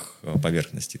от всех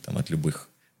поверхностей, там, от любых.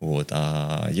 Вот.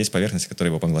 А есть поверхности, которые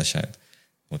его поглощают.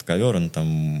 Вот ковер, он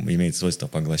там имеет свойство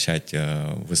поглощать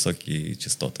высокие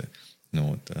частоты. Ну,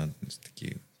 вот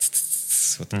такие,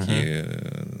 вот такие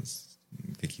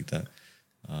какие-то...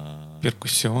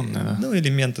 перкуссионные, да? Ну,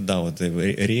 элементы, да, вот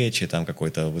речи, там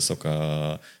какой-то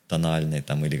высокотональный,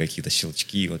 там, или какие-то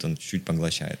щелчки, вот он чуть-чуть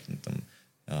поглощает. Ну, там,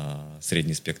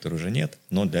 средний спектр уже нет,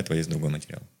 но для этого есть другой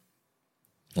материал.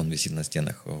 Он висит на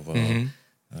стенах в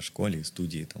школе и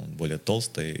студии, там, он более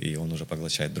толстый, и он уже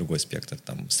поглощает другой спектр,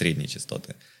 там, средние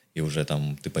частоты, и уже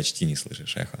там ты почти не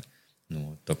слышишь эхо.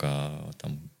 Ну, только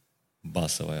там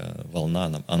басовая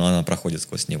волна, она проходит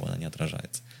сквозь него, она не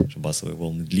отражается. Потому что басовые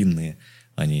волны длинные,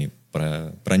 они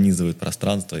пронизывают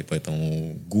пространство, и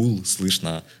поэтому гул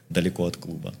слышно далеко от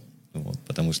клуба. Вот,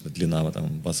 потому что длина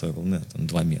там, басовой волны там,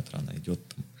 2 метра, она идет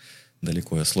там,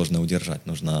 далеко, ее сложно удержать.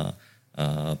 Нужно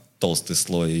толстый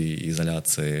слой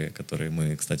изоляции, который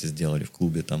мы, кстати, сделали в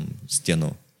клубе, там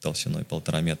стену толщиной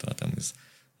 1,5 метра там, из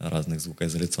разных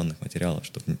звукоизоляционных материалов,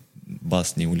 чтобы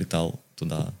бас не улетал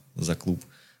туда за клуб,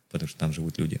 потому что там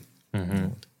живут люди.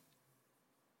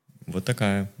 Вот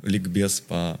такая ликбез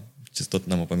по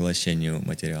частотному поглощению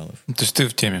материалов. То есть ты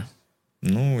в теме?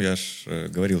 Ну, я ж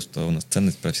говорил, что у нас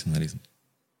ценность профессионализм.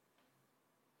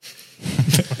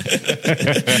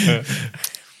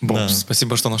 Боб, Да.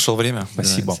 спасибо, что нашел время.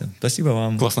 Спасибо. Да, спасибо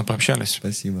вам. Классно пообщались.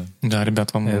 Спасибо. Да,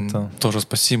 ребят, вам Это тоже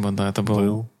спасибо. Да, это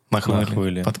был На «На хвиле».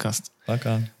 хвиле» подкаст.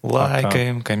 Пока.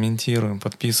 Лайкаем, комментируем,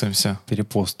 подписываемся.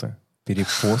 Перепосты.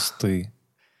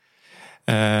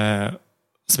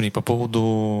 Смотри, по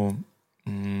поводу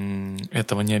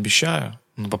этого не обещаю,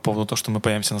 но по поводу того, что мы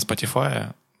появимся на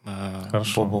Spotify,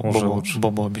 Хорошо, уже лучше.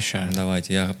 Бобу обещаю.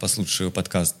 Давайте, я послушаю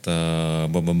подкаст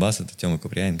Боба Бас, это Тёмы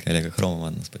Куприяненко и Олега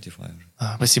Хромова на Spotify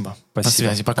уже. Спасибо. На Спасибо.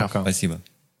 связи. Пока. Пока. Спасибо.